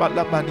sheke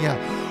palamania.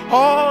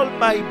 All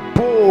my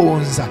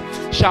bones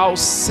shall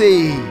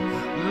say,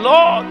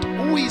 Lord,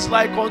 who is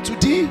like unto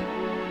thee,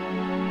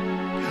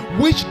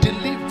 which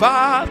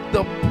deliver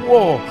the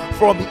poor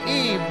from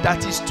him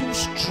that is too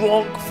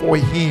strong for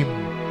him.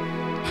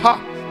 Ha!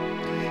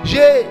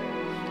 Yea,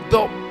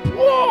 the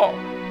poor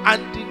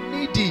and the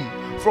needy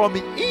from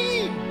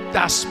him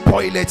that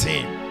spoileth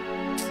him.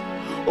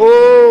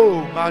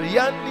 Oh,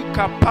 Mariani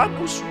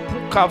Kapanus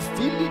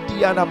Pukavili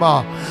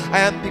Dianama. I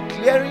am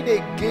declaring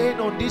again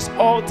on this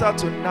altar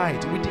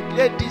tonight. We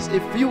declared this a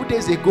few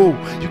days ago.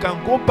 You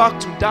can go back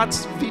to that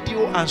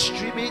video and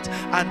stream it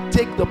and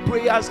take the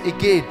prayers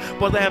again.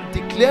 But I am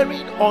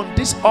declaring on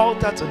this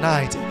altar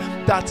tonight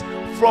that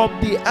from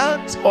the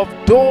hands of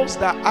those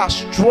that are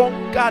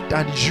stronger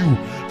than you,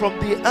 from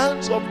the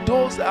hands of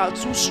those that are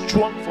too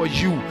strong for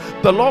you,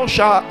 the Lord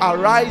shall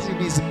arise in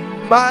his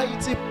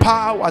mighty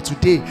power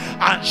today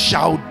and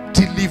shall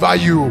deliver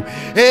you.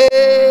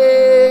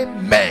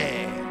 Amen.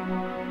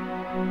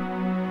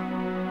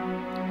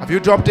 Have you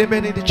dropped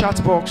amen in the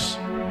chat box?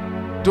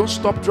 Don't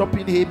stop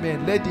dropping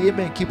amen. Let the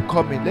amen keep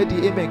coming. Let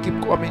the amen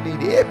keep coming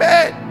in.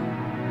 Amen.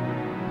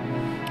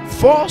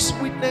 False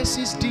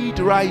witnesses did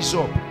rise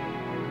up.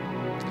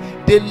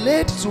 They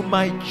laid to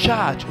my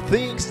charge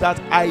things that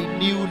I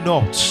knew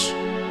not.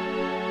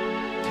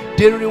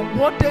 They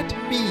rewarded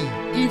me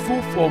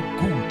evil for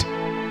good,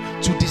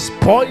 to the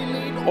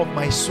spoiling of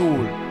my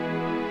soul.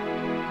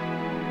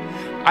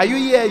 Are you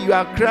here? You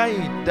are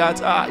crying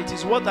that it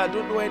is what I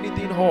don't know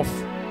anything of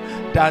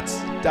that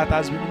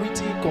has been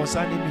written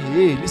concerning me.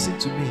 Hey, listen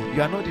to me.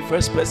 You are not the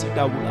first person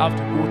that will have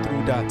to go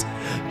through that.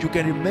 You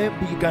can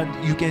remember,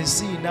 you can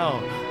see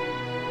now,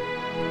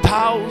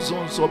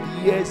 thousands of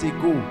years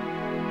ago,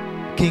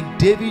 King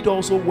David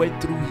also went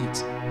through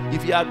it.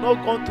 If he had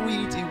not gone through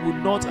it, he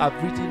would not have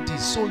written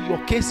this. So your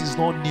case is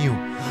not new.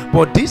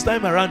 But this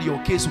time around, your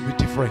case will be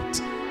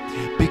different.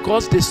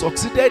 Because they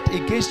succeeded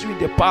against you in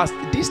the past,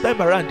 this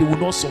time around they will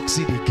not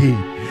succeed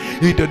again.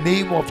 In the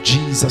name of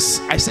Jesus.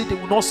 I say they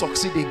will not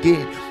succeed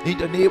again. In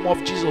the name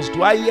of Jesus.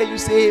 Do I hear you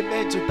say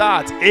amen to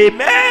that?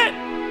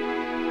 Amen.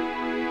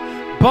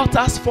 But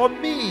as for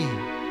me,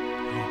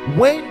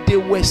 when they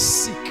were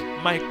sick,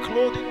 my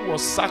clothing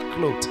was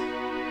sackcloth.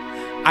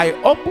 I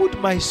humbled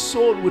my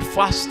soul with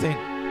fasting,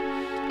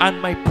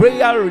 and my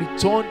prayer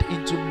returned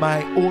into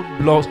my own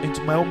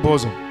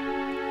bosom.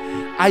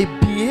 I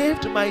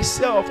behaved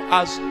myself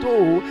as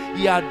though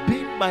he had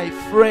been my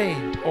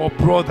friend or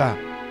brother.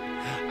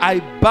 I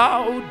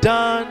bowed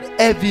down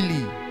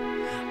heavily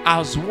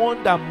as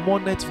one that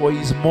mourneth for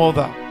his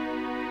mother.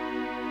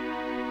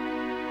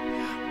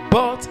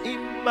 But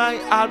in my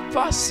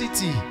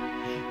adversity,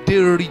 they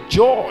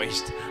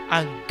rejoiced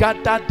and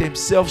gathered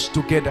themselves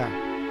together.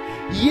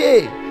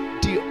 Yea,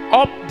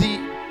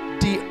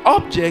 the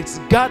objects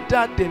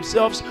gathered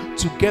themselves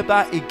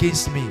together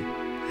against me,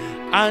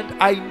 and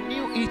I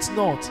knew it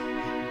not.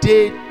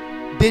 They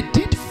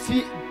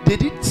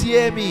did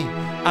tear me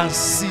and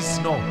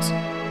ceased not.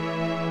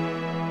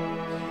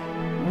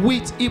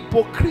 With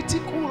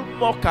hypocritical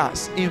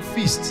mockers in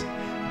feast,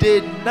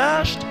 they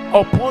gnashed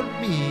upon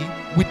me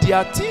with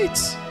their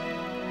teeth.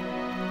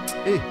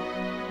 Hey,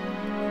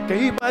 can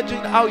you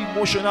imagine how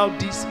emotional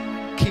this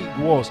king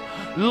was?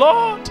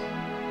 Lord,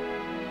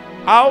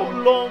 how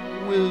long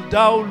will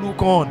thou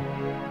look on?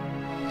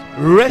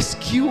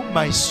 Rescue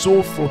my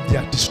soul from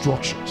their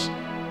destructions,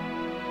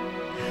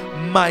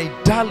 my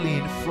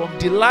darling from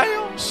the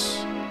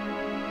lions.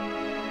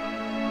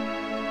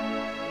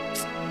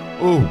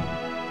 Oh,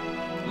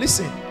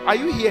 listen, are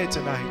you here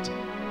tonight?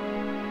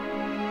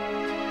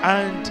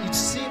 And it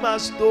seems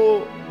as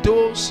though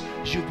those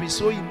you've been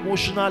so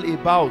emotional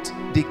about,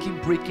 they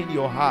keep breaking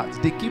your heart,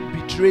 they keep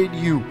betraying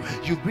you.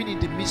 You've been in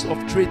the midst of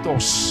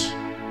traitors,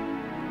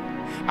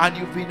 and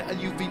you've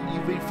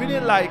been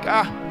feeling like,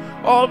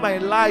 all my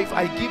life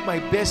I give my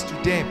best to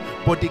them,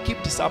 but they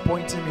keep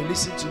disappointing me.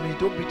 Listen to me,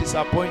 don't be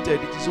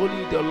disappointed. It is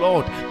only the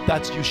Lord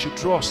that you should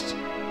trust.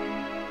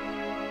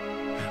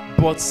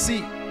 But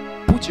see,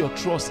 put your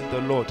trust in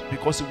the Lord,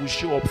 because He will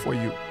show up for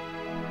you.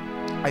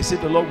 I say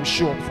the Lord will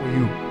show up for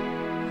you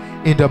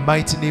in the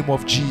mighty name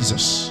of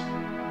Jesus.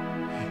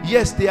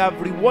 Yes, they have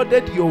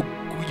rewarded your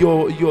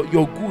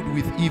good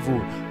with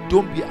evil.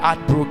 Don't be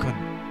heartbroken,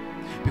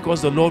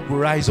 because the Lord will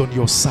rise on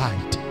your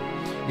side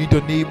in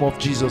the name of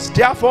Jesus.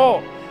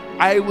 Therefore,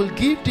 I will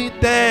give thee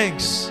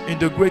thanks in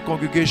the great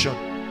congregation.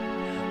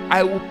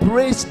 I will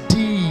praise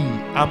thee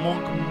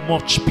among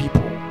much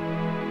people.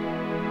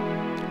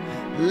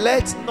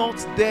 Let not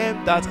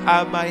them that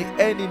are my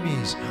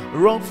enemies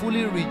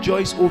wrongfully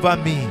rejoice over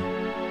me,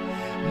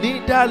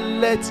 neither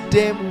let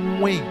them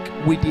wink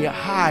with their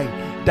eye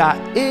that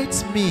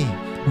hates me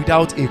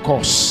without a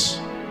cause.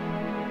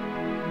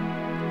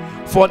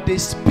 For they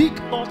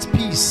speak not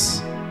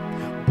peace,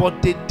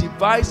 but they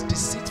devise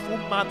deceitful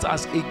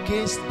matters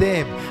against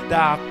them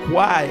that are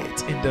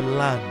quiet in the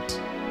land.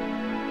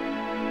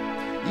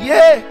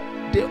 Yea,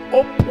 they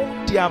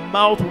opened their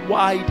mouth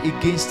wide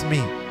against me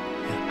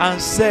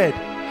and said,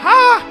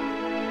 Ha!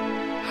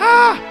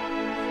 Ha!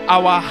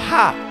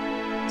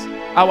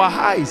 Our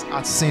eyes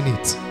had seen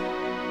it.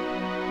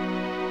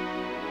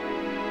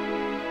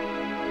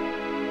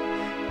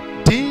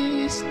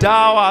 This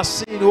thou hast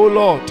seen, O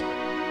Lord.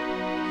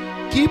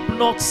 Keep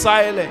not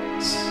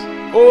silence,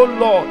 O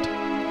Lord.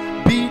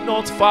 Be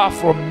not far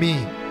from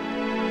me.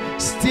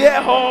 Stir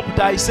up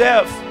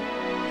thyself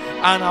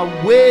and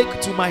awake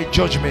to my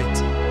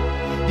judgment,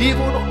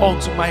 even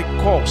unto my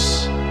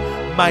cause,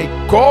 my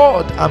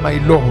God and my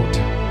Lord.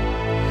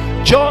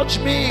 Judge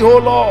me, O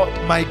Lord,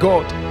 my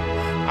God,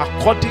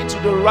 according to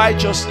the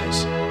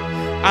righteousness,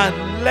 and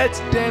let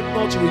them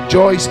not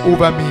rejoice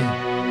over me.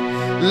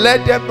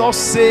 Let them not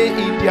say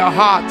in their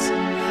hearts,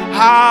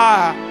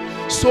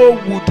 so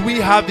would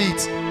we have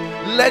it.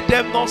 Let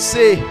them not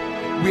say,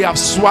 we have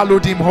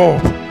swallowed him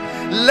up.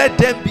 Let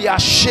them be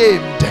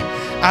ashamed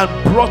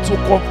and brought to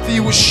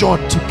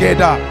confusion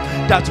together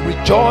that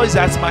rejoice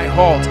at my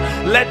heart.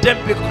 Let them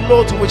be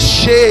clothed with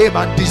shame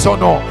and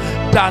dishonor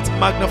that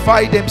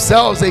magnify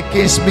themselves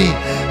against me.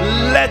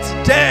 Let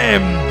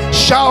them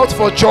shout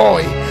for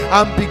joy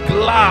and be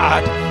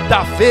glad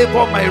that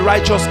favor my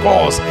righteous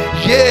cause.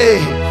 Yea,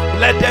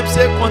 let them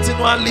say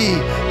continually,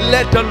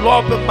 let the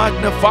Lord be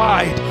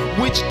magnified,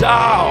 which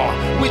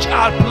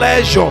had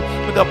pleasure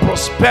with the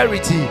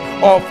prosperity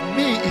of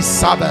me his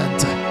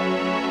servant.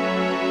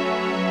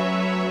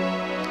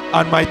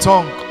 And my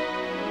tongue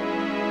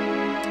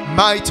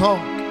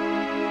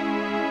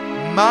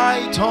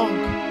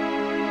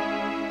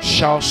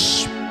shall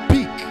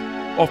speak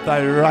of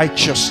thy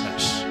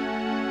righteousness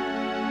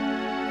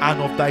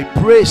and of thy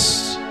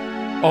praise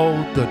all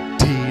the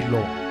day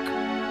long.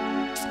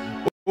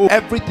 Oh,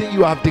 everything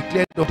you have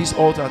declared on this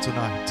altar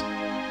tonight,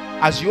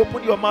 as you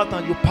open your mouth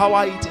and you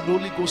power it in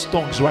Holy Ghost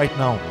tongues right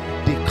now,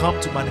 they come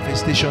to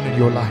manifestation in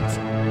your life.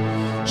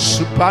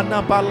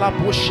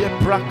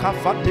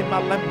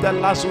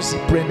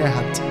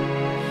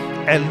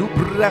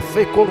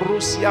 Elubrefe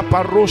Korusia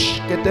Parosh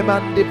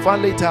Kedemande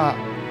Valeta.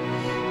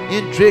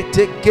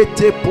 Indrete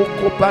Kete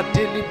Poko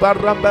Batili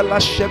Barambala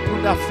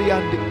Shebruna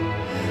Fiande.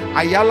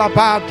 Ayala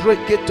Badre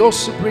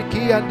Ketos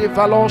Briki and the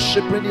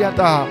Valoshe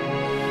Briniada.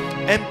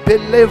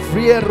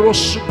 Empelevriero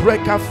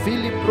Subreka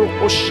Filipro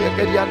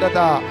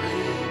Oshegerianda.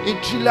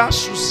 Injila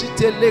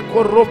Susite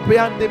Leko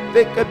Ropean de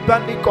Veke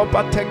Baniko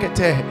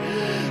Patekete.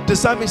 The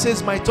psalmist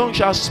says, my tongue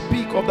shall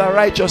speak of thy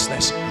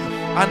righteousness,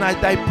 and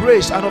thy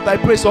praise, and of thy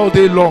praise all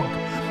day long.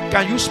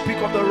 Can you speak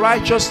of the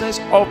righteousness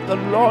of the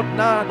Lord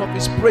now and of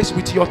his praise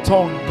with your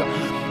tongue?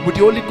 With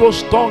the Holy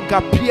Ghost tongue,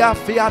 Pia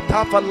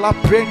Fiata Vala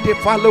Prende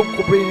Falo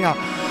Kubrina,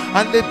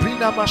 and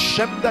Lebrina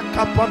Mashemda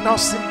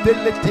Kapanasim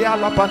Delete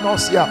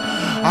Alabanosia,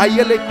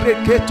 Ayele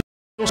Kreketo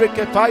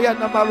Rekefaya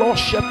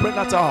Namaloshe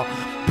Prenata,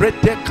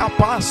 Prete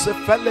Kapas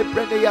Fele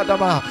Brene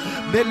Yadama,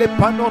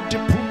 Melepano de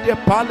Punde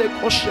Pale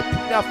Koshe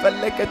Puna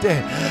Felekete,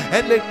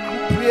 and Le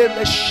Kuprie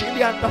Le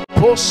Shilian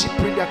Posi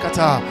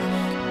Priakata.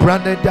 You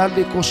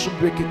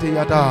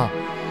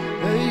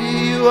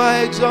are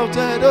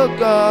exalted, O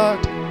God,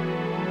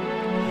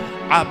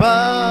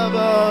 above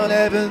all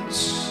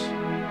heavens.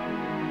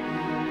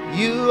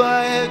 You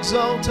are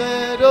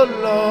exalted, O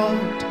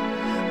Lord,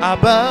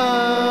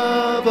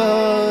 above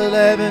all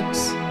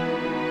heavens.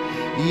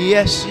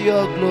 Yes,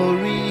 your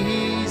glory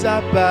is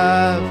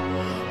above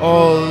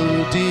all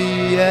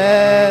the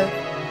earth.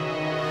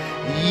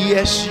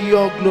 Yes,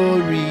 your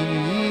glory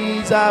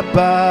is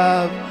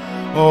above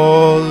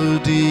all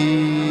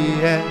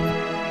the earth.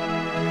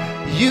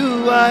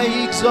 You are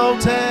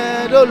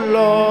exalted, O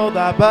Lord,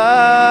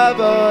 above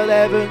all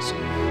heavens.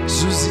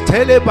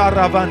 Susitele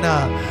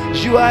Baravana.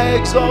 You are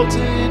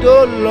exalted,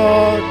 O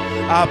Lord,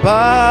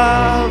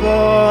 above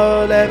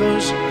all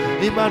heavens.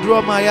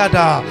 Imadro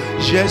Mayada.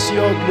 Yes,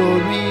 your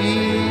glory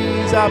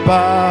is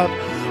above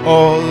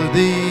all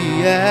the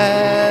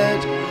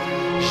earth.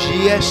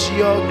 Yes,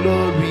 your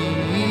glory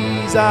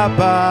is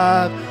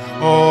above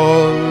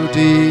all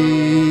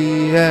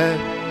the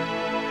earth.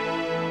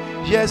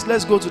 Yes,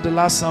 let's go to the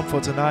last psalm for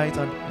tonight,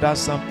 and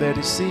that's Psalm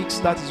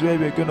 36. That is where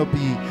we're going to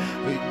be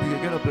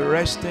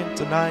resting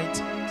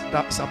tonight.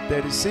 That's Psalm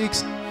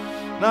 36.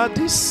 Now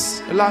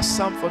this last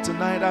psalm for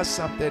tonight, that's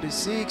Psalm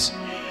 36,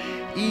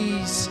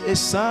 is a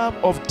psalm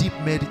of deep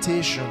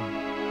meditation.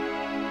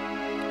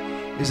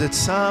 It's a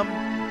psalm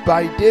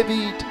by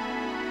David,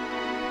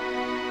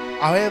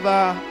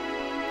 however,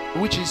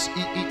 which is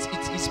it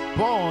is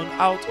born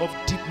out of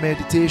deep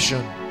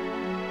meditation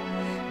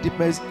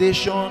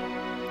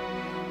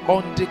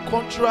on the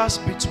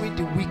contrast between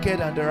the wicked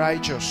and the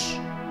righteous.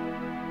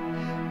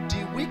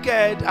 The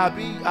wicked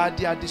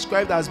they are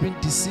described as being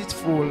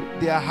deceitful,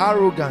 they are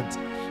arrogant,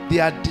 they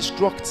are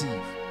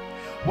destructive,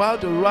 while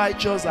the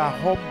righteous are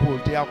humble,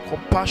 they are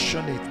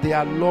compassionate, they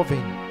are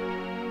loving.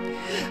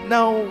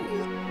 Now,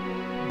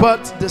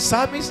 but the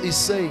psalmist is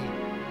saying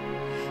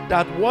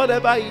that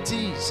whatever it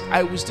is,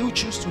 I will still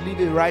choose to live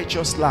a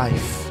righteous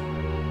life.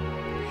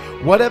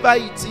 Whatever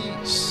it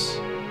is,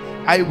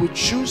 I will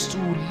choose to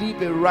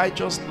live a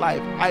righteous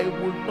life. I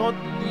will not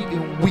live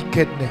in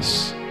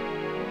wickedness,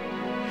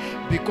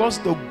 because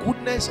the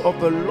goodness of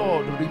the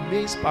Lord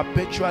remains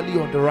perpetually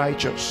on the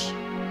righteous.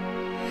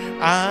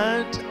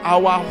 And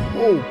our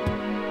hope,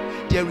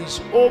 there is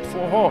hope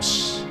for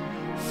us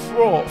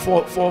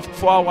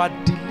for our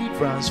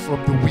deliverance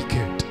from the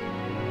wicked.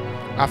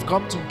 I've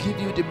come to give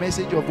you the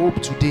message of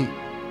hope today.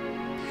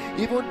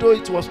 Even though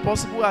it was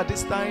possible at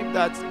this time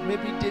that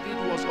maybe David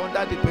was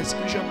under the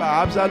persecution by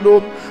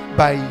Absalom,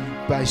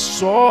 by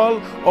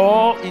Saul,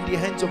 or in the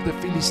hands of the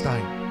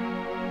Philistine,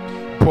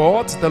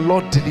 but the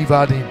Lord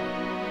delivered him.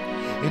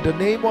 In the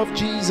name of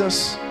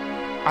Jesus,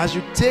 as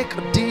you take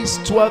these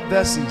 12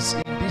 verses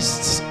in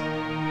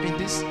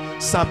this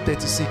Psalm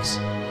 36,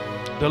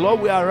 the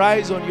Lord will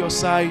arise on your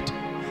side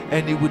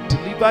and he will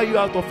deliver you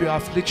out of your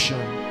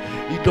affliction.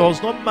 It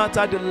does not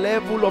matter the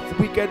level of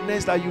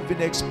wickedness that you've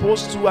been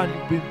exposed to and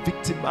you've been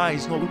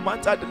victimized. No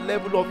matter the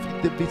level of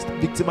the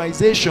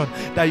victimization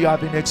that you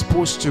have been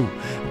exposed to.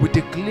 We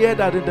declare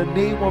that in the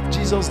name of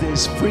Jesus, there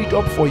is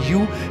freedom for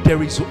you,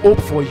 there is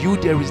hope for you,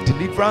 there is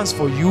deliverance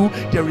for you,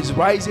 there is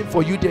rising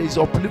for you, there is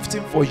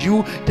uplifting for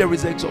you, there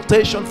is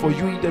exaltation for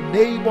you in the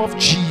name of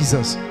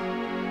Jesus.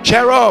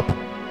 Cheer up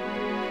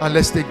and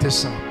let's take this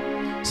psalm.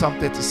 Psalm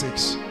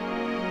 36.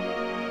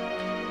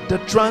 The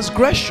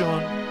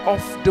transgression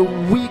of the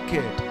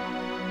wicked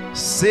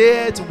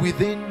said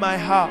within my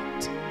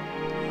heart,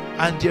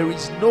 and there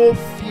is no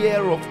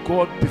fear of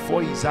God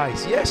before his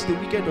eyes. Yes, the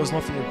wicked does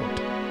not fear God,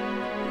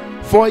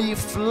 for he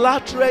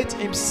flattereth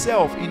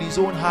himself in his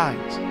own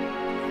eyes,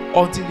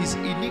 until his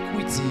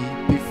iniquity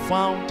be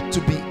found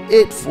to be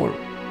hateful.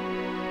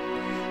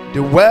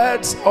 The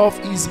words of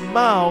his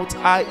mouth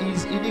are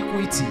his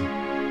iniquity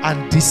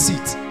and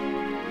deceit.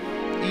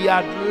 He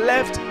had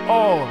left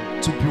all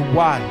to be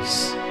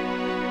wise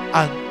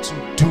and to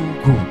do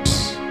good.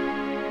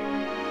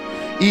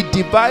 He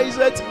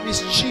deviseth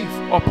mischief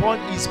upon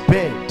his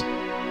bed.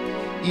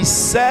 He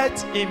set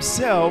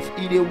himself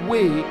in a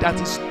way that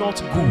is not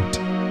good.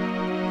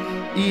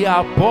 He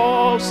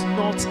abhors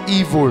not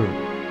evil.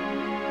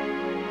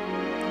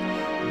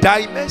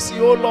 Thy mercy,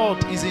 O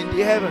Lord, is in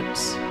the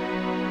heavens,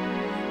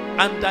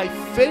 and thy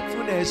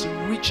faithfulness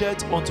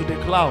reacheth unto the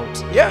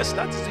clouds. Yes,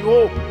 that is the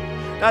hope.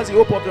 That's the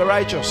hope of the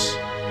righteous.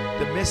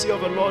 The mercy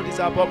of the Lord is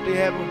above the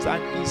heavens,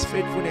 and his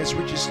faithfulness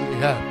reaches to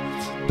the earth.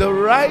 Thy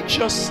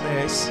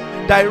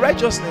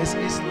righteousness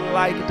is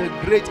like the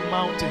great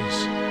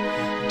mountains.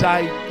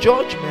 Thy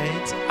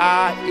judgments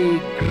are a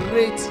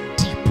great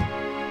deep.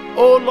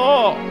 O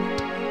Lord,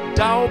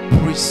 thou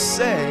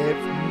preserve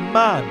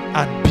man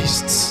and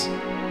beasts.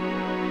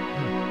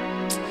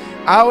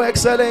 How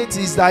excellent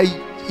is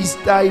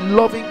thy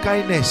loving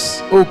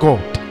kindness, O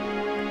God.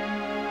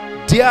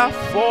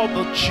 Therefore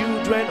the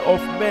children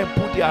of men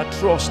put their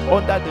trust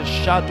under the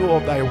shadow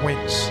of thy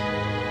wings.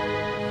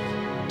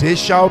 They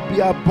shall be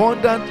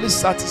abundantly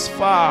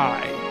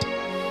satisfied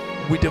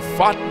with the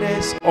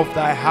fatness of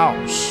thy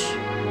house,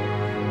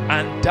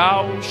 and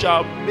thou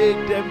shalt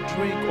make them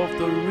drink of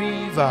the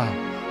river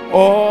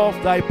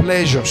of thy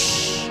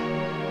pleasures.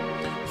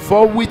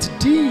 For with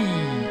thee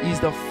is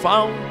the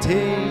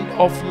fountain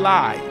of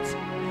life.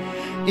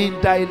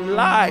 In thy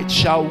light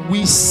shall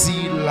we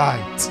see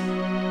light.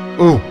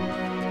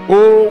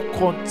 Oh,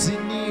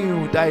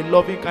 continue thy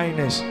loving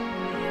kindness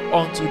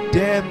unto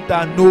them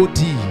that know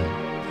thee,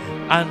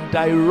 and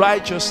thy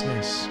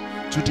righteousness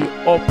to the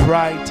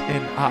upright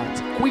in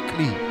heart.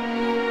 Quickly,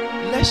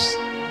 let's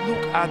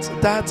look at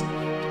that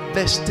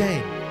verse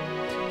 10.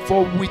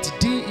 For with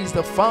thee is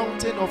the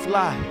fountain of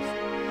life,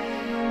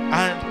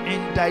 and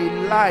in thy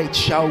light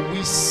shall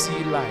we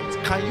see light.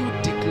 Can you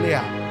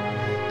declare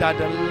that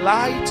the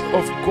light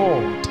of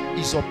God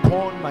is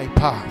upon my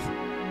path?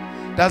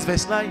 That's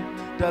verse 9.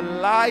 The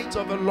light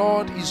of the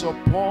Lord is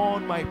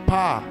upon my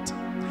path,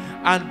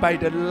 and by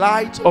the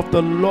light of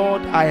the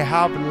Lord I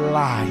have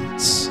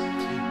light.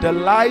 The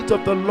light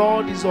of the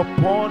Lord is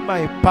upon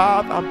my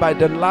path, and by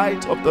the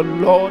light of the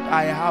Lord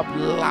I have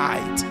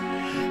light.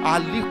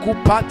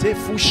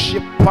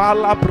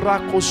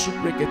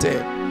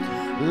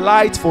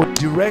 Light for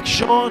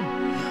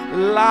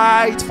direction,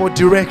 light for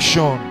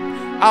direction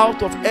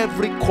out of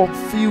every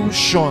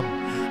confusion.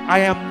 I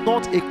am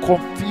not a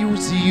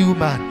confused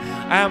human.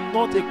 I am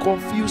not a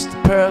confused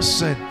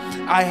person.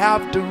 I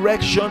have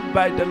direction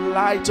by the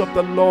light of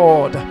the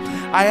Lord.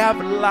 I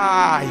have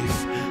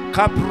life.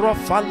 I have light,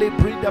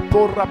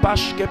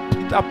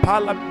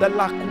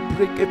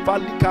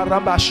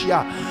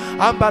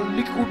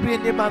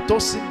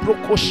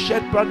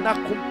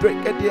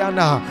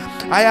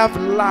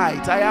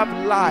 I have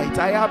light,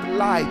 I have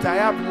light, I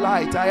have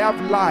light, I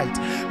have light.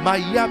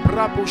 Maya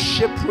brabo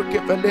shepreke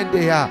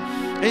velendea.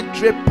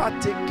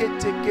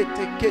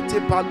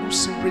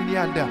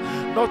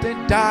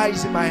 Nothing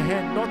dies in my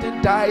hand.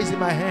 Nothing dies in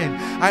my hand.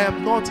 I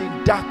am not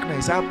in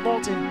darkness. I am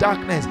not in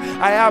darkness.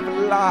 I have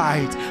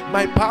light.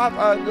 My path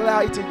of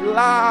light,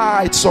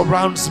 light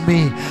surrounds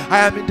me. I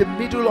am in the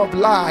middle of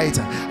light.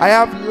 I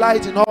have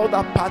light in all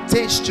that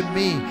pertains to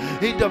me.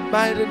 In the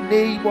mighty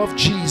name of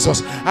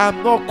Jesus, I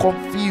am not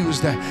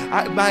confused.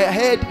 My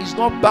head is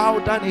not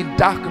bowed down in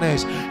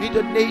darkness. In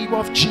the name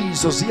of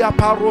Jesus.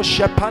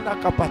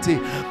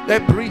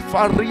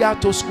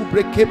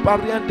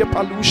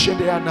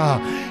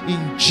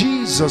 In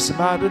Jesus'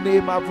 mighty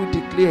name have we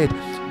declared.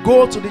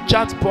 Go to the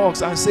chat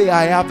box and say,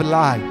 I have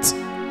light.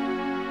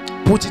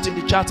 Put it in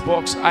the chat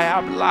box. I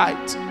have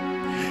light.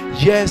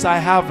 Yes, I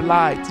have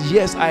light.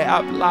 Yes, I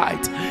have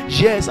light.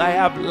 Yes, I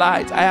have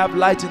light. I have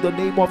light in the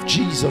name of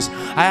Jesus.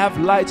 I have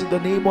light in the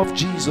name of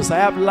Jesus. I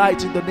have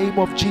light in the name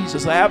of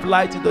Jesus. I have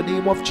light in the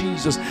name of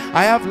Jesus.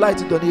 I have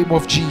light in the name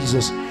of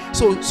Jesus.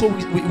 So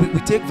we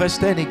take verse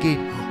 10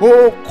 again.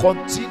 Oh,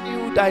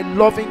 continue thy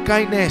loving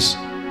kindness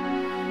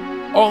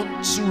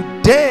unto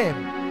them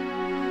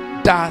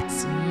that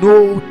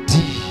know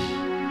thee,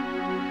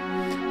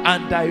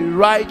 and thy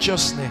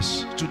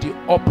righteousness to the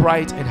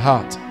upright in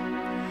heart.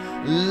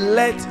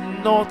 Let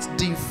not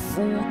the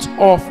foot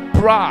of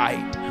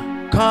pride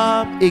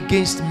come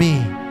against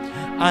me,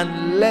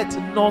 and let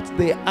not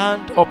the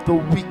hand of the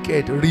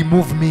wicked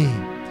remove me.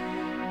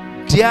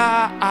 There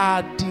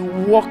are the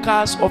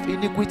workers of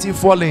iniquity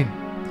fallen.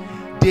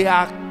 They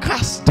are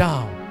cast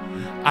down,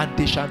 and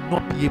they shall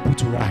not be able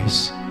to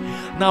rise.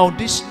 Now on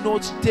this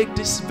note, take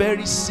this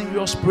very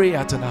serious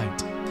prayer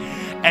tonight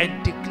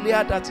and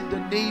declare that in the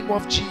name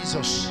of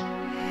Jesus,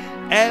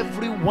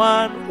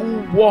 everyone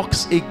who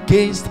walks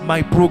against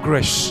my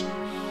progress,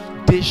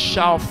 they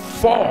shall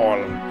fall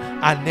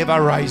and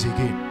never rise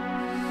again.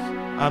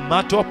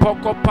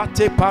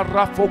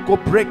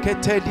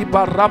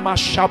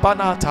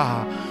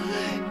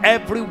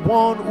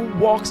 Everyone who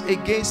walks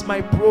against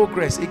my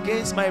progress,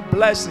 against my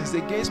blessings,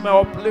 against my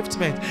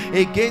upliftment,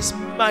 against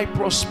my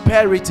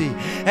prosperity,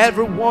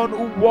 everyone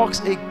who walks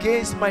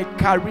against my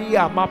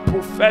career, my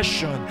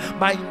profession,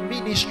 my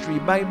ministry,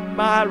 my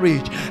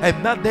marriage,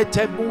 and my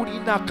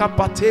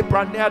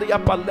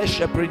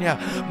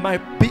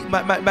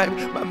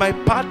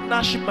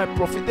partnership, my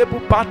profitable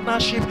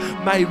partnership,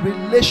 my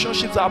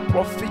relationships are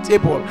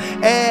profitable.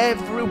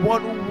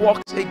 Everyone who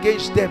works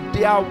against them.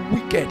 They are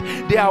wicked.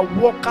 They are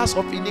workers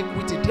of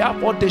iniquity.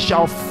 Therefore they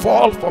shall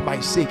fall for my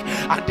sake,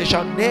 and they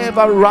shall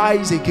never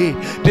rise again.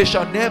 They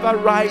shall never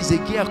rise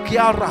again.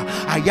 Kiara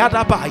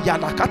ayadaba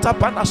ayadakata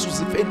pana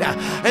susifena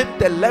and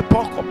the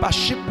lepo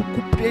kopashipu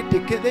kupre de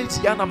kedes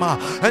yanama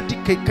and the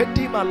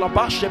kekadima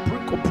labashe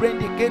briko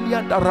prende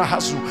kelianda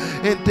rahasu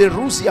and the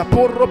Rusia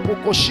porro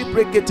poko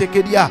shipre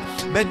ketekedia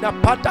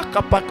menapata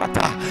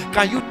kapakata.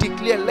 Can you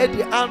declare, let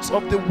the hands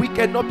of the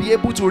wicked not be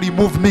able to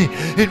remove me?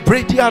 In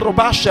Bredia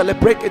Robasha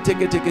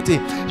Lebreketekete.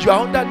 You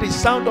are under the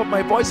sound of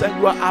my voice and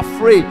you are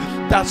afraid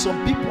that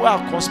some people are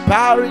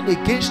conspiring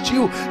against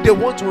you. They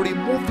want to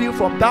remove you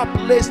from that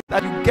place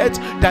that you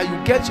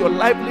get your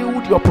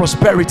livelihood, your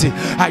prosperity.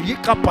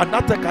 Ayika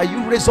Panata, can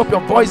you raise up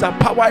your voice and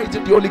power it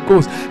in the Holy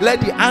Ghost?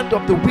 Let the hand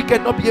of the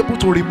wicked not be able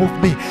to remove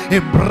me.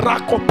 In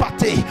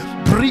Brakopate.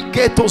 Let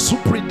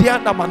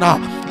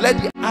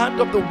the hand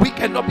of the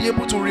wicked not be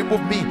able to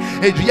remove me.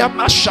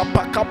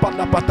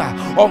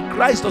 On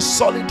Christ the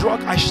solid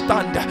rock I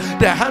stand.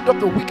 The hand of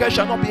the wicked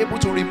shall not be able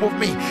to remove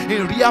me.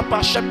 In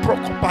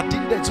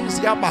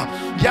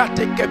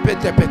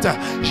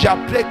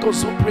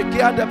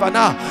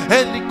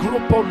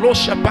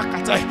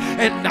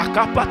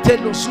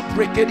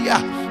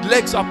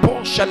legs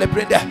upon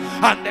Shalebrenda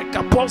and the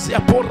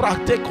Caposia Porra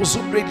Teco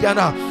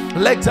Subrediana,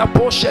 legs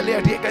upon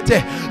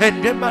Shaleregate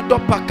and Nemando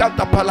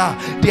Pacata Pala.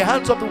 The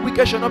hands of the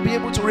wicked shall not be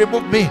able to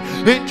remove me.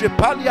 In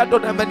Tripalia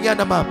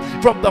Donamanianama,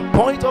 from the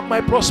point of my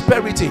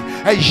prosperity,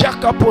 a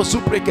Jacapo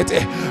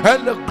Suprecate,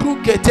 and the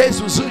Krukete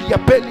Suzuya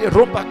Peli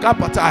Romba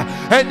Capata,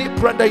 any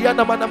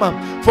Prandayana Manama,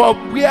 for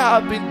we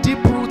have been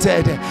deep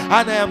rooted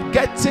and I am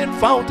getting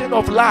fountain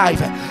of life.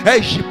 The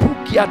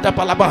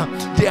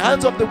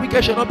hands of the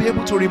wicked shall not be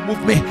able to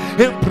remove me.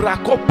 The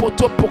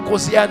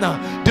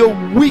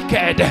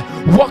wicked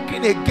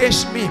working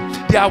against me,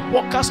 they are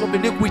workers of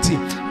iniquity.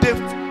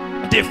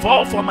 They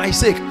fall for my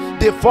sake.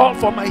 They fall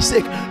for my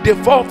sake. They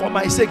fall for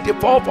my sake. They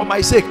fall for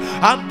my sake.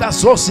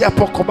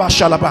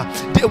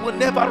 They will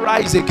never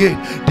rise again.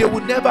 They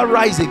will never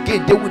rise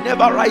again. They will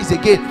never rise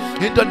again.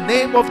 In the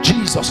name of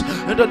Jesus.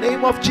 In the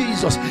name of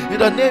Jesus. In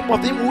the name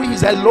of Him who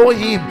is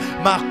Elohim.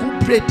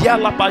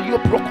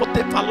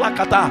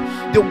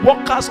 The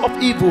workers of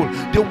evil.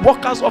 The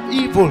workers of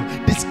evil.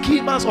 The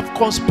schemers of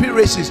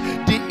conspiracies.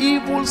 The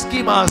evil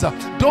schemers.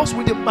 Those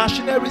with the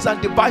machineries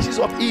and devices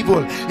of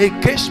evil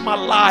against my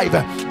life.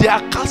 They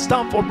are cast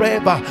down forever.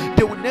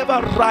 They will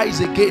never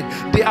rise again.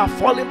 They are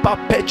falling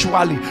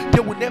perpetually. They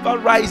will never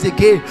rise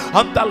again.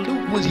 And the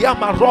Lugus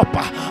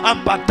Yamaropa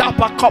and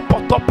Badapa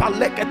Kopotopa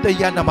Lekete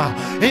Yanama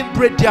in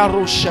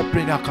Brediaro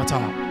Sheprinakata.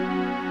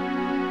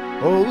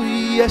 Oh,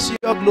 yes,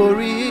 your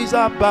glory is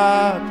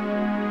above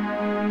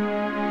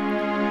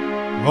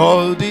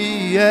all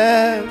the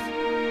earth.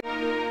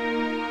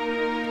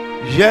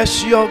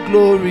 Yes, your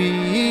glory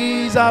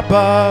is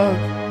above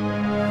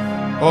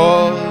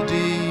all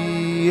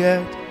the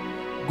earth.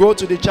 Go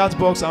to the chat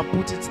box and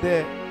put it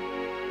there.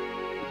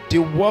 The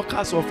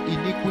workers of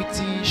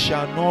iniquity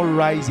shall not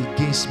rise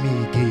against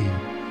me again.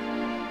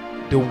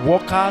 The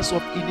workers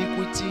of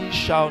iniquity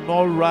shall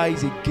not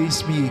rise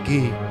against me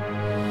again.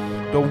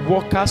 The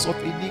workers of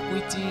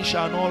iniquity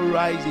shall not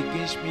rise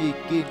against me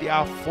again. They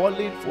are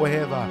falling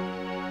forever.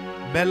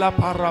 They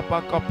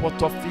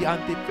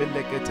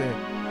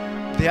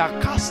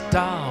are cast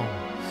down.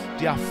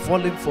 They are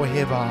falling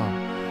forever.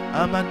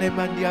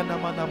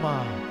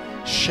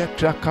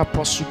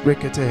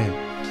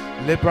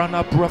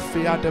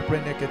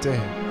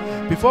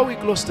 Before we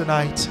close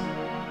tonight,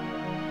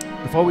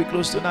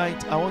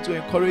 I want to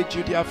encourage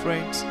you, dear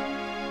friends.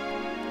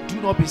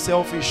 Do not be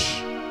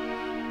selfish.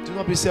 Do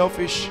not be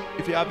selfish.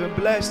 If you have been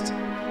blessed,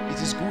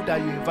 it is good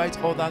that you invite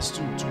others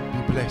to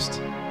be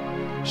blessed.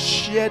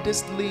 Share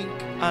this link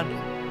and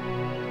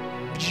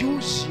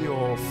use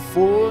your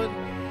phone,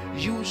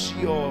 use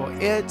your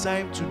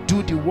airtime to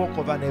do the work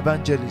of an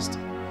evangelist.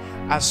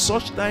 At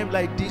such time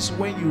like this,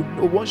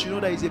 once you know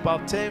that it's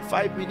about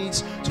 5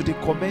 minutes to the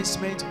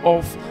commencement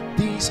of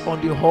this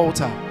on the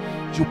altar,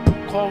 you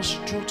put calls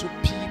through to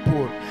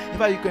people. In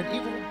fact, you can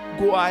even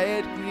go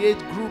ahead, create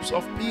groups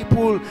of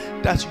people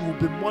that you will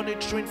be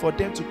monitoring for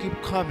them to keep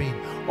coming,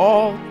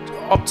 all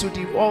up to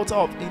the altar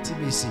of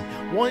intimacy.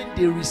 When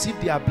they receive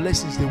their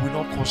blessings, they will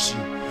not curse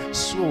you.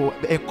 So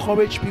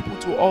encourage people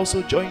to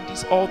also join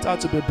this altar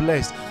to be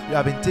blessed. We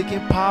have been taking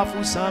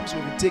powerful psalms,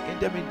 we've been taking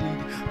them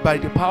indeed by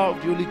the power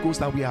of the Holy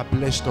Ghost, and we are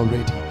blessed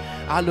already.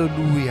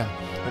 Hallelujah.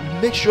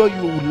 And make sure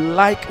you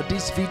like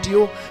this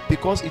video,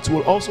 because it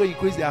will also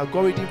increase the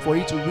algorithm for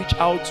it to reach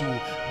out to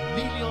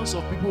millions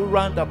of people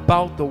round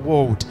about the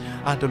world,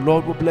 and the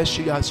Lord will bless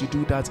you as you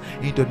do that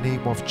in the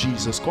name of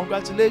Jesus.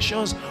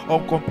 Congratulations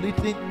on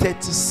completing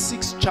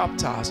 36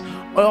 chapters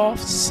of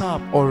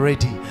Psalm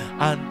already,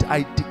 and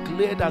I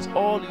declare that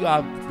all you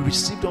have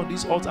received on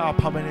this altar are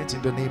permanent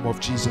in the name of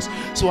Jesus.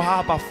 So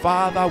Abba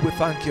Father, we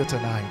thank you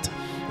tonight.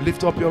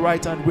 Lift up your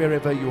right hand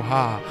wherever you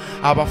are.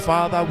 Abba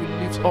Father, we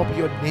lift up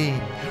your name.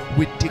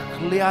 We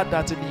declare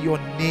that in your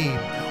name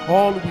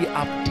all we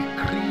have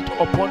decreed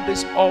upon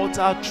this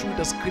altar through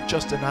the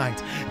scriptures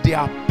tonight, they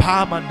are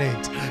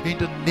permanent in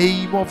the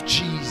name of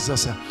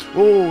Jesus.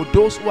 Oh,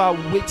 those who are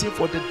waiting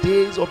for the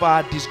days of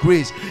our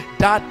disgrace,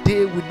 that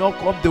day will not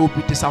come. They will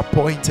be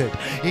disappointed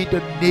in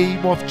the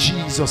name of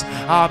Jesus.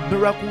 Our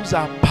miracles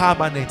are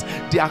permanent.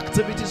 The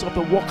activities of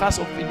the workers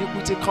of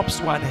iniquity comes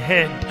to an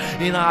end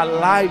in our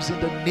lives in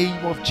the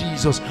name of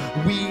Jesus.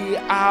 We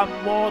are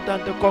more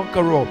than the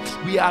conqueror.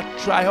 We are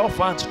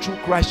triumphant through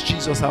Christ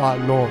Jesus our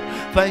Lord.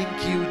 Thank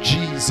you,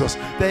 Jesus.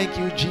 Thank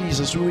you,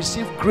 Jesus. We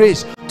receive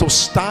grace to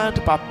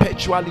stand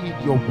perpetually in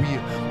your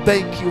will.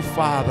 Thank you,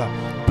 Father.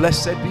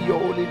 Blessed be your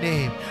holy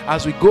name.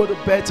 As we go to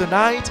bed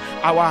tonight,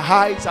 our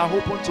eyes are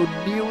open to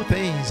new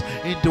things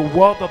in the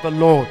word of the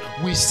Lord.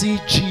 We see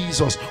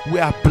Jesus. We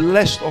are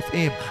blessed of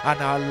him, and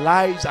our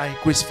lives are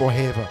increased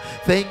forever.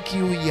 Thank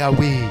you,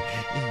 Yahweh.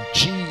 In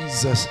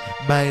Jesus'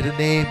 mighty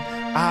name,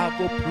 I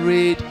have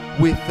prayed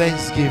with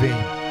thanksgiving.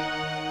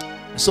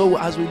 So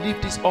as we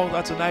leave this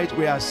altar tonight,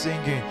 we are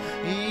singing,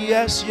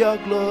 yes, your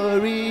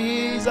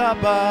glory is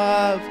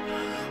above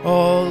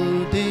all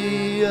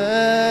the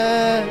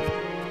earth.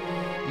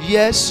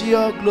 Yes,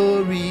 your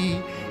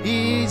glory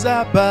is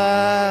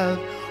above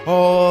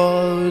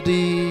all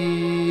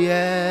the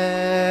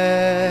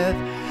earth.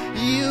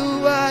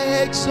 You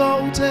are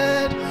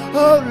exalted,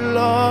 oh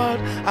Lord,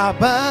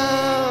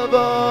 above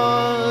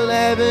all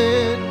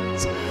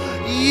heavens.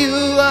 You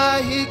are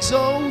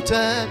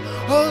exalted,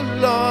 oh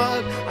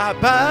Lord,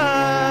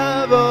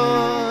 above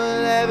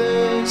all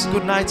heavens.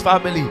 Good night,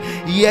 family.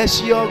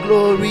 Yes, your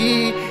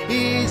glory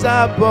is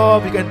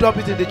above. You can drop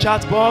it in the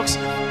chat box.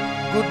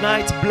 Good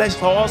night.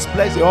 Bless us,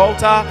 bless the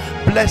altar,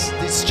 bless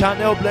this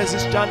channel, bless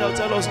this channel.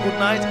 Tell us good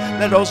night.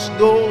 Let us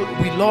know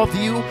we love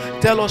you.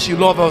 Tell us you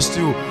love us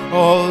too.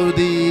 All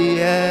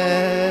the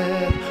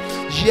earth.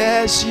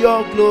 Yes,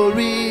 your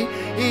glory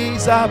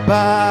is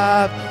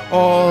above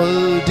all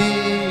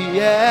the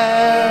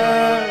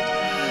earth.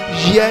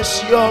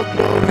 Yes, your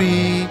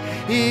glory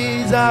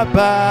is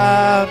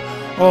above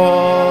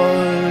all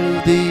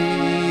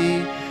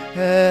the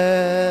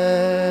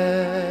earth.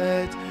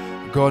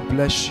 God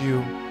bless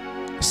you.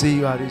 See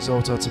you at this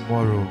altar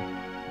tomorrow.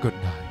 Good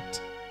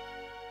night.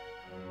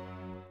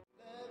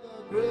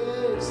 The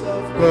grace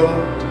of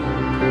God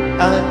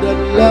and the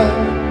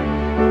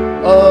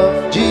love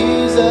of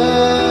Jesus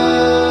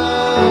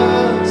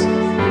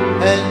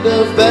and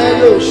the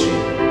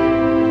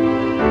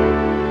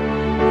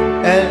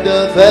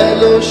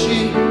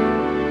fellowship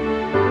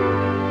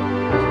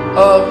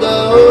of the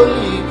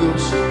Holy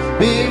Ghost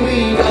be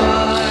with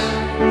us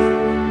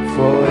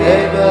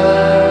forever.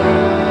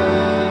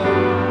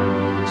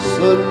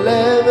 So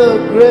let the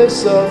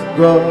grace of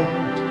God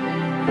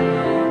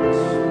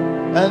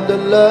and the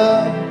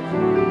love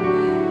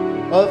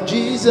of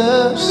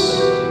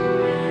Jesus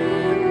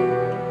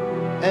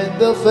and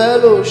the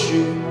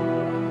fellowship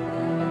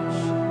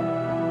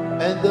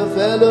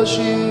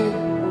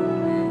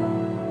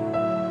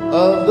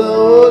of the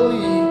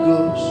Holy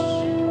Ghost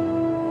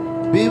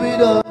be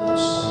with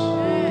us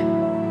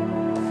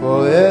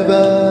forever.